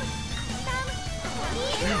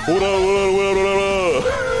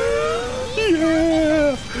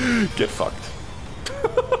 Yeah! Get fucked.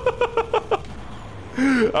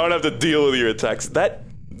 I don't have to deal with your attacks.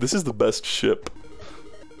 This is the best ship.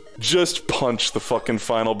 Just punch the fucking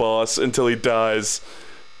final boss until he dies.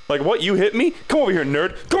 Like, what, you hit me? Come over here,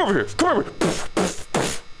 nerd. Come over here. Come over here.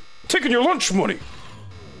 Taking your lunch money.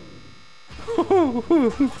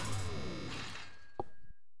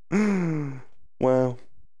 Wow.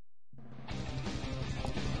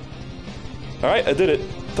 Alright, I did it.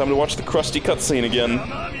 Time to watch the crusty cutscene again.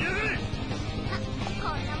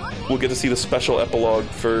 We'll get to see the special epilogue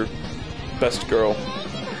for Best Girl.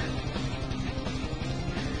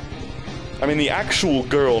 I mean, the actual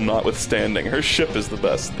girl notwithstanding, her ship is the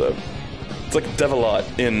best, though. It's like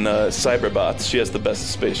Devilot in Cyberbots. She has the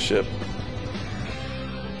best spaceship.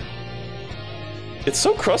 It's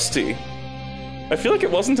so crusty. I feel like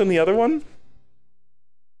it wasn't in the other one.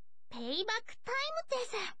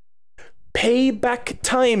 Payback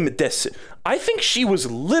time des. I think she was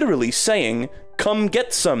literally saying, come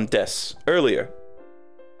get some des, earlier.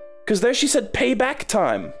 Because there she said payback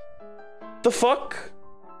time. The fuck?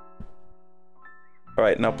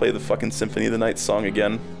 Alright, now play the fucking Symphony of the Night song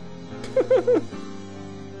again.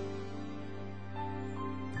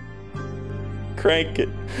 Crank it.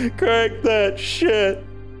 Crank that shit.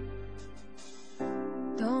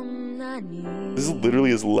 This is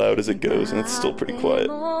literally as loud as it goes, and it's still pretty quiet.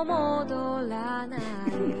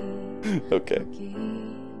 Okay.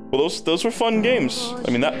 Well, those were fun games.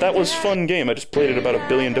 I mean, that was fun game. I just played it about a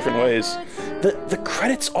billion different ways. The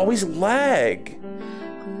credits always lag.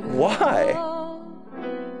 Why?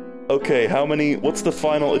 Okay, how many? What's the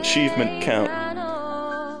final achievement count?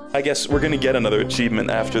 I guess we're gonna get another achievement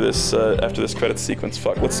after this credit sequence.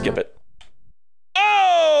 Fuck, let's skip it.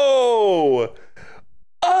 Oh!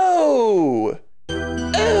 Oh!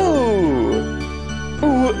 Oh!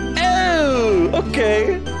 Ooh, oh!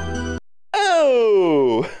 Okay.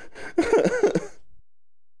 Oh!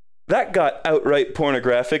 That got outright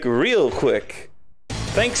pornographic real quick.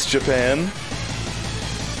 Thanks, Japan.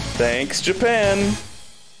 Thanks, Japan.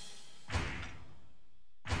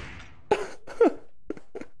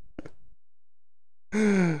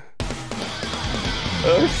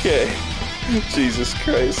 Okay. Jesus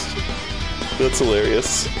Christ. That's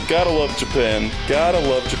hilarious. Gotta love Japan. Gotta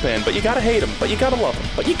love Japan. But you gotta hate them. But you gotta love them.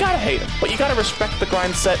 But you gotta hate them. But you gotta respect the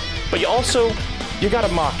grind set. But you gotta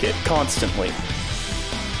mock it constantly.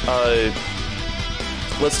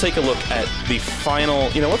 Let's take a look at the final...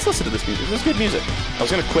 You know, let's listen to this music. This is good music. I was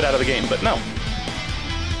gonna quit out of the game, but no.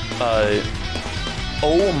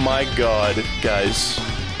 Oh my god, guys.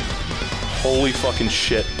 Holy fucking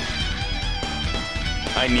shit.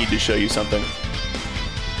 I need to show you something.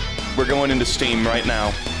 We're going into Steam right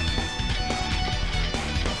now.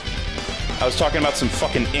 I was talking about some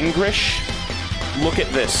fucking English. Look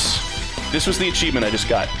at this. This was the achievement I just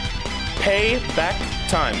got. Pay back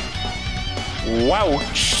time.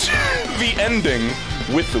 Wouch. The ending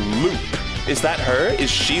with Loop. Is that her? Is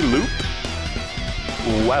she Loop?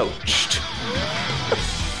 Wouched.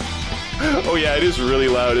 Oh yeah, it is really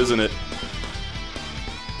loud, isn't it?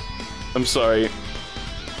 I'm sorry.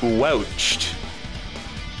 Wouched.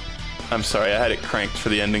 I'm sorry, I had it cranked for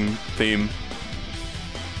the ending theme.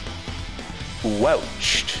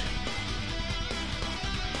 Wouched.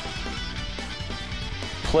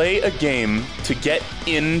 Play a game to get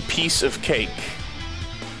in piece of cake.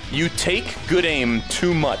 You take good aim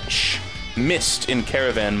too much. Missed in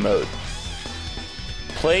caravan mode.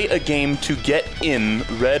 Play a game to get in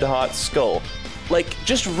Red Hot Skull. Like,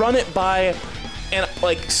 just run it by, and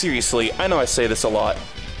like, seriously, I know I say this a lot.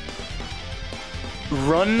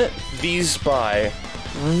 Run these by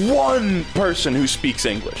one person who speaks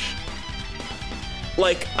English.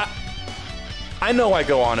 Like, I know I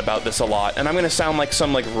go on about this a lot, and I'm gonna sound like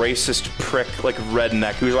some, like, racist prick, like,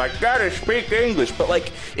 redneck who's like, gotta speak English, but,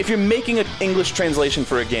 like, if you're making an English translation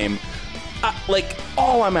for a game, like,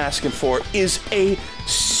 all I'm asking for is a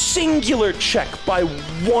singular check by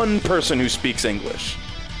one person who speaks English.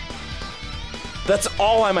 That's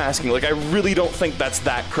all I'm asking. Like, I really don't think that's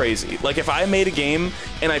that crazy. Like, if I made a game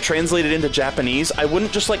and I translated it into Japanese, I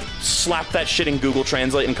wouldn't just, like, slap that shit in Google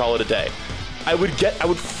Translate and call it a day. I would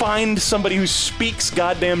find somebody who speaks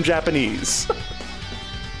goddamn Japanese.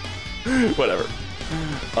 Whatever.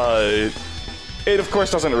 It of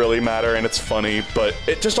course doesn't really matter, and it's funny, but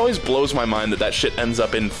it just always blows my mind that that shit ends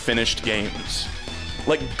up in finished games.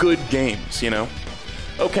 Like, good games, you know?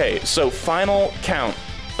 Okay, so final count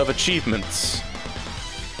of achievements.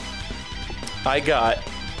 I got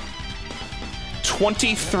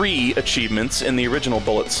 23 achievements in the original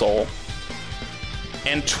Bullet Soul,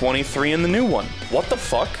 and 23 in the new one. What the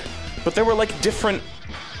fuck? But there were, like, different...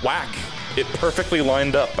 Whack. It perfectly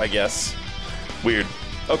lined up, I guess. Weird.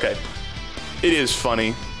 Okay. It is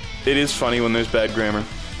funny. It is funny when there's bad grammar.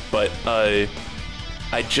 But, I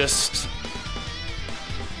just...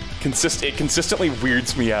 It consistently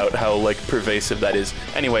weirds me out how, like, pervasive that is.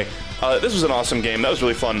 Anyway, this was an awesome game. That was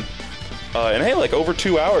really fun. And hey, like, over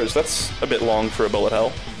 2 hours. That's a bit long for a bullet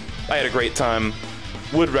hell. I had a great time.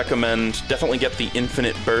 Would recommend. Definitely get the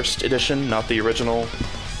Infinite Burst edition, not the original.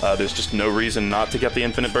 There's just no reason not to get the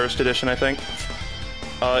Infinite Burst edition, I think.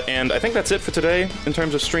 And I think that's it for today in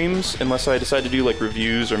terms of streams, unless I decide to do, like,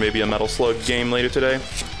 reviews or maybe a Metal Slug game later today.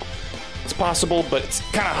 It's possible, but it's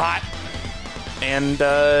kind of hot. And,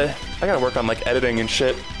 I gotta work on, like, editing and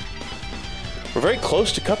shit. We're very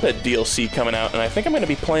close to Cuphead DLC coming out, and I think I'm gonna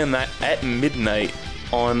be playing that at midnight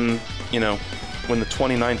on, you know, when the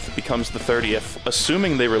 29th becomes the 30th,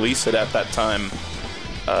 assuming they release it at that time.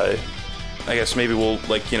 I guess maybe we'll,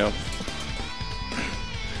 like, you know...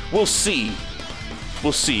 We'll see.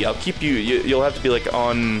 We'll see. I'll keep you... You'll have to be, like,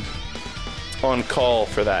 on call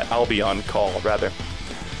for that. I'll be on call, rather.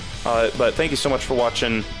 But thank you so much for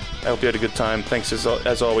watching. I hope you had a good time. Thanks,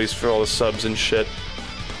 as always, for all the subs and shit.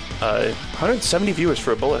 170 viewers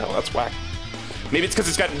for a bullet hell. That's whack. Maybe it's because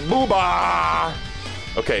it's got booba!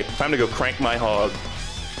 Okay, time to go crank my hog.